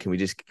like, dang, can we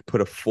just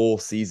put a full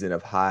season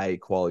of high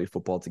quality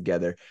football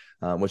together,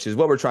 which is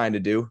what we're trying to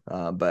do.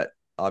 But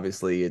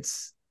obviously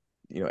it's,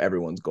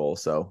 everyone's goal.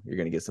 So you're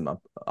going to get some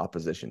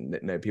opposition.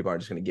 People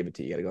aren't just going to give it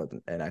to you. You got to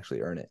go and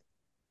actually earn it.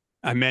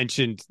 I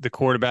mentioned the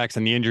quarterbacks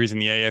and the injuries in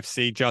the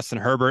AFC. Justin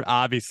Herbert,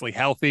 obviously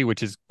healthy,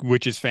 which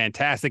is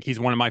fantastic. He's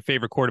one of my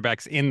favorite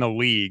quarterbacks in the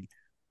league.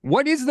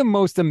 What is the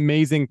most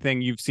amazing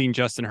thing you've seen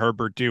Justin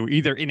Herbert do,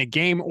 either in a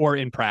game or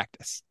in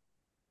practice?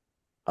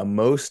 A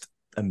most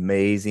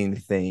amazing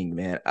thing,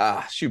 man.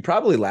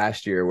 Probably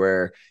last year,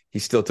 where he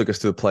still took us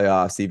to the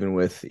playoffs, even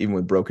with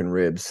broken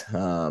ribs,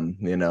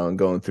 and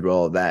going through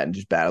all of that and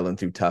just battling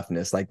through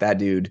toughness. Like that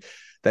dude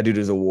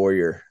is a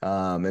warrior.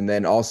 And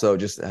then also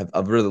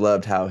I've really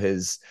loved how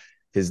his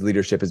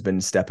leadership has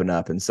been stepping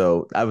up. And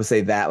so I would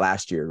say that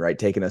last year, right,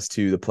 taking us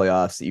to the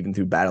playoffs, even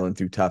through battling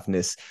through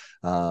toughness.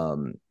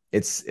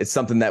 It's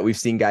something that we've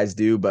seen guys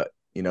do, but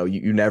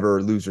you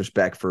never lose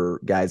respect for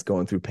guys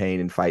going through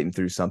pain and fighting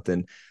through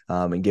something,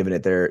 and giving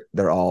it their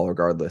all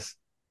regardless.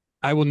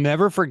 I will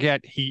never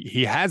forget.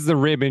 He has the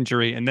rib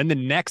injury, and then the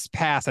next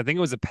pass, I think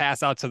it was a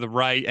pass out to the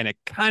right, and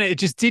it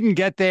just didn't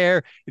get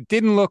there. It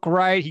didn't look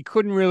right. He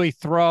couldn't really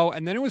throw,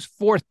 and then it was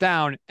 4th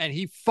down, and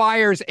he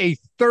fires a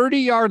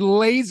 30-yard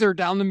laser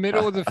down the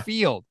middle of the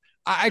field.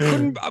 I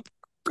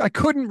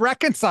couldn't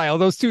reconcile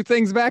those two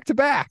things back to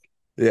back.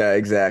 Yeah,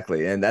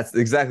 exactly. And that's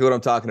exactly what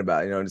I'm talking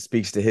about. And it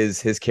speaks to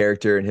his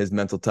character and his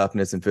mental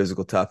toughness and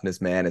physical toughness,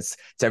 man. It's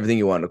everything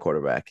you want in a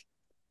quarterback.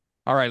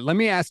 All right, let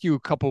me ask you a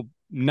couple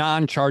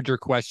non-Charger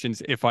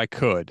questions if I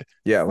could.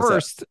 Yeah.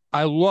 First,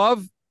 I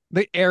love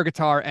the air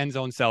guitar end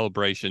zone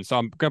celebration.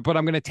 But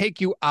I'm going to take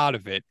you out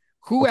of it.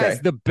 Who has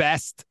the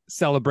best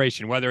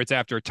celebration, whether it's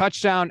after a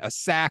touchdown, a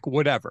sack,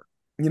 whatever?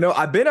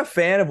 I've been a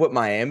fan of what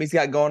Miami's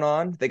got going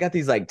on. They got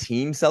these like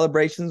team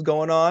celebrations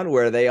going on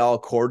where they all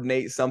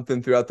coordinate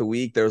something throughout the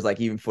week. There was like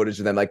even footage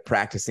of them like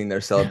practicing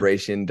their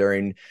celebration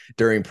during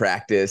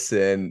practice,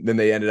 and then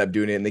they ended up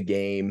doing it in the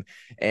game.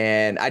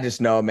 And I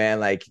just know, man,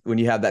 like when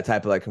you have that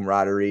type of like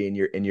camaraderie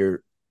and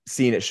you're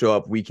seeing it show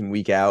up week in,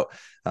 week out,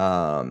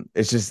 I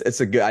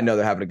know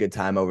they're having a good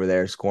time over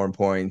there scoring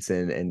points,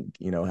 and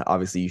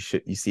obviously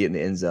you see it in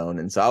the end zone.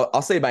 And so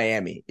I'll say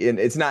Miami, and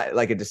it's not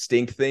like a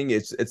distinct thing.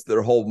 It's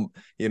their whole,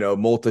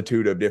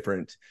 multitude of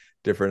different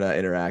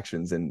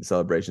interactions and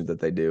celebrations that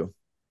they do.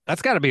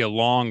 That's got to be a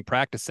long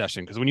practice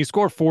session, because when you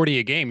score 40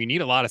 a game, you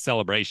need a lot of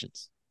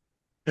celebrations.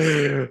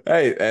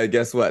 Hey,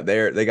 guess what?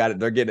 They're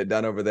getting it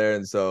done over there,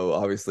 and so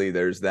obviously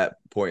there's that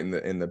point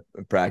in the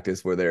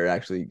practice where they're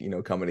actually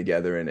coming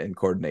together and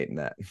coordinating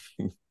that.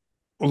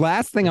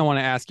 Last thing I want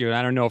to ask you, and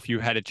I don't know if you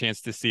had a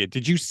chance to see it.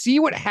 Did you see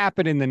what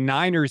happened in the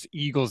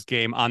Niners-Eagles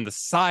game on the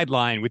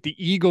sideline with the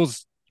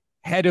Eagles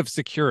head of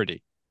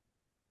security?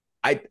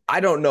 I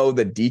don't know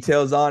the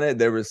details on it.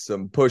 There was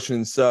some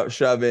pushing,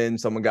 shoving.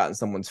 Someone got in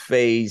someone's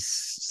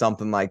face,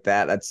 something like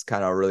that. That's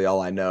kind of really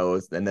all I know.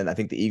 And then I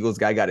think the Eagles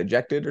guy got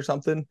ejected or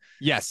something.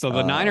 Yes. So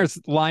the Niners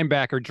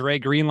linebacker, Dre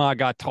Greenlaw,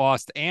 got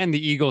tossed, and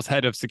the Eagles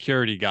head of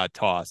security got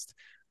tossed.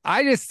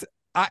 I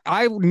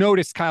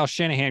noticed Kyle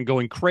Shanahan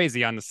going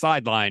crazy on the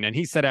sideline, and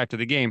he said after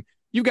the game,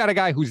 you got a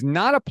guy who's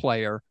not a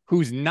player,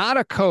 who's not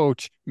a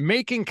coach,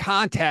 making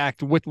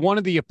contact with one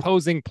of the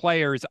opposing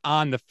players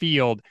on the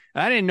field.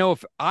 And I didn't know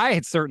if I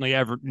had certainly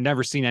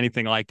never seen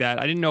anything like that.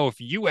 I didn't know if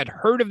you had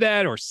heard of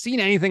that or seen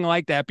anything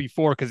like that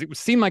before, because it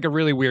seemed like a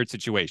really weird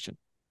situation.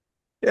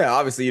 Yeah,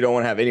 obviously you don't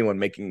want to have anyone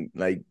making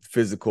like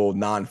physical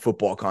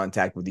non-football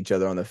contact with each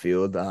other on the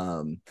field.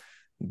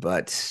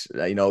 But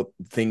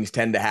things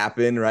tend to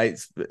happen, right?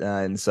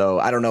 And so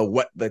I don't know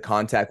what the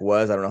contact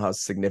was. I don't know how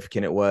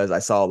significant it was. I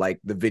saw like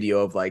the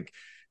video of like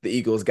the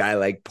Eagles guy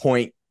like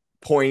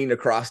pointing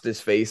across his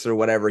face or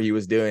whatever he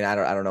was doing. I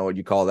don't know what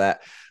you call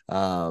that.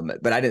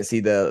 But I didn't see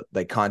the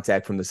like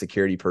contact from the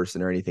security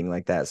person or anything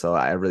like that. So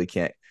I really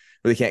can't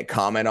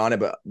comment on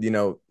it. But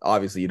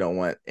obviously you don't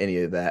want any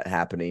of that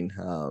happening.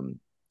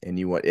 And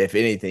you want, if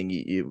anything,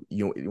 you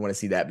want to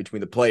see that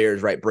between the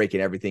players, right? Breaking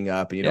everything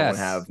up. And you don't want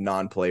to have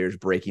non-players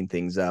breaking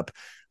things up,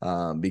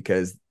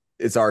 because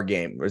it's our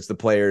game. It's the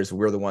players.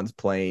 We're the ones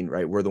playing,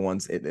 right? We're the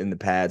ones in the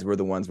pads. We're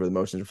the ones where the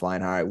motions are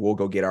flying high. We'll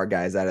go get our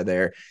guys out of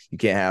there. You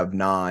can't have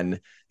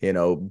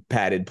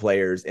padded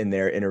players in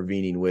there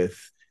intervening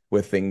with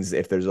things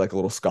if there's like a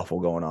little scuffle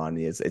going on.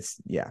 It's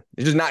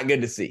just not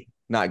good to see.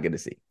 Not good to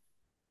see.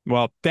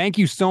 Well, thank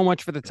you so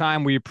much for the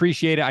time. We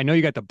appreciate it. I know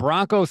you got the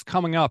Broncos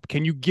coming up.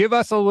 Can you give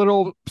us a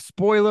little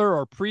spoiler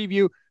or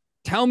preview?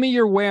 Tell me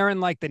you're wearing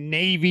like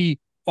the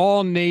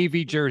all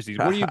navy jerseys.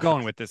 What are you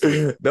going with this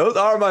week? Those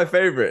are my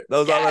favorite.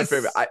 Are my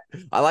favorite.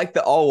 I like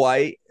the all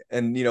white,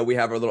 and we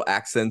have our little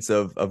accents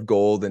of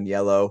gold and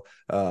yellow,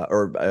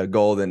 or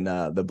gold and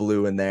the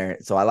blue in there.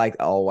 So I like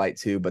all white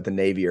too, but the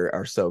navy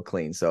are so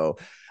clean. So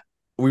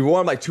we wore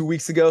them like 2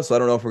 weeks ago, so I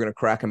don't know if we're going to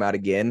crack them out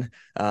again.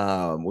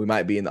 We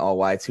might be in the all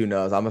whites. Who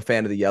knows? I'm a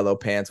fan of the yellow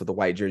pants with the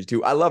white jersey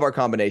too. I love our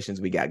combinations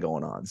we got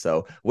going on.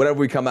 So whatever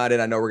we come out in,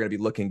 I know we're going to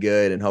be looking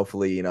good. And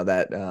hopefully,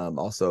 that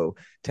also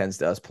tends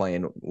to us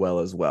playing well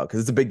as well. Because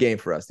it's a big game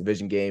for us,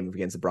 division game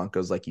against the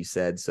Broncos, like you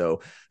said.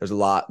 So there's a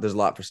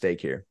lot for stake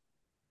here.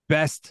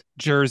 Best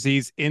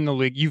jerseys in the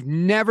league.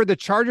 The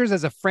Chargers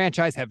as a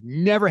franchise have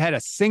never had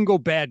a single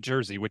bad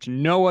jersey, which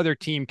no other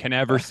team can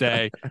ever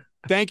say.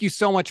 Thank you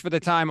so much for the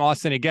time,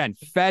 Austin. Again,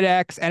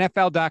 FedEx,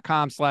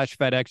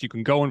 NFL.com/FedEx. You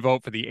can go and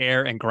vote for the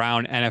Air and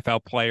Ground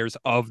NFL Players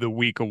of the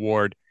Week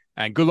award.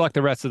 And good luck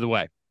the rest of the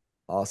way.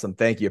 Awesome.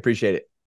 Thank you. Appreciate it.